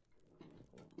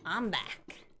 I'm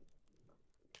back.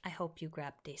 I hope you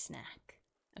grabbed a snack.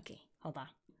 Okay, hold on.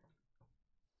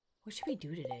 What should we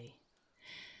do today?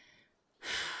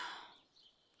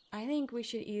 I think we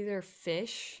should either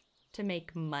fish to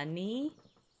make money.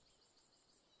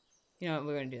 You know what,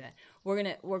 we're gonna do that.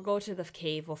 We'll go to the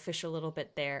cave, we'll fish a little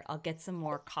bit there. I'll get some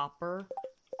more copper.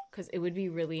 Because it would be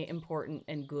really important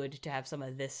and good to have some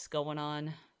of this going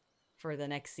on for the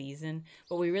next season.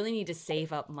 But we really need to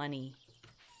save up money.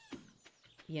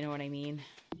 You know what I mean?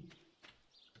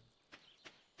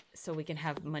 So we can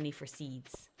have money for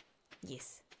seeds.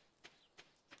 Yes.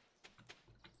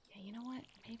 Yeah, you know what?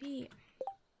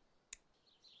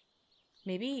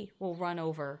 Maybe we'll run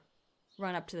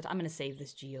up to the... I'm going to save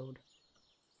this geode.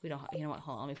 We don't... You know what?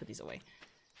 Hold on. Let me put these away.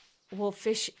 We'll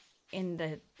fish in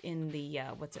the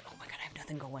what's it? Oh my god, I have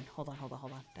nothing going. Hold on.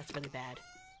 That's really bad.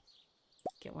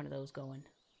 Get one of those going.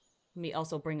 Let me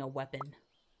also bring a weapon,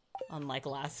 unlike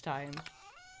last time.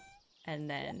 And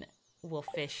then we'll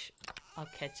fish. I'll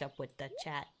catch up with the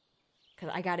chat. Because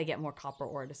I gotta get more copper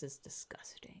ore. This is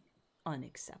disgusting.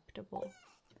 Unacceptable.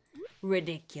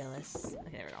 Ridiculous.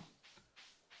 Okay, there we go.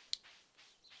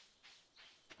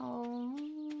 Oh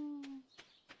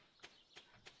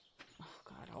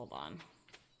god, hold on.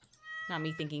 Not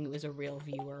me thinking it was a real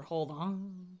viewer. Hold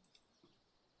on.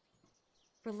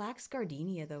 Relax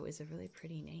Gardenia, though, is a really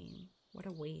pretty name. What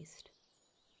a waste.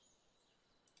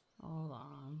 Hold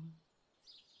on.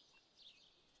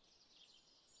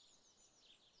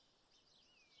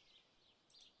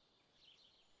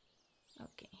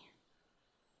 Okay.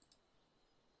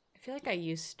 I feel like I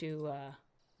used to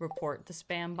report the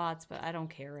spam bots, but I don't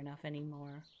care enough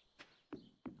anymore.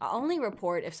 I'll only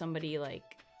report if somebody, like...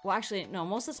 Well, actually, no,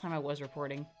 most of the time I was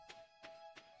reporting.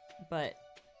 But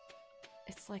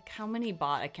it's like, how many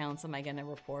bot accounts am I gonna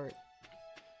report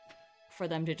for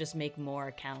them to just make more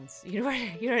accounts? You know what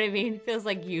I mean? Feels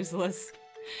like useless.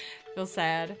 Feels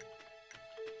sad.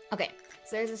 Okay,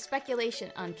 so there's a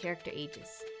speculation on character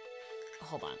ages.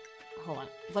 Hold on.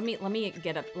 Let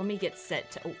me get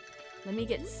set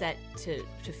to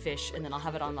fish, and then I'll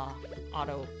have it on the auto. I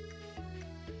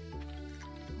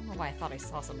don't know why I thought I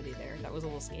saw somebody there. That was a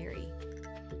little scary.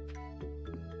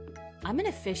 I'm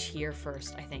gonna fish here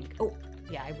first, I think. Oh,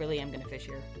 yeah, I really am gonna fish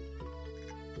here.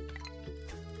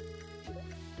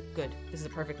 Good. This is a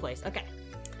perfect place. Okay.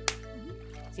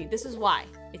 See, this is why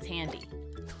it's handy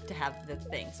to have the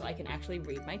thing, so I can actually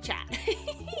read my chat.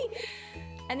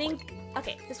 I think,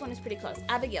 okay, this one is pretty close.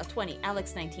 Abigail, 20.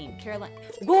 Alex, 19. Caroline,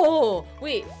 whoa,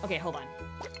 wait. Okay, hold on.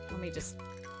 Let me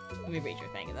read your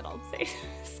thing and then I'll say.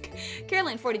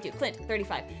 Caroline, 42. Clint,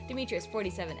 35. Demetrius,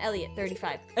 47. Elliot,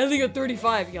 35. Elliot,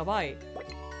 35. Yeah, bye.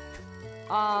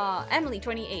 Emily,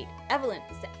 28. Evelyn,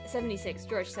 76.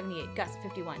 George, 78. Gus,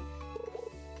 51.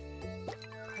 We're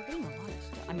getting a lot of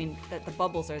stuff. I mean, the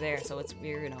bubbles are there, so it's,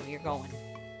 you know, you're going.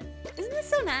 Isn't this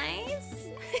so nice?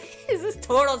 This is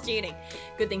total cheating.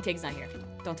 Good thing Tig's not here.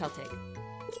 Don't tell Tig.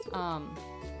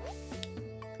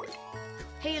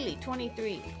 Haley,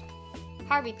 23.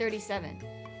 Harvey, 37.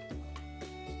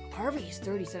 Harvey is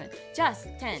 37. Just,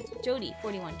 10. Jody,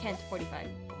 41. Kent, 45.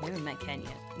 Oh, I haven't met Ken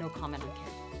yet. No comment on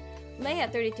Ken. Leia,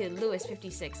 32. Lewis,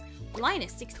 56.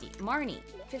 Linus, 60. Marnie,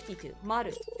 52.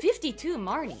 Maru, 52.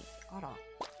 Marnie. Hold on.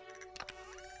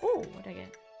 Oh, what'd I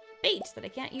get? Baits that I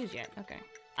can't use yet. Okay.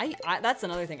 That's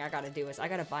another thing I gotta do is I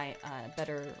gotta buy a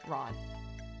better rod.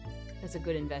 That's a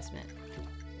good investment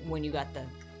when you got the,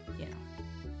 you know.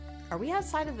 Are we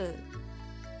outside of the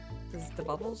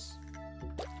bubbles?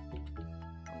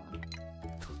 Hold on.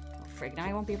 Oh, frig, now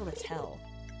I won't be able to tell.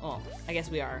 Oh, I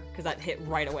guess we are, because that hit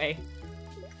right away.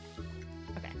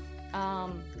 Okay.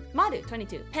 Madu,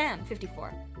 22. Pam,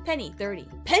 54. Penny, 30.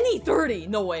 Penny, 30!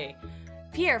 No way!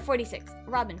 Pierre, 46.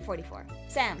 Robin, 44.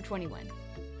 Sam, 21.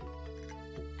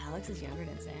 Alex is younger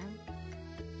than Sam?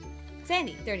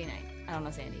 Sandy, 39. I don't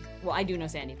know Sandy. Well, I do know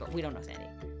Sandy, but we don't know Sandy.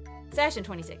 Sashin,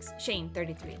 26. Shane,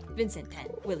 33. Vincent, 10.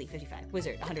 Willie, 55.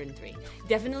 Wizard, 103.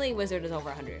 Definitely Wizard is over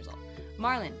 100 years old.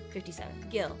 Marlon, 57.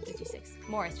 Gil, 56.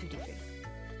 Morris, 53.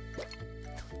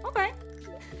 Okay.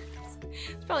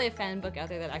 There's probably a fan book out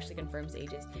there that actually confirms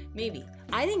ages. Maybe.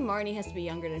 I think Marnie has to be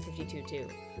younger than 52 too.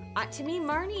 To me,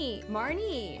 Marnie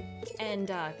and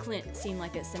Clint seem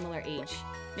like a similar age.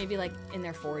 Maybe like in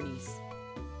their 40s.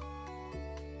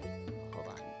 Hold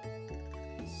on.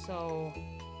 So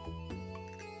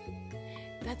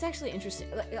that's actually interesting.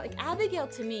 Like Abigail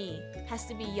to me has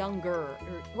to be younger.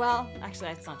 Well, actually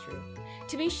that's not true.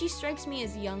 To me, she strikes me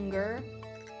as younger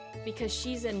because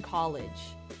she's in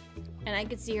college. And I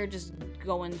could see her just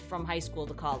going from high school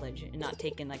to college and not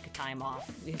taking like a time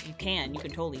off. If you can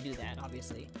totally do that,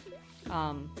 obviously.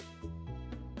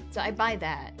 So I buy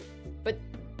that. But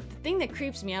the thing that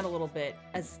creeps me out a little bit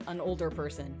as an older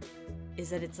person is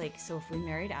that it's like, so if we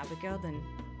married Abigail, then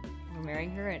we're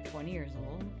marrying her at 20 years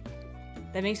old?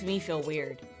 That makes me feel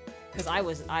weird. Because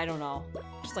I don't know,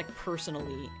 just like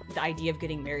personally, the idea of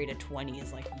getting married at 20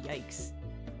 is like, yikes.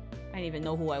 I didn't even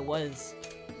know who I was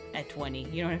at 20,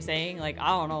 you know what I'm saying? Like, I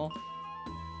don't know.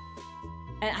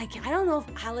 And I don't know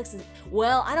if Alex is,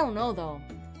 well, I don't know though.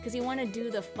 Because you want to do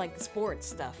the, like, sports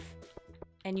stuff.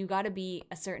 And you gotta be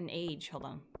a certain age. Hold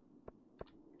on.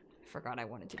 I forgot I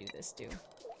wanted to do this too.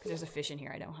 Because there's a fish in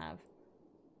here I don't have.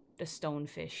 The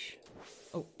stonefish.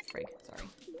 Oh, frig, sorry.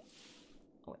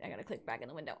 Oh, wait, I gotta click back in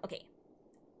the window. Okay.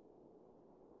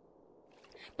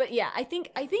 But yeah, I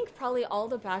think probably all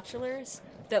the bachelors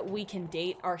that we can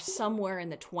date are somewhere in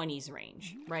the 20s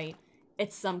range, right?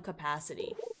 It's some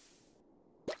capacity.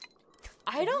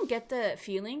 I don't get the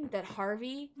feeling that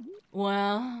Harvey,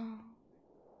 well,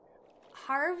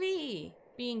 Harvey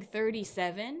being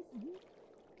 37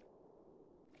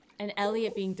 and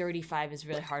Elliot being 35 is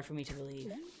really hard for me to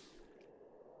believe.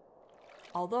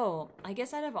 Although, I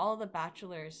guess out of all the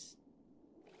bachelors,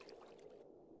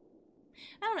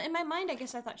 I don't know, in my mind, I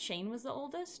guess I thought Shane was the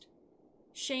oldest.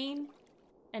 Shane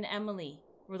and Emily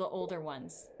were the older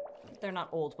ones. They're not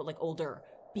old, but like older,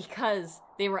 because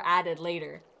they were added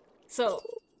later. So,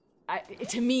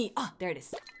 to me, oh, there it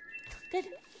is. Good.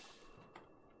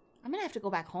 I'm gonna have to go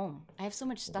back home. I have so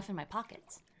much stuff in my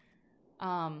pockets.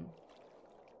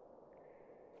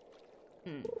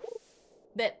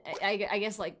 That, I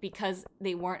guess, like, because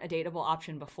they weren't a dateable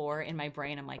option before, in my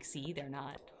brain, I'm like, see, they're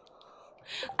not.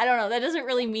 I don't know, that doesn't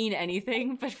really mean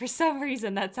anything, but for some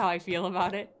reason, that's how I feel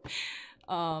about it.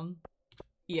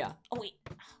 Yeah. Oh, wait.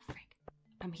 Oh, frick.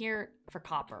 I'm here for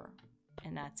copper,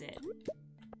 and that's it.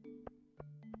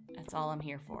 That's all I'm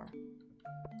here for.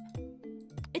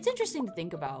 It's interesting to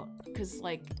think about, because,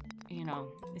 like, you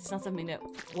know, it's not something that,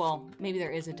 well, maybe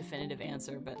there is a definitive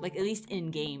answer, but, like, at least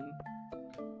in-game,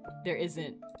 there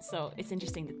isn't. So it's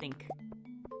interesting to think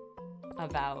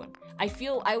about. I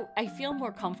feel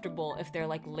more comfortable if they're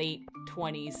like late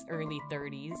 20s, early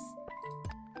 30s.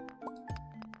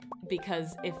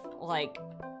 Because if like,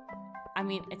 I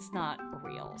mean, it's not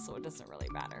real, so it doesn't really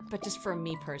matter. But just for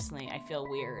me personally, I feel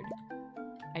weird.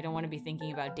 I don't want to be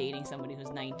thinking about dating somebody who's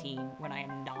 19 when I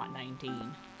am not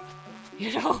 19.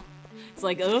 You know? It's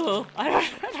like, oh, I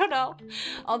don't know.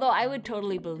 Although I would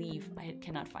totally believe, I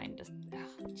cannot find just,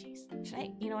 oh, jeez. Should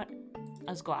I, you know what?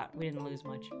 Let's go out. We didn't lose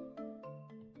much.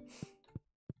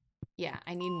 Yeah,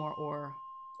 I need more ore.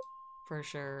 For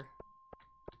sure.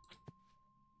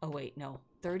 Oh, wait, no.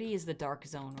 30 is the dark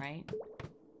zone, right?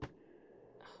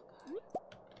 Oh, God.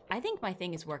 I think my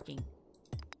thing is working.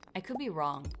 I could be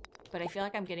wrong, but I feel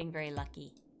like I'm getting very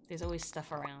lucky. There's always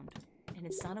stuff around. And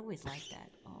it's not always like that.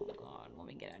 Oh, God. Let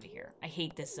me get out of here. I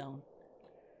hate this zone.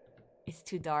 It's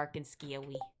too dark and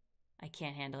ski-y. I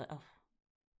can't handle it. Oh.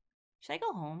 Should I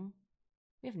go home?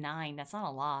 We have 9. That's not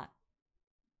a lot.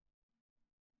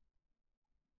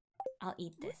 I'll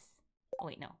eat this. Oh,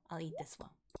 wait, no. I'll eat this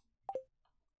one.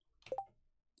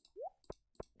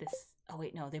 This. Oh,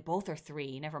 wait, no. They both are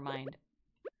 3. Never mind.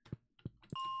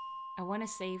 I want to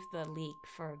save the leek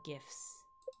for gifts.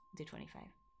 Do 25.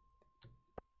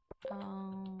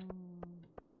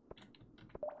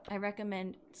 I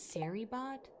recommend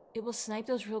Seribot. It will snipe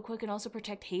those real quick and also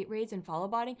protect hate raids and follow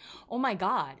botting. Oh my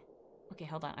god. Okay,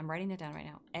 hold on. I'm writing that down right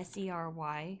now.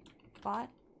 SERY bot.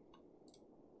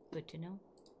 Good to know.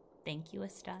 Thank you,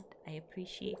 Astat. I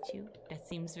appreciate you. That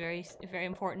seems very, very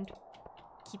important.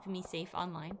 Keeping me safe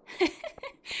online.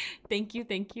 Thank you,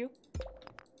 thank you.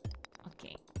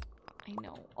 Okay. I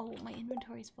know. Oh, my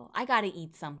inventory's full. I gotta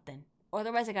eat something. Or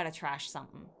otherwise I gotta trash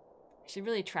something. I should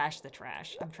really trash the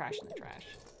trash. I'm trashing the trash.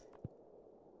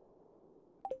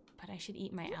 But I should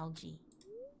eat my algae.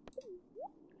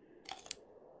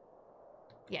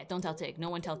 Yeah, don't tell Tig.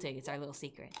 No one tell Tig. It's our little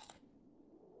secret.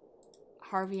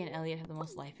 Harvey and Elliot have the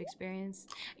most life experience.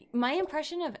 My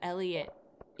impression of Elliot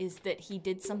is that he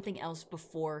did something else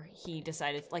before he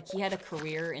decided, like he had a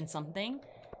career in something.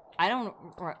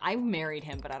 I married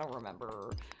him, but I don't remember.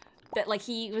 That like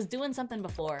he was doing something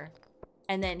before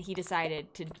and then he decided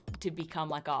to become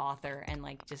like an author and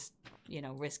like just, you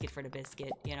know, risk it for the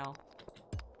biscuit, you know.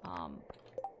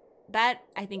 That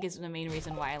I think is the main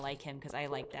reason why I like him, because I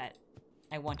like that.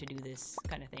 I want to do this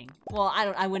kind of thing. Well,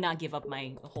 I would not give up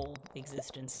my whole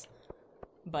existence,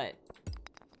 but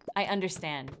I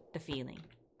understand the feeling.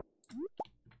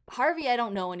 Harvey, I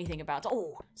don't know anything about.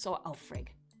 Oh, frig.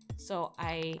 So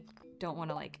I don't want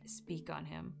to like speak on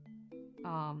him.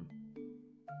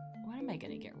 What am I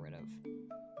gonna get rid of?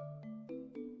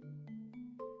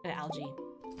 The algae.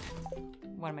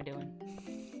 What am I doing?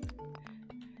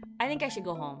 I think I should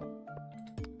go home.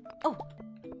 Oh!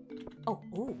 Oh,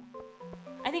 ooh.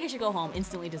 I think I should go home.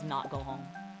 Instantly does not go home.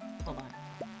 Hold on.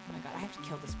 Oh my god, I have to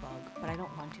kill this bug, but I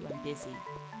don't want to. I'm busy.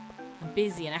 I'm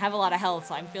busy and I have a lot of health,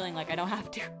 so I'm feeling like I don't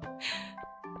have to.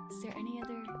 Is there any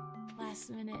other last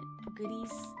minute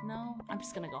goodies? No? I'm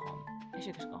just gonna go home. I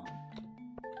should just go home.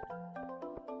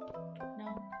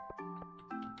 No?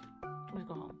 Let's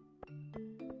go home.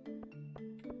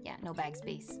 Yeah, no bag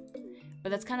space. But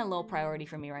that's kind of low priority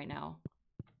for me right now.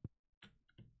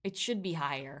 It should be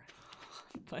higher.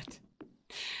 But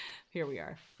here we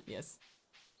are. Yes.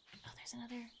 Oh, there's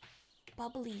another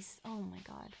bubblies. Oh my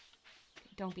god.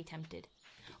 Don't be tempted.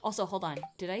 Also, hold on.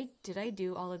 Did I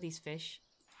do all of these fish?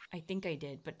 I think I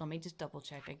did, but let me just double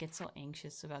check. I get so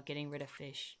anxious about getting rid of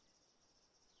fish.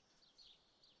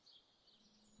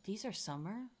 These are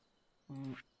summer?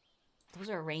 Those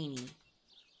are rainy.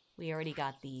 We already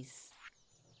got these.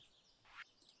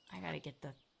 I gotta get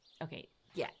the... Okay,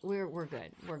 yeah, we're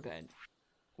good. We're good.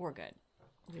 We're good.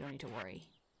 We don't need to worry.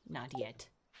 Not yet.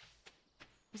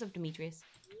 What's up, Demetrius?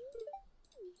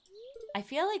 I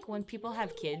feel like when people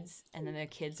have kids and then their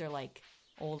kids are like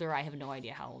older, I have no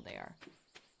idea how old they are.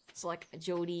 So like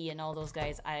Jody and all those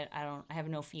guys, I have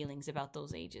no feelings about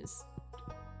those ages.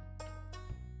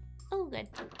 Oh, good.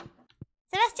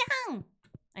 Sebastian!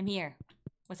 I'm here.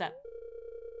 What's up?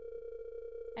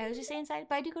 I was just stay inside,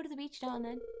 but I do go to the beach now and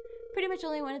then. Pretty much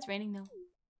only when it's raining though.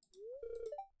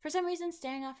 For some reason,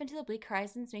 staring off into the bleak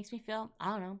horizons makes me feel,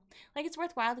 I don't know, like it's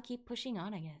worthwhile to keep pushing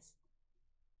on, I guess.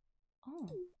 Oh.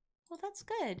 Well, that's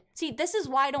good. See, this is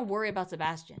why I don't worry about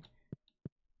Sebastian.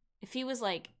 If he was,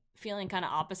 like, feeling kind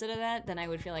of opposite of that, then I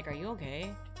would feel like, are you okay?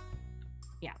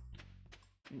 Yeah.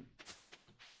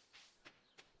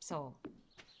 So,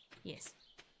 yes.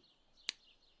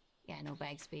 Yeah, no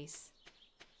bag space.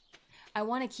 I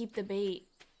want to keep the bait.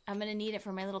 I'm going to need it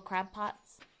for my little crab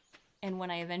pots. And when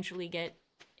I eventually get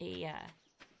a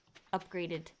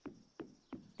upgraded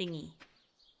thingy.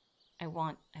 I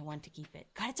want to keep it.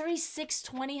 God, it's already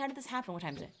 6:20. How did this happen? What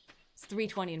time is it? It's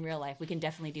 3:20 in real life. We can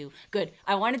definitely do. Good.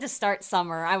 I wanted to start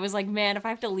summer. I was like, man, if I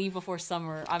have to leave before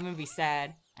summer, I'm gonna be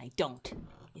sad. I don't.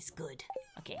 It's good.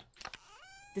 Okay.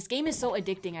 This game is so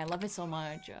addicting. I love it so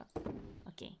much.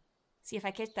 Okay. See, if I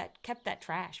kept that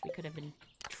trash, we could have been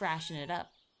trashing it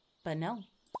up. But no.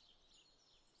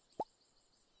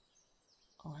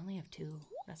 Oh, I only have 2.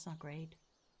 That's not great.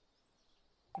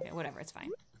 Okay, whatever. It's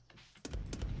fine.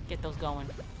 Get those going,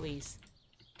 please.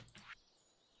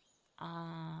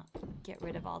 Get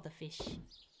rid of all the fish.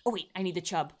 Oh wait, I need the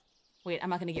chub. Wait, I'm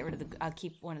not gonna get rid of the... I'll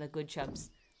keep one of the good chubs.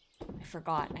 I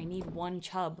forgot. I need 1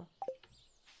 chub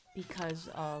because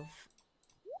of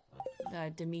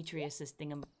Demetrius's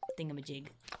thingamajig.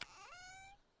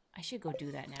 I should go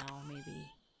do that now,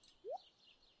 maybe.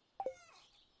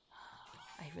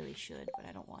 I really should, but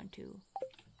I don't want to.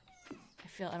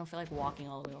 I don't feel like walking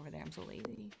all the way over there. I'm so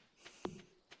lazy.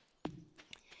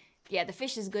 Yeah, the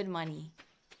fish is good money.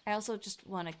 I also just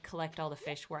want to collect all the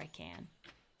fish where I can.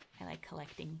 I like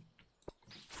collecting.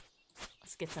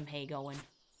 Let's get some hay going.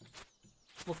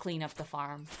 We'll clean up the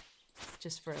farm.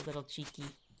 Just for a little cheeky.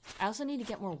 I also need to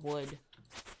get more wood.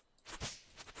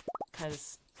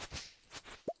 Because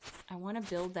I want to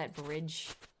build that bridge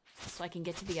so I can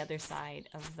get to the other side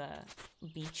of the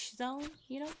beach zone,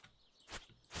 you know?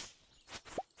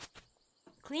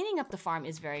 Cleaning up the farm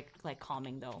is very, like,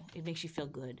 calming, though. It makes you feel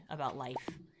good about life.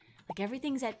 Like,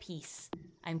 everything's at peace.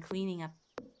 I'm cleaning up,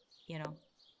 you know.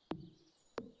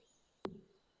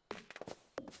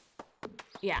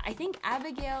 Yeah, I think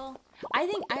Abigail... I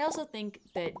also think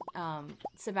that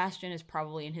Sebastian is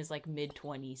probably in his, like,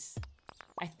 mid-20s.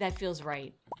 That feels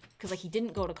right. Because, like, he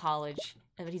didn't go to college,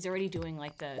 but he's already doing,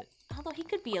 like, the... Although he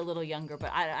could be a little younger,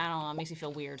 but I don't know. It makes me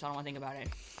feel weird, so I don't want to think about it.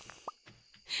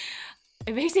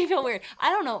 It makes me feel weird.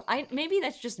 I don't know. Maybe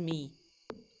that's just me.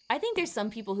 I think there's some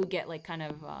people who get, like, kind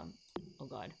of, oh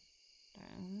god.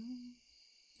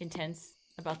 Intense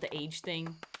about the age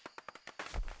thing.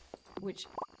 Which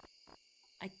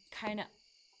I kind of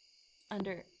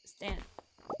understand.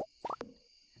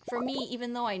 For me,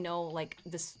 even though I know, like,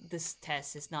 this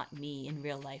Tess is not me in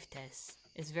real life Tess.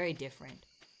 It's very different.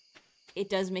 It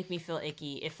does make me feel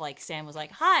icky if, like, Sam was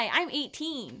like, hi, I'm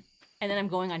 18. And then I'm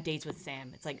going on dates with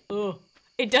Sam. It's like, ugh.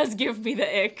 It does give me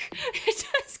the ick. It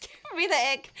does give me the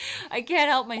ick. I can't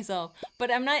help myself. But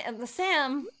I'm not...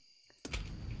 Sam...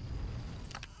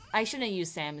 I shouldn't have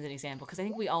used Sam as an example, because I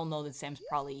think we all know that Sam's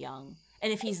probably young.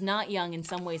 And if he's not young, in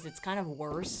some ways, it's kind of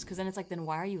worse. Because then it's like, then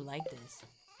why are you like this?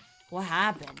 What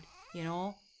happened? You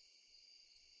know?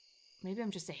 Maybe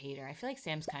I'm just a hater. I feel like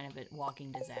Sam's kind of a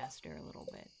walking disaster a little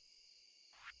bit.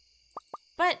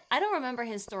 But I don't remember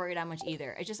his story that much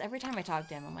either. It's just every time I talk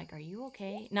to him, I'm like, are you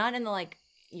okay? Not in the like,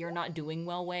 you're not doing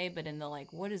well way, but in the like,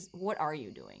 what are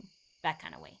you doing? That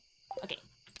kind of way. Okay.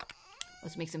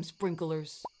 Let's make some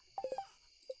sprinklers.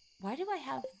 Why do I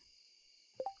have...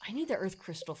 I need the earth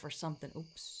crystal for something.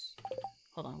 Oops.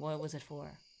 Hold on, what was it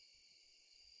for?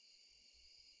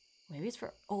 Maybe it's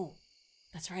for... Oh,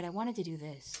 that's right, I wanted to do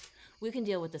this. We can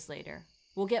deal with this later.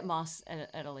 We'll get moss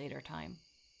at a later time.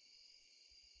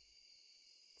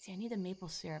 See, I need the maple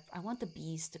syrup. I want the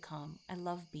bees to come. I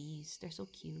love bees. They're so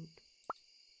cute.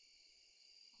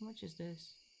 How much is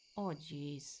this? Oh,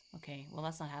 jeez. Okay, well,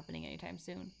 that's not happening anytime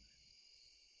soon.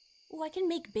 Oh, I can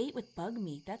make bait with bug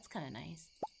meat. That's kind of nice.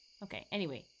 Okay,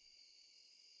 anyway.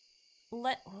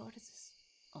 What is this?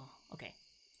 Oh, okay.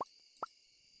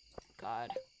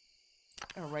 God.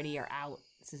 Already are out.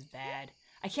 This is bad.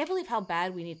 I can't believe how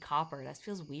bad we need copper. That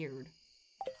feels weird.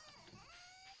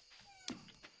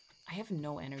 I have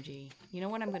no energy. You know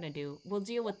what I'm gonna do? We'll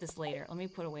deal with this later. Let me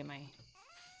put away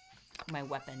my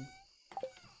weapon.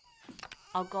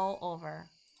 I'll go over.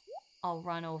 I'll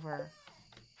run over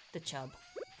the chub.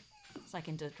 So I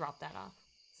can just drop that off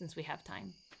since we have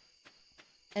time.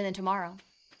 And then tomorrow,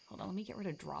 hold on, let me get rid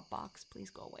of Dropbox. Please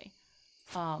go away.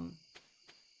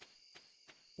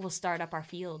 We'll start up our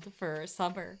field for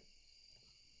summer.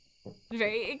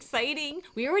 Very exciting.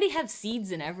 We already have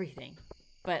seeds and everything,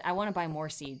 but I want to buy more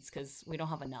seeds because we don't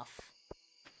have enough.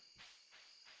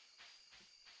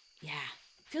 Yeah,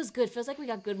 feels good. Feels like we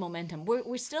got good momentum.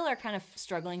 We still are kind of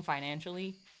struggling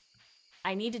financially.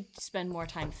 I need to spend more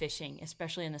time fishing,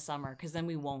 especially in the summer, because then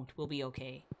we won't. We'll be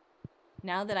okay.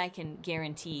 Now that I can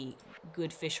guarantee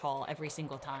good fish haul every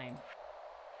single time,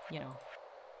 you know,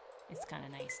 it's kind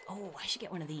of nice. Oh, I should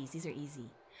get one of these. These are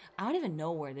easy. I don't even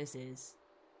know where this is.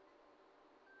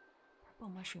 Purple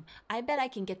mushroom. I bet I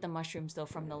can get the mushrooms, though,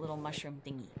 from the little mushroom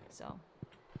thingy. So,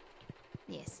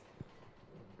 yes.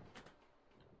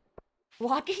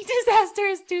 Walking disaster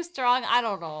is too strong. I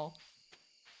don't know.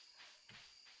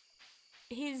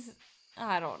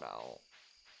 I don't know.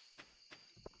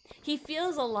 He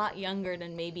feels a lot younger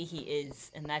than maybe he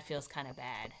is, and that feels kind of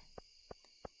bad.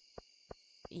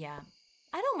 Yeah.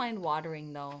 I don't mind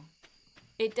watering, though.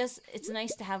 It's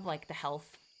nice to have, like, the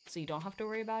health, so you don't have to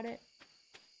worry about it.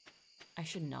 I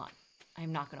should not.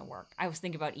 I'm not gonna work. I was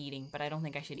thinking about eating, but I don't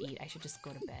think I should eat. I should just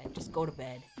go to bed. Just go to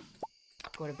bed.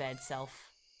 Go to bed,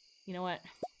 self. You know what?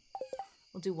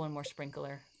 We'll do one more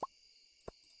sprinkler.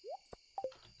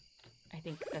 I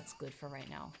think that's good for right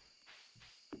now.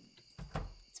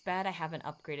 It's bad I haven't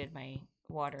upgraded my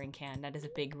watering can. That is a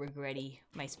big regretty.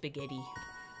 My spaghetti.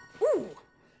 Ooh!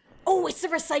 Oh, it's the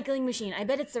recycling machine. I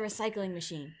bet it's the recycling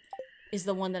machine is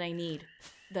the one that I need.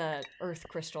 The earth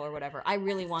crystal or whatever. I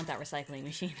really want that recycling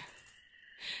machine.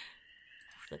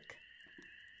 Look.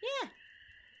 Yeah.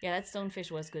 Yeah, that stonefish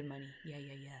was good money. Yeah.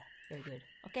 Very good.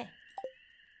 Okay.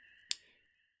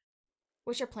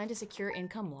 What's your plan to secure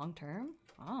income long term?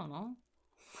 I don't know.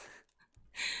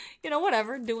 You know,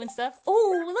 whatever. Doing stuff.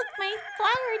 Oh, look, my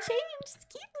flower changed. It's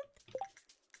cute.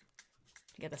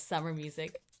 You got the summer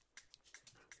music.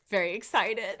 Very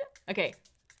excited. Okay.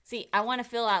 See, I want to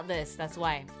fill out this. That's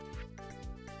why.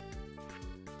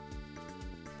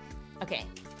 Okay.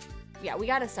 Yeah, we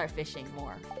gotta start fishing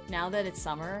more. Now that it's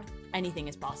summer, anything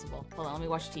is possible. Hold on, let me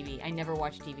watch TV. I never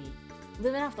watch TV.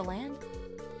 Living off the land?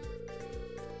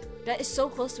 That is so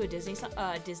close to a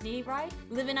Disney ride.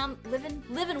 Living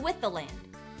with the land.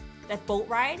 That boat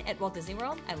ride at Walt Disney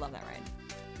World. I love that ride.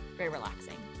 Very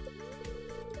relaxing.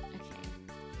 Okay.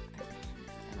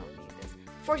 I don't need this.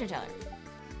 Fortune teller.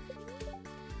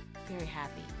 Very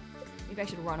happy. Maybe I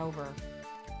should run over.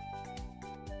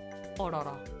 Oh,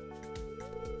 no.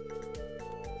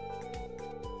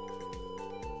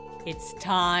 It's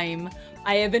time.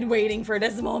 I have been waiting for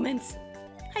this moment.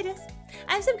 Hi, Des.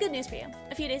 I have some good news for you.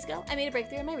 A few days ago, I made a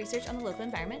breakthrough in my research on the local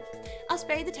environment. I'll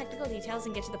spare you the technical details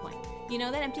and get to the point. You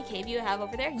know that empty cave you have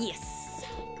over there? Yes!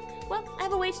 Well, I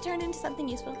have a way to turn it into something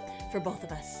useful for both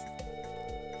of us.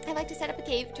 I'd like to set up a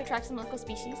cave to attract some local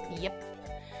species. Yep.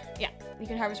 Yeah, you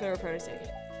can harvest whatever produce you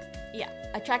get. Yeah,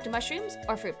 attract mushrooms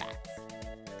or fruit bats.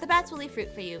 The bats will leave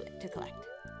fruit for you to collect.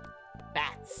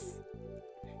 Bats.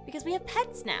 Because we have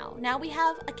pets now. Now we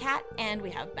have a cat and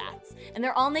we have bats. And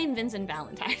they're all named Vincent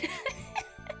Valentine.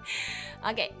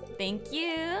 Okay, thank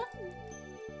you,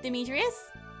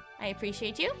 Demetrius. I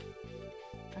appreciate you.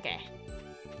 Okay,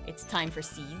 it's time for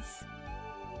seeds.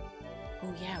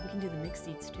 Oh yeah, we can do the mixed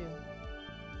seeds too.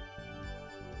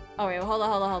 Oh wait, hold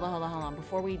on.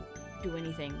 Before we do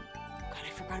anything, God, I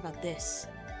forgot about this.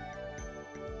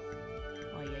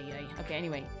 Oh yeah. Okay,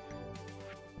 anyway.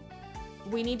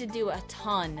 We need to do a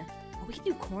ton. Oh, we can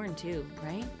do corn too,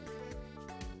 right?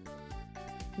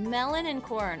 Melon and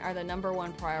corn are the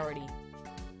 #1 priority.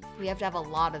 We have to have a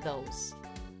lot of those.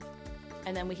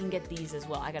 And then we can get these as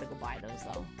well. I gotta go buy those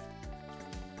though.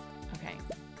 Okay.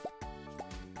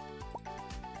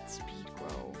 Speed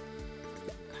grow.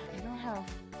 God, I don't have...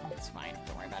 Oh, it's fine.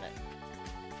 Don't worry about it.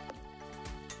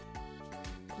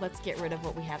 Let's get rid of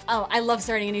what we have. Oh, I love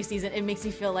starting a new season. It makes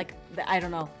me feel like, I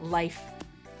don't know, life.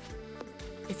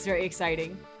 It's very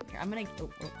exciting. Here, I'm gonna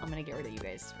get rid of you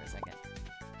guys for a second.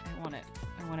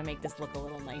 I wanna make this look a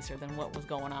little nicer than what was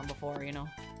going on before, you know?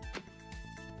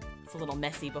 It's a little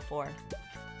messy before.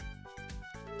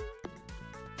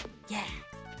 Yeah!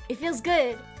 It feels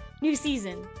good! New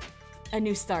season! A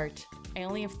new start. I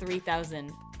only have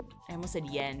 3,000. I almost said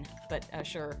yen, but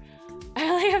sure. I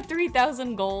only have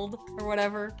 3,000 gold or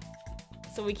whatever.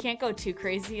 So we can't go too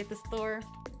crazy at the store.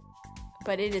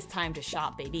 But it is time to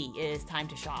shop, baby. It is time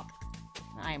to shop.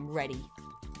 I am ready.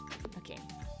 Okay.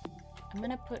 I'm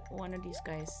gonna put one of these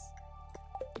guys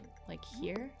like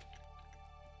here.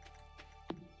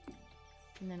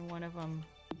 And then one of them...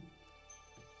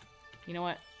 You know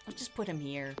what? Let's just put him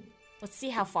here. Let's see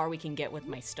how far we can get with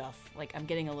my stuff. Like, I'm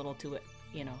getting a little too,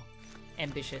 you know,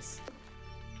 ambitious.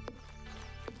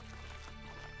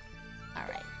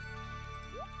 Alright.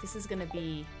 This is gonna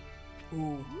be...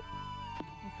 Ooh.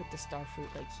 I'll put the star fruit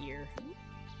like here.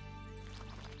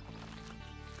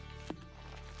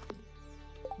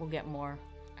 We'll get more.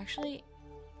 Actually,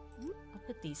 I'll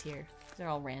put these here. They're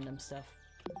all random stuff.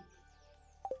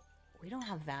 We don't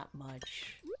have that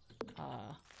much.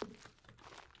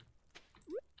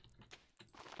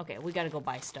 Okay, we gotta go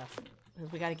buy stuff.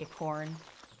 We gotta get corn.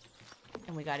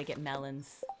 And we gotta get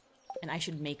melons. And I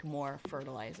should make more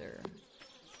fertilizer.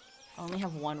 I only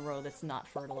have one row that's not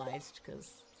fertilized,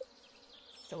 because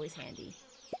it's always handy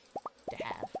to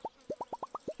have.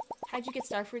 How'd you get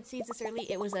starfruit seeds this early?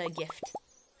 It was a gift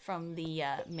from the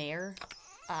mayor.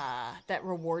 That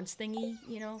rewards thingy,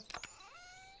 you know?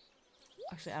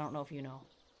 Actually, I don't know if you know.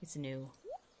 It's new.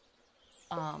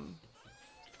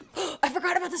 I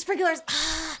forgot about the sprinklers!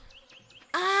 Ah!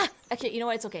 Ah! Okay, you know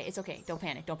what? It's okay. It's okay. Don't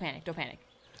panic. Don't panic. Don't panic.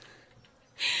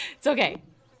 It's okay.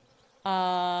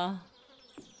 I'll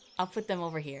put them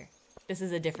over here. This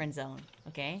is a different zone,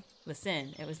 okay?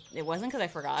 Listen, it wasn't because I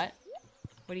forgot.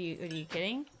 Are you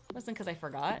kidding? It wasn't because I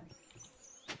forgot.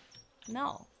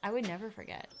 No, I would never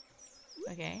forget.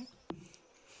 Okay?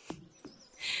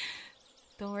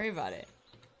 Don't worry about it.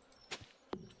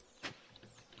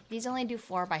 These only do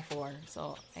 4x4,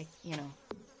 so I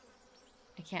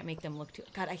can't make them look too...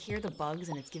 God, I hear the bugs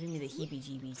and it's giving me the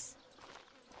heebie-jeebies.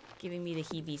 Giving me the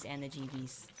heebies and the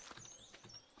jeebies.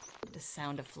 The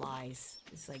sound of flies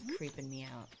is like creeping me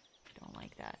out. Don't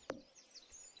like that.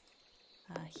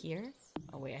 Here?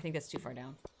 Oh wait, I think that's too far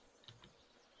down.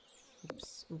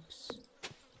 Oops, oops.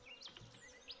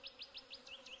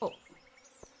 Oh.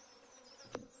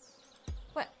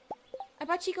 What? I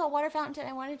bought Chico a water fountain and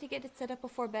I wanted to get it set up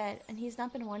before bed, and he's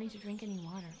not been wanting to drink any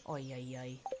water. Oy, oy,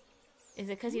 oy. Is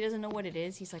it because he doesn't know what it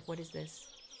is? He's like, what is this?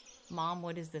 Mom,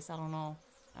 what is this? I don't know.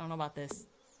 I don't know about this.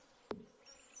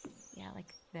 Yeah,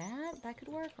 like that? That could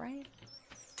work, right?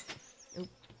 Oop.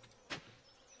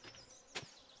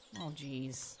 Oh,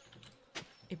 jeez.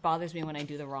 It bothers me when I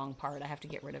do the wrong part. I have to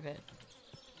get rid of it.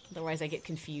 Otherwise, I get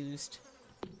confused.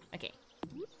 Okay.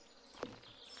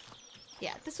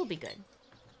 Yeah, this will be good.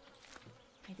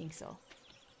 I think so.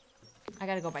 I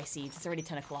gotta go buy seeds. It's already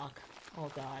 10 o'clock. Oh,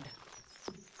 God.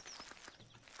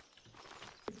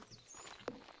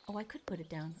 Oh, I could put it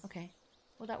down. Okay.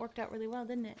 Well, that worked out really well,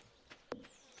 didn't it?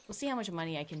 We'll see how much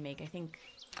money I can make. I think...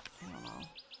 I don't know.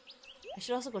 I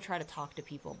should also go try to talk to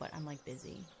people, but I'm, like,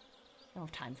 busy. I don't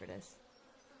have time for this.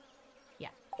 Yeah.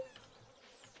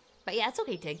 But yeah, it's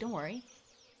okay, Tig. Don't worry.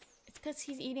 It's because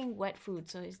he's eating wet food,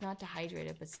 so he's not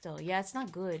dehydrated, but still. Yeah, it's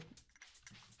not good.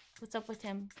 What's up with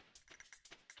him?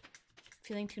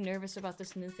 Feeling too nervous about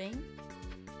this new thing?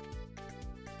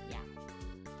 Yeah.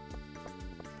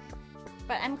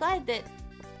 But I'm glad that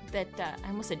I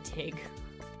almost said Tig.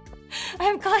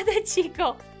 I'm glad that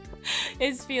Chico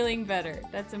is feeling better.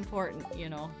 That's important, you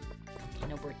know.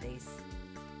 No birthdays.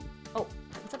 Oh,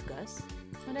 what's up, Gus?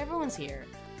 Not everyone's here.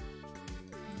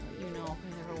 I know you know,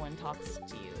 because everyone talks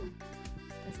to you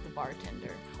as the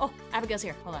bartender. Oh, Abigail's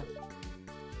here. Hold on.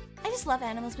 I just love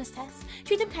animals, Miss Tess.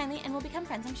 Treat them kindly and we'll become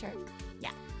friends, I'm sure.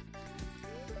 Yeah.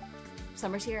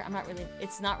 Summer's here.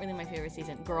 It's not really my favorite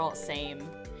season. Girl, same.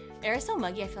 Air is so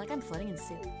muggy, I feel like I'm floating in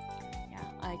soup. Yeah,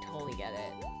 I totally get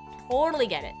it. Totally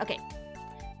get it. Okay.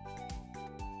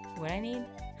 What I need?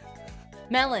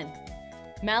 Melon.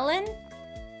 Melon?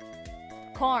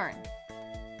 Corn.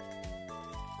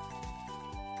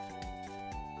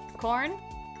 Corn.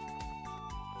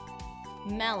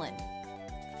 Melon.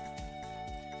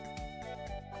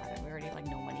 God, we already have like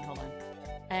no money. Hold on.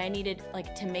 I needed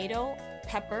like tomato,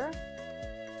 pepper,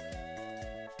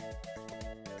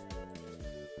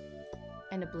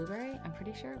 and a blueberry. I'm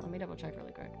pretty sure. Let me double check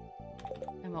really quick.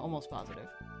 I'm almost positive.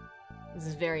 This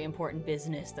is very important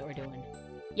business that we're doing.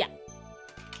 Yeah.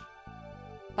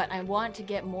 But I want to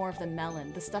get more of the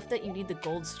melon. The stuff that you need the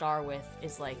gold star with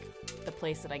is like the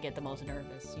place that I get the most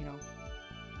nervous, you know?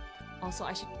 Also,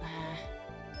 I should...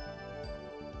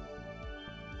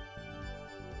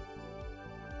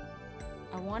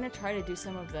 I want to try to do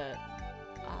some of the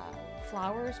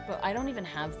flowers, but I don't even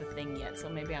have the thing yet, so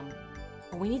maybe I'm...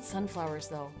 Oh, we need sunflowers,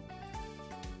 though.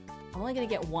 I'm only gonna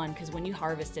get one, because when you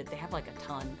harvest it, they have like a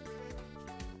ton.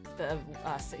 The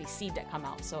seed that come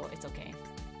out, so it's okay.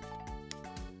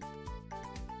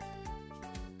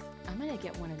 I'm gonna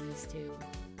get one of these too.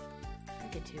 I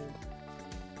get two.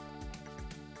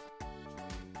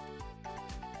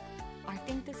 I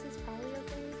think this is probably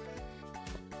okay.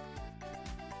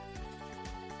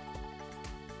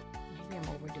 Maybe I'm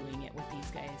overdoing it with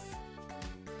these guys.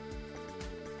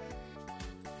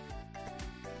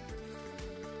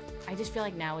 I just feel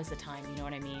like now is the time, you know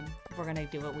what I mean? If we're gonna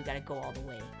do it, we gotta go all the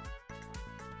way.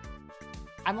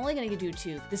 I'm only gonna do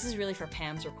two. This is really for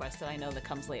Pam's request that I know that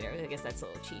comes later. I guess that's a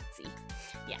little cheatsy.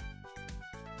 Yeah.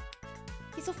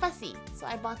 He's so fussy. So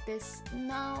I bought this.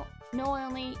 No, I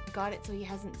only got it so he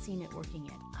hasn't seen it working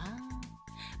yet. Ah.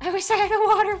 I wish I had a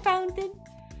water fountain.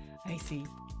 I see.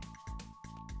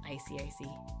 I see.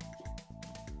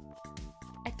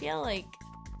 I feel like,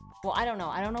 well, I don't know.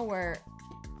 I don't know where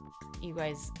you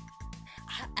guys,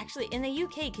 actually in the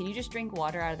UK, can you just drink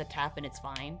water out of the tap and it's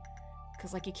fine?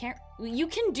 Because like you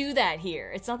can do that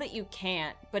here. It's not that you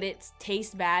can't, but it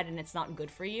tastes bad and it's not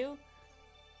good for you.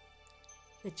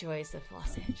 The joys of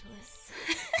Los Angeles.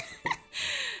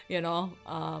 You know?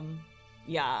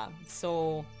 Yeah,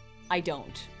 so I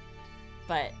don't.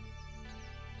 But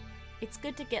it's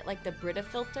good to get like the Brita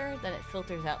filter, that it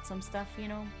filters out some stuff, you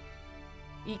know?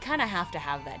 You kind of have to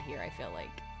have that here, I feel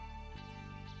like.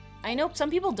 I know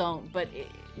some people don't, but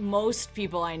most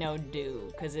people I know do,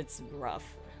 because it's rough.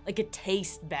 Like, it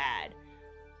tastes bad.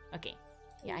 Okay.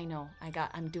 Yeah, I know.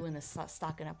 I'm doing this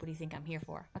stocking up. What do you think I'm here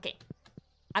for? Okay.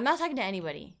 I'm not talking to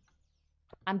anybody.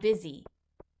 I'm busy.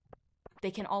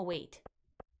 They can all wait.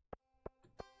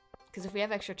 Because if we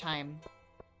have extra time,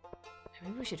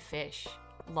 maybe we should fish.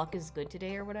 Luck is good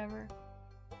today or whatever.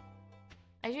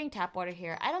 I drink tap water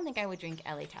here. I don't think I would drink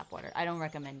LA tap water. I don't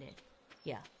recommend it.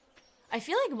 Yeah. I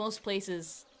feel like most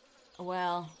places,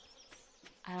 well...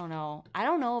 I don't know. I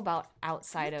don't know about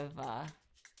outside of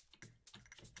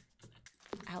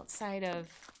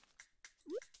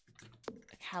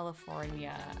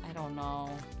California. I don't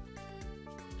know.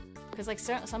 Because like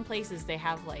some places they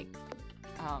have like,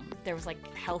 there was like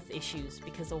health issues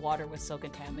because the water was so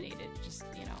contaminated. Just,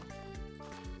 you know,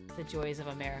 the joys of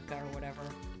America or whatever.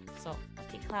 So,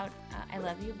 okay, Cloud, I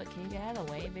love you, but can you get out of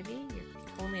the way, baby? You're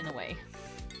totally in the way.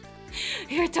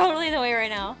 You're totally in the way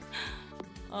right now.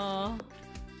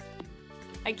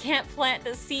 I can't plant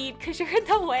the seed because you're in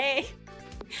the way.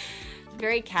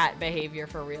 Very cat behavior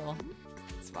for real.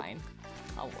 It's fine.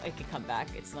 It can come back.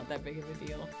 It's not that big of a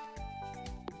deal.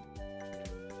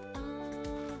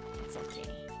 It's okay.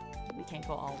 We can't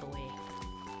go all the way.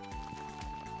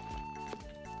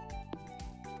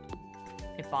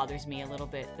 It bothers me a little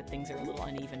bit that things are a little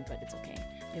uneven, but it's okay.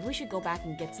 Maybe we should go back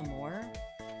and get some more.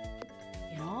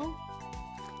 You know?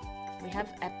 We have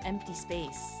empty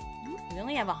space. We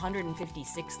only have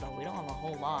 156 though. We don't have a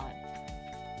whole lot.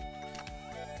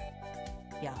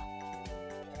 Yeah.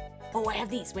 Oh, I have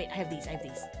these. Wait, I have these.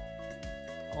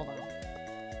 Hold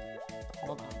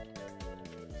on.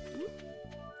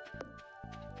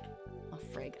 Oh,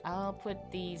 frig. I'll put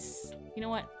these... You know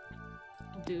what?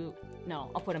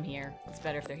 No, I'll put them here. It's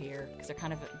better if they're here, because they're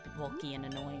kind of bulky and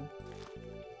annoying.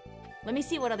 Let me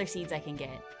see what other seeds I can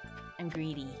get. I'm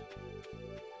greedy.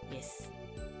 Yes.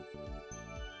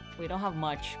 We don't have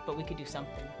much, but we could do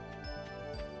something.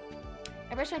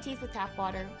 I brush my teeth with tap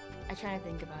water. I try to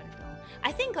think about it though.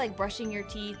 I think like brushing your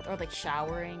teeth or like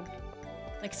showering,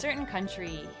 like certain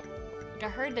country, like I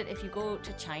heard that if you go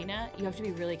to China, you have to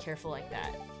be really careful like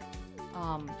that.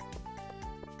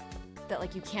 That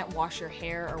like you can't wash your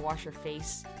hair or wash your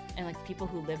face, and like people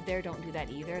who live there don't do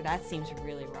that either. That seems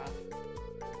really rough.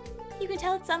 You can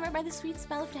tell it's summer by the sweet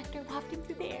smell of nectar wafting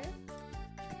through the air.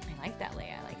 I like that,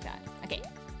 Leia. I like that. Okay.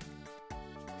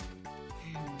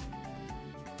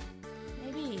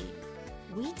 Maybe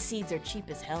wheat seeds are cheap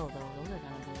as hell, though. Those are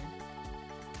kind of good.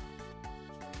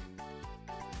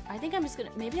 I think I'm just gonna,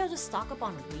 maybe I'll just stock up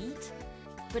on wheat,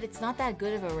 but it's not that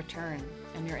good of a return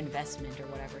on your investment or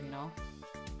whatever, you know?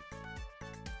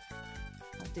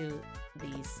 I'll do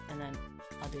these, and then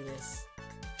I'll do this.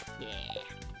 Yeah.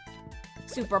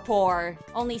 Super poor.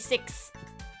 Only 6,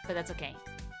 but that's okay.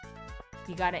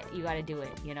 You gotta do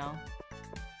it, you know?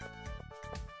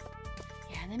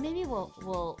 Yeah, and then maybe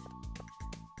we'll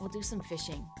do some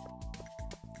fishing.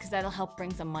 Because that'll help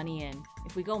bring some money in.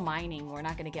 If we go mining, we're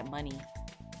not gonna get money.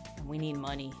 And we need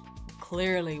money.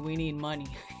 Clearly, we need money.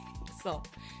 So,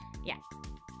 yeah.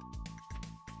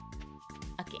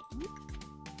 Okay.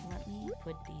 Let me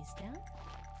put these down.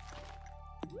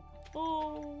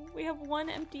 Oh, we have 1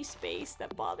 empty space.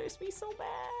 That bothers me so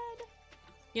bad.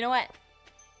 You know what?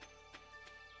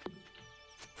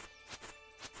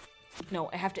 No,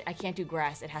 I can't do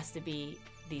grass. It has to be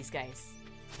these guys.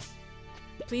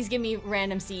 Please give me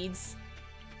random seeds.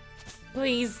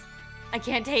 Please. I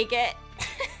can't take it.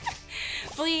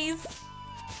 Please.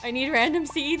 I need random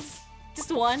seeds.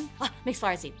 Just 1. Ah, mixed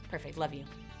flower seed. Perfect. Love you.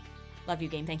 Love you,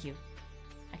 game. Thank you.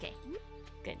 Okay.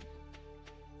 Good.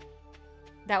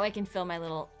 That way I can fill my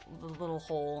little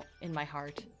hole in my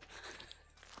heart.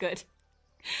 Good.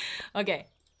 Okay.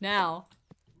 Now,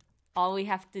 all we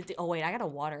have to do... Oh, wait. I gotta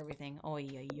water everything. Oy,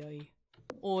 oy, oy.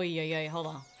 Oy, oy, oy. Hold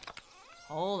on.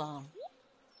 Hold on.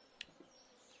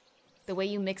 The way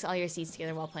you mix all your seeds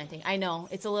together while planting. I know.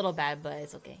 It's a little bad, but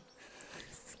it's okay.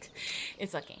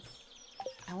 It's okay.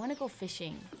 I want to go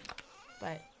fishing,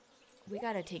 but we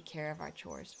gotta take care of our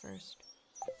chores first.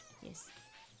 Yes.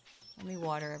 Let me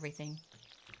water everything.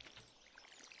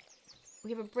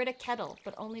 We have a Brita kettle,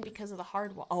 but only because of the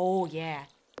hard water. Oh, yeah.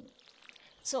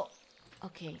 So,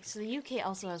 okay. So the UK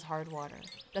also has hard water.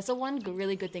 That's the one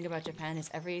really good thing about Japan is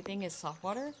everything is soft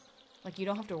water. Like, you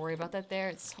don't have to worry about that there.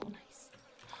 It's so nice.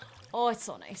 Oh, it's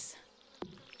so nice.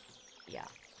 Yeah.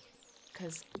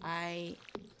 Because I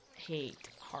hate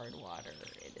hard water.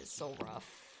 It is so rough.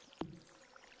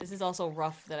 This is also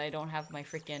rough that I don't have my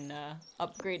freaking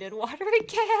upgraded watering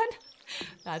can.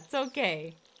 That's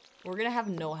okay. We're gonna have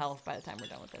no health by the time we're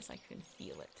done with this. I can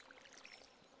feel it.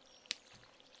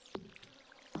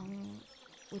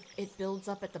 It builds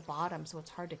up at the bottom, so it's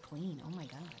hard to clean. Oh my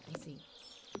god, I see.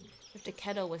 You have to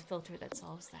kettle with filter that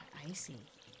solves that. I see.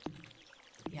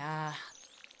 Yeah.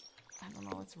 I don't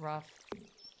know, it's rough.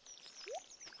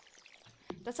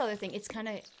 That's the other thing. It's kind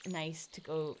of nice to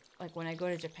go, like when I go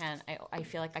to Japan, I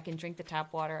feel like I can drink the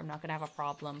tap water. I'm not gonna have a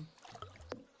problem.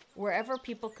 Wherever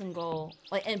people can go,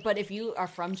 like, but if you are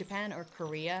from Japan or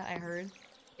Korea, I heard,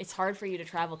 it's hard for you to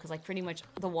travel because like pretty much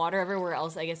the water everywhere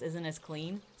else, I guess, isn't as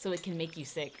clean, so it can make you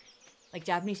sick. Like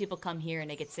Japanese people come here and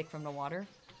they get sick from the water,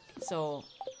 so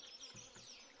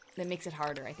that makes it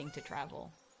harder, I think, to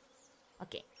travel.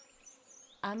 Okay,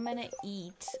 I'm gonna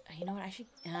eat. You know what? I should.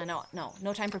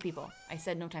 No time for people. I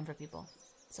said no time for people,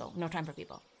 so no time for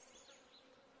people.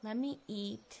 Let me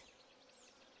eat.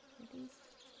 What are these?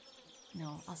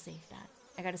 No, I'll save that.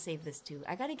 I gotta save this too.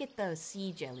 I gotta get the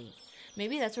sea jelly.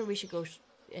 Maybe that's where we should go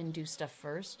and do stuff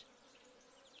first.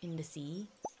 In the sea.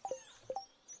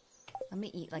 Let me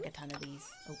eat like a ton of these.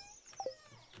 Oh.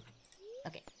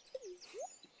 Okay.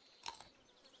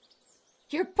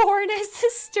 Your poorness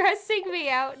is stressing me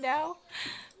out now.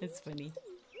 It's funny.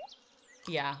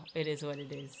 Yeah, it is what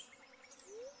it is.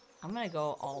 I'm gonna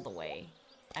go all the way.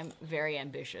 I'm very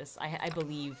ambitious. I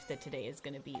believe that today is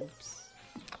gonna be... Oops.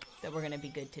 That we're gonna be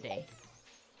good today.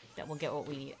 That we'll get what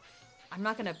we need. I'm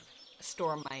not gonna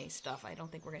store my stuff. I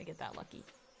don't think we're gonna get that lucky.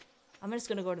 I'm just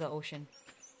gonna go to the ocean.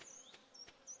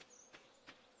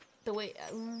 The way...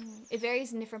 it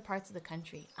varies in different parts of the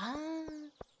country. Ah.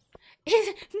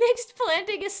 Mixed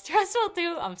planting is stressful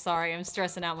too. I'm sorry, I'm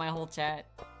stressing out my whole chat.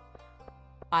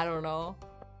 I don't know.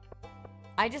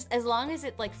 I just... As long as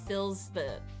it like fills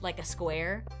the... like a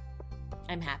square,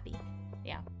 I'm happy.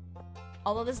 Yeah.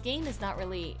 Although this game is not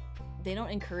really... They don't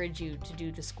encourage you to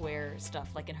do the square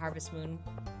stuff like in Harvest Moon,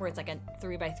 where it's like a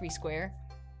 3x3 square.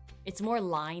 It's more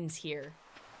lines here.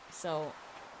 So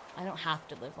I don't have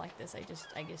to live like this.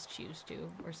 I guess choose to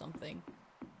or something.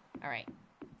 Alright.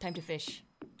 Time to fish.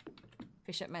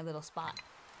 Fish at my little spot.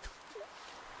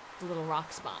 The little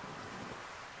rock spot.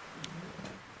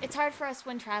 It's hard for us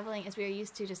when traveling as we are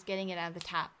used to just getting it out of the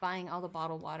tap. Buying all the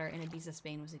bottled water in Ibiza,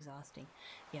 Spain was exhausting.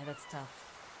 Yeah, that's tough.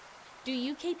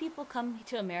 Do UK people come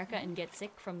to America and get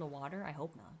sick from the water? I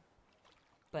hope not.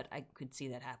 But I could see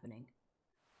that happening.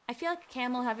 I feel like a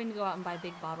camel having to go out and buy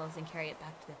big bottles and carry it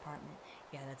back to the apartment.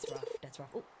 Yeah, that's rough. That's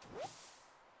rough. Ooh.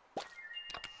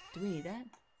 Do we need that?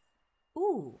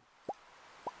 Ooh.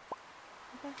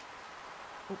 Okay.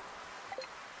 Oh.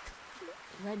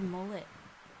 Red mullet.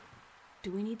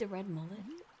 Do we need the red mullet?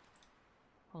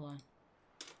 Hold on.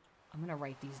 I'm gonna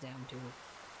write these down too.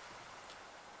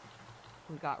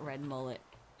 We got red mullet.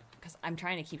 Because I'm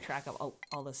trying to keep track of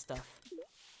all this stuff.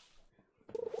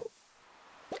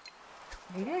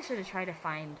 Maybe I should have tried to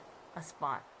find a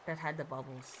spot that had the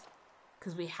bubbles.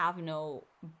 Because we have no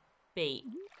bait.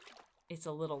 It's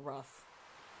a little rough.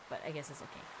 But I guess it's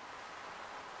okay.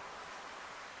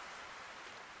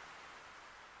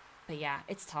 But yeah,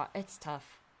 it's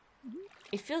tough.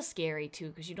 It feels scary too,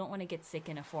 because you don't want to get sick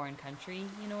in a foreign country.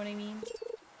 You know what I mean?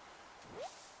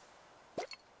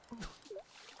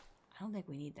 I don't think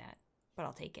we need that, but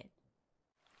I'll take it.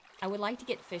 I would like to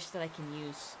get fish that I can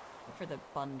use for the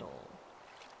bundle,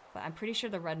 but I'm pretty sure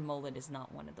the red mullet is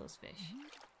not one of those fish.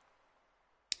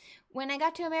 When I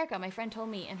got to America, my friend told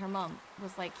me, and her mom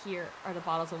was like, here are the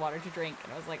bottles of water to drink.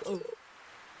 And I was like, oh,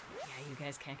 yeah, you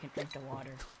guys can't drink the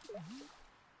water.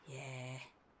 Yeah.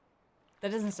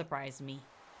 That doesn't surprise me.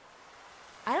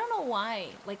 I don't know why.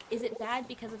 Like, is it bad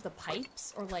because of the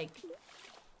pipes? Or, like,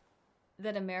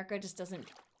 that America just doesn't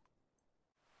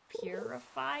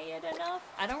purify it enough?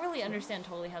 I don't really understand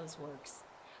totally how this works.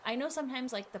 I know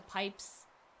sometimes, like, the pipes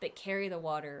that carry the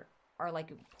water are,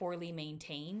 like, poorly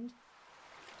maintained.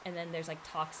 And then there's, like,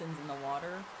 toxins in the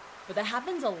water. But that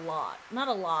happens a lot. Not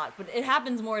a lot, but it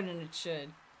happens more than it should.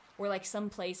 Where, like, some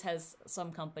place has,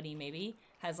 some company maybe,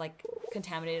 has, like,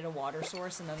 contaminated a water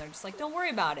source, and then they're just like, don't worry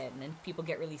about it. And then people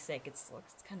get really sick. It's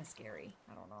kind of scary.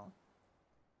 I don't know.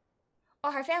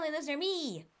 Oh, her family lives near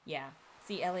me! Yeah.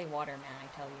 See, LA water, man,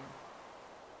 I tell you.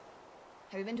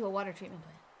 Have you been to a water treatment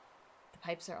plant? The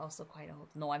pipes are also quite old.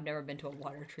 No, I've never been to a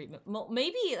water treatment.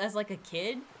 Maybe as, like, a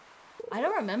kid? I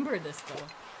don't remember this, though.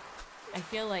 I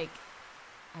feel like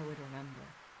I would remember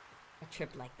a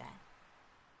trip like that.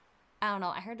 I don't know.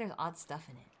 I heard there's odd stuff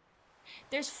in it.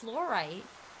 There's fluorite.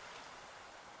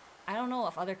 I don't know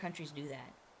if other countries do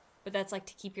that. But that's like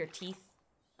to keep your teeth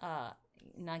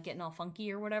not getting all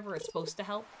funky or whatever. It's supposed to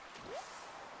help.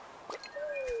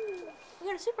 We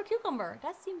got a super cucumber.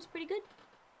 That seems pretty good.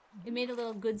 It made a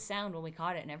little good sound when we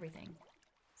caught it and everything.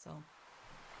 So.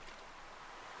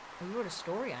 Oh, you wrote a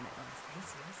story on it once. I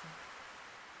see.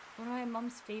 One of my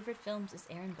mom's favorite films is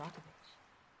Erin Brockovich.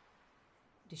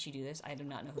 Did she do this? I do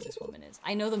not know who this woman is.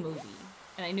 I know the movie,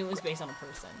 and I knew it was based on a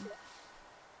person.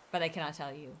 But I cannot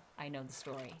tell you. I know the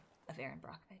story of Erin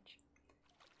Brockovich.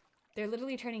 They're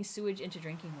literally turning sewage into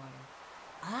drinking water.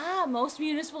 Ah, most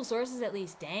municipal sources at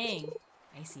least. Dang.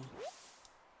 I see.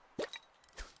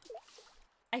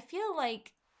 I feel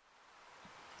like...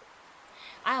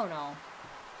 I don't know.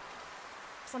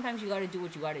 Sometimes you gotta do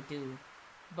what you gotta do.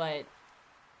 But...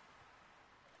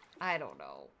 I don't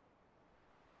know.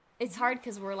 It's hard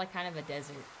because we're like kind of a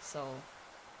desert, so,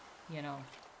 you know,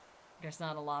 there's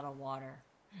not a lot of water.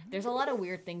 There's a lot of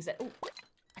weird things that, oh,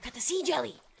 I got the sea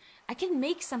jelly. I can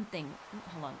make something.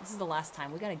 Hold on, this is the last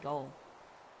time. We gotta go.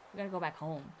 We gotta go back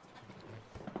home.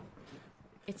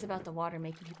 It's about the water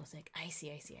making people sick. I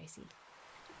see. I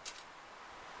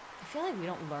feel like we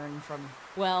don't learn from,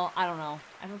 well, I don't know.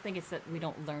 I don't think it's that we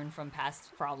don't learn from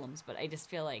past problems, but I just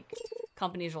feel like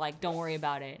companies are like, don't worry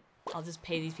about it. I'll just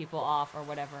pay these people off or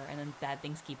whatever, and then bad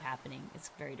things keep happening.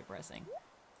 It's very depressing.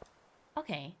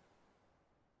 Okay.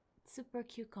 Super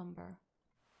cucumber.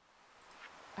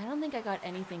 I don't think I got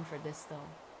anything for this, though.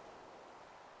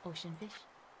 Ocean fish?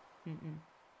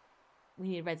 We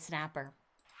need red snapper.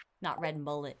 Not red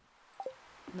mullet.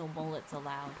 No mullets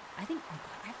allowed. I think, oh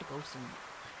god, I have to go soon.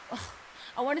 Ugh.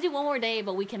 I want to do one more day,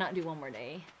 but we cannot do one more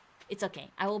day. It's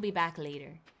okay. I will be back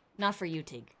later. Not for you,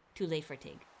 Tig. Too late for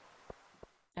Tig.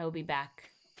 I will be back.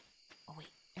 Oh wait,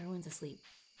 everyone's asleep.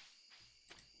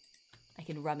 I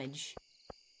can rummage.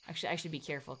 Actually, I should be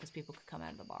careful because people could come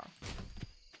out of the bar.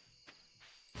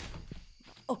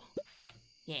 Oh!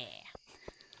 Yeah.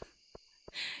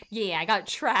 Yeah, I got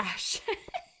trash.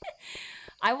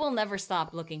 I will never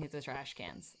stop looking at the trash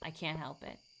cans. I can't help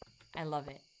it. I love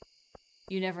it.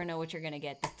 You never know what you're gonna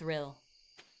get. The thrill.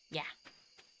 Yeah.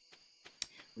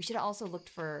 We should have also looked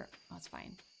for... Oh, it's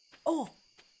fine. Oh!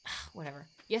 Whatever.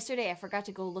 Yesterday, I forgot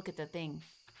to go look at the thing.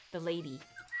 The lady.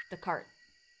 The cart.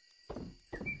 What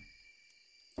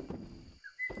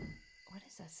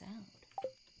is that sound?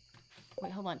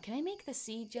 Wait, hold on. Can I make the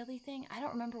sea jelly thing? I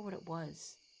don't remember what it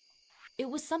was. It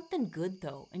was something good,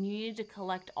 though. And you needed to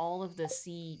collect all of the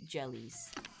sea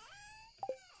jellies.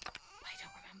 I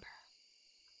don't remember.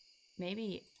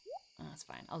 Maybe... Oh, that's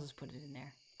fine. I'll just put it in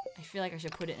there. I feel like I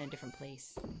should put it in a different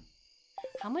place.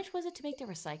 How much was it to make the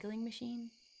recycling machine?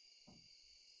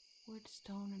 Wood,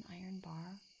 stone, and iron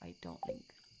bar? I don't think.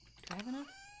 Do I have enough?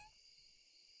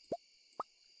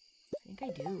 I think I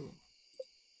do.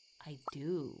 I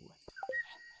do.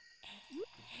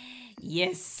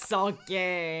 Yes,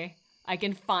 okay. I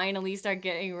can finally start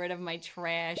getting rid of my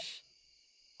trash.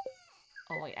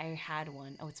 Oh wait, I had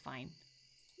one. Oh, it's fine.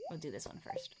 We'll do this one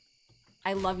first.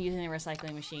 I love using the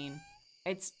recycling machine.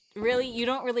 It's really, you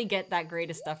don't really get that great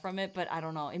of stuff from it, but I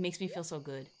don't know. It makes me feel so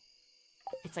good.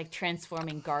 It's like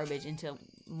transforming garbage into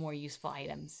more useful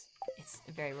items. It's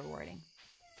very rewarding.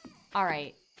 All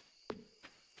right.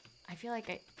 I feel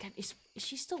like is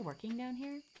she still working down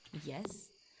here? Yes.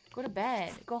 Go to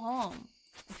bed. Go home.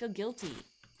 I feel guilty.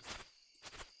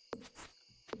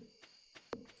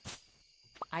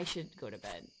 I should go to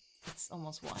bed. It's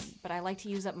almost 1. But I like to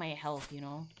use up my health, you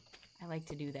know? I like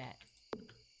to do that.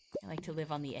 I like to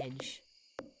live on the edge.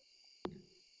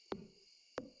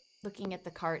 Looking at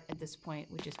the cart at this point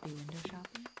would just be window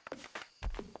shopping.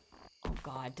 Oh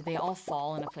god, do they all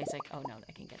fall in a place like... Oh no,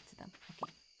 I can get to them.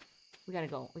 Okay. We gotta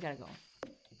go. We gotta go.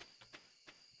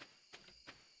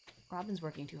 Robin's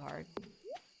working too hard.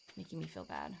 Making me feel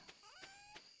bad.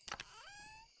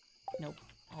 Nope.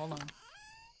 Hold on.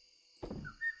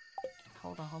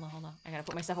 Hold on, hold on, hold on. I gotta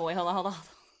put my stuff away. Hold on, hold on, hold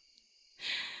on.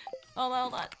 Hold on,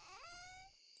 hold on.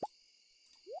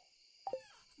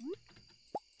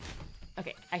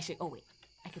 Okay, I should... Oh, wait.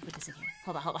 I could put this in here.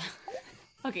 Hold on, hold on.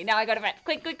 Okay, now I go to bed.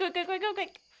 Quick, quick, quick, quick, quick, quick,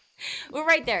 quick. We're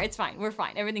right there. It's fine. We're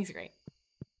fine. Everything's great.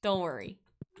 Don't worry.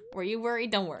 Were you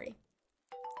worried? Don't worry.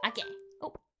 Okay.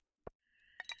 Oh.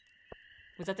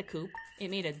 Was that the coop?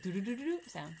 It made a doo-doo-doo-doo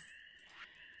sound.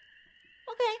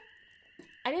 Okay.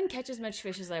 I didn't catch as much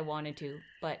fish as I wanted to,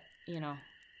 but, you know,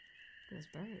 those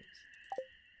birds.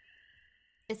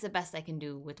 It's the best I can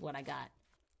do with what I got.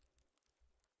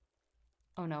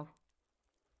 Oh no.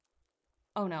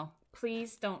 Oh no.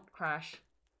 Please don't crash.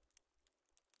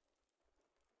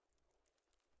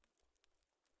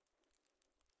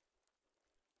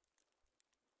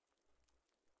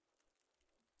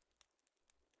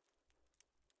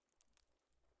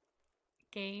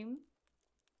 Game?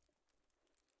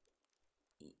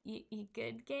 You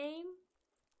good, game?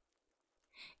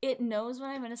 It knows when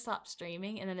I'm gonna stop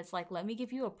streaming, and then it's like, let me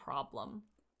give you a problem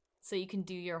so you can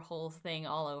do your whole thing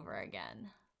all over again.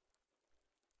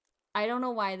 I don't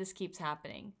know why this keeps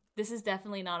happening. This is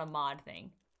definitely not a mod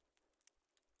thing.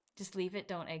 Just leave it,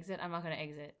 don't exit. I'm not gonna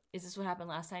exit. Is this what happened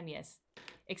last time? Yes.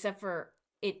 Except for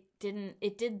it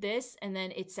did this, and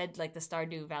then it said like the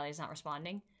Stardew Valley is not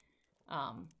responding.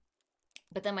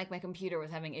 But then like my computer was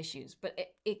having issues. But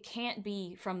it can't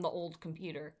be from the old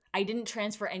computer. I didn't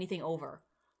transfer anything over.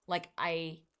 Like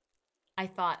I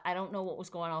thought, I don't know what was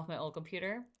going on with my old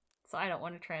computer, so I don't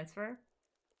want to transfer.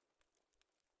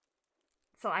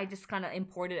 So I just kind of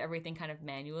imported everything kind of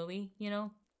manually, you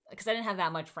know? Because I didn't have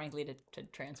that much, frankly, to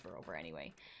transfer over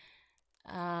anyway.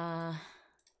 Yeah,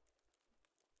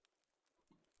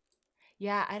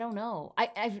 I don't know.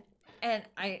 I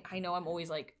know I'm always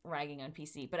like ragging on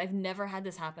PC, but I've never had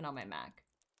this happen on my Mac.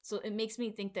 So it makes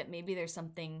me think that maybe there's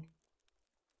something...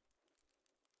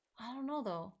 I don't know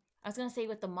though. I was gonna say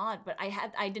with the mod, but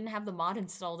I didn't have the mod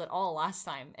installed at all last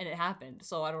time, and it happened,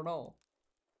 so I don't know.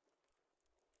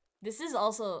 This is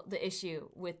also the issue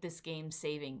with this game's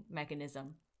saving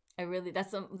mechanism.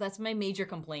 That's my major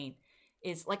complaint.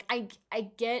 Is like I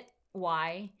get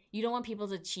why you don't want people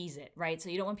to cheese it, right? So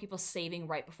you don't want people saving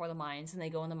right before the mines, and they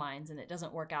go in the mines and it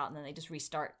doesn't work out, and then they just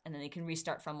restart, and then they can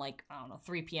restart from like, I don't know,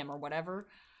 3 p.m. or whatever.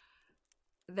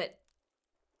 That,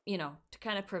 you know, to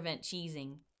kind of prevent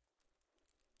cheesing,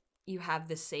 you have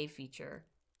this save feature.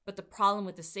 But the problem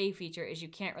with the save feature is you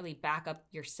can't really back up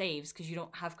your saves because you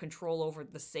don't have control over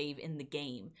the save in the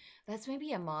game. That's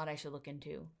maybe a mod I should look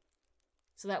into.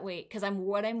 So that way, because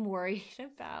what I'm worried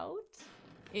about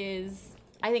is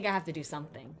I think I have to do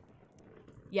something.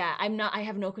 Yeah, I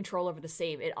have no control over the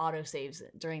save. It auto saves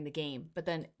during the game. But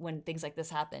then when things like this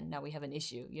happen, now we have an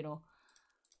issue, you know?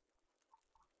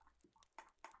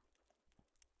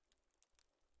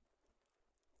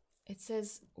 It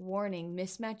says, warning,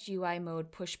 mismatch UI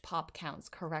mode, push pop counts,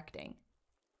 correcting.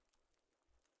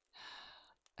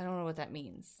 I don't know what that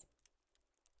means.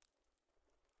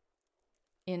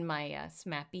 In my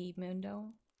Smappy window.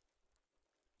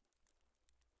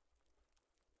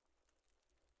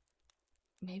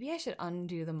 Maybe I should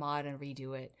undo the mod and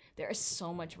redo it. There is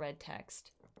so much red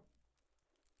text.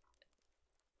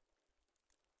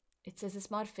 It says this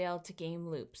mod failed to game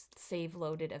loops. Save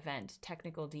loaded event.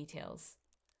 Technical details.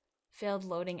 Failed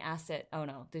loading asset. Oh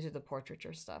no, these are the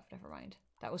portraiture stuff. Never mind.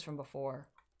 That was from before.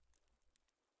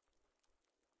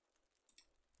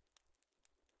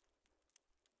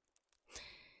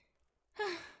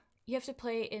 You have to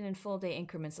play it in full day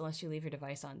increments unless you leave your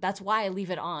device on. That's why I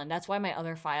leave it on. That's why my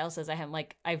other file says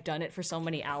I've done it for so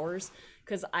many hours,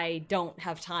 because I don't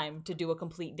have time to do a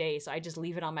complete day. So I just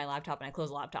leave it on my laptop and I close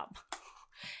the laptop.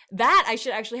 That I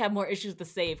should actually have more issues with the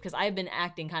save, because I've been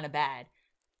acting kind of bad.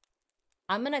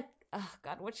 I'm gonna, oh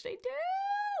God, what should I do?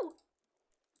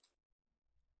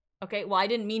 Okay, well, I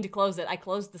didn't mean to close it. I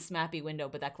closed the Smappy window,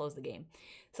 but that closed the game.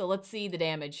 So let's see the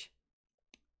damage.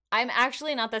 I'm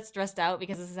actually not that stressed out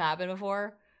because this has happened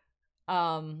before.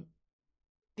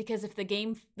 Because if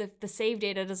the save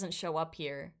data doesn't show up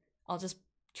here, I'll just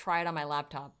try it on my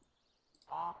laptop.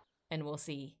 And we'll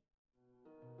see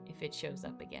if it shows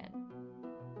up again.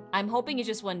 I'm hoping it's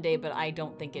just one day, but I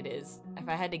don't think it is. If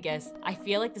I had to guess, I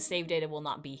feel like the save data will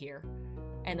not be here.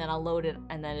 And then I'll load it,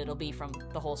 and then it'll be from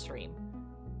the whole stream.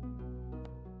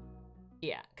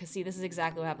 Yeah, because see, this is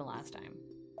exactly what happened last time.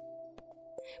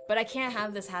 But I can't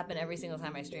have this happen every single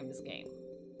time I stream this game.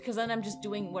 Because then I'm just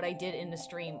doing what I did in the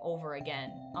stream over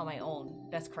again on my own.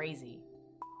 That's crazy.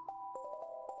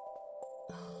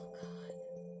 Oh, God.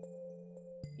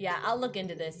 Yeah, I'll look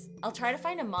into this. I'll try to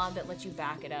find a mod that lets you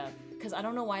back it up. Because I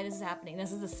don't know why this is happening.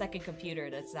 This is the second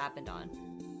computer that's happened on.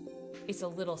 It's a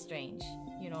little strange,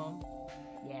 you know?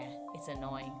 Yeah, it's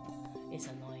annoying. It's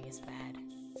annoying, it's bad.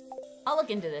 I'll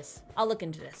look into this. I'll look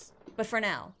into this. But for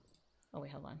now... Oh, wait,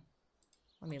 hold on.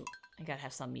 I gotta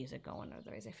have some music going,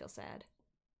 otherwise I feel sad.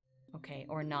 Okay,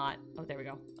 or not. Oh, there we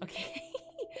go. Okay.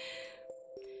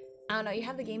 I don't know, you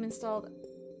have the game installed.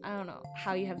 I don't know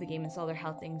how you have the game installed or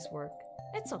how things work.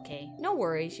 It's okay. No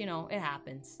worries, you know, it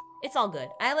happens. It's all good.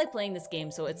 I like playing this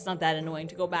game, so it's not that annoying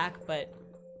to go back, but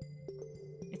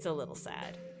it's a little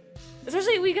sad.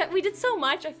 Especially we did so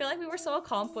much. I feel like we were so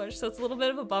accomplished, so it's a little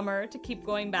bit of a bummer to keep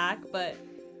going back, but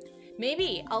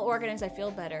maybe I'll organize I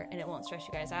feel better and it won't stress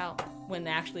you guys out when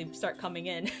they actually start coming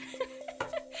in.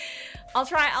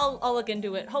 I'll look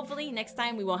into it. Hopefully next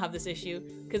time we won't have this issue,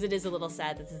 because it is a little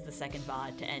sad that this is the second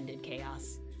VOD to end in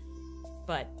chaos.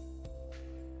 But,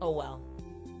 oh well.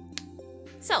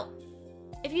 So,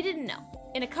 if you didn't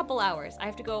know, in a couple hours, I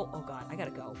have to go, oh God, I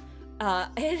gotta go.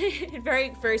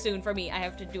 Very, very soon for me, I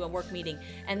have to do a work meeting,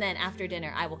 and then after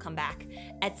dinner, I will come back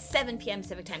at 7 p.m.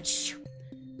 Pacific time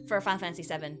for Final Fantasy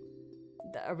VII,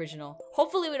 the original.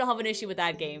 Hopefully we don't have an issue with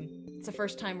that game. It's the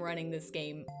first time running this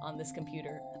game on this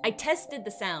computer. I tested the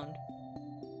sound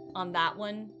on that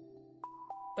one,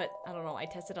 but I don't know, I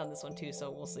tested on this one too,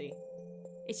 so we'll see.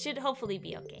 It should hopefully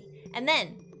be okay. And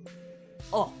then,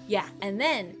 oh yeah, and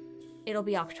then it'll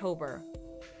be October.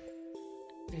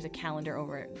 There's a calendar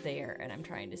over there, and I'm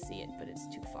trying to see it, but it's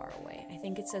too far away. I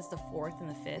think it says the 4th and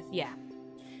the 5th. Yeah.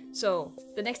 So,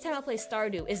 the next time I'll play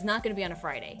Stardew is not going to be on a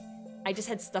Friday. I just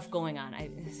had stuff going on.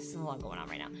 There's a lot going on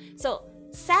right now. So,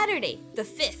 Saturday, the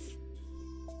 5th,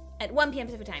 at 1 p.m.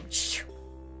 Pacific time,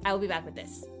 I will be back with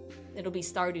this. It'll be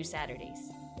Stardew Saturdays.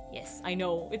 Yes, I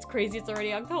know. It's crazy. It's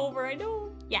already October. I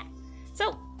know. Yeah.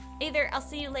 So, either I'll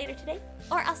see you later today,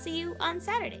 or I'll see you on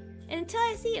Saturday. And until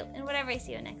I see you, and whatever I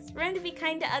see you next, remember to be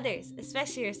kind to others,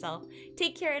 especially yourself.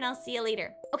 Take care, and I'll see you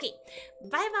later. Okay,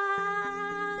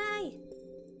 bye-bye!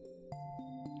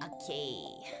 Okay.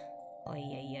 Oy,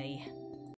 oy, oy.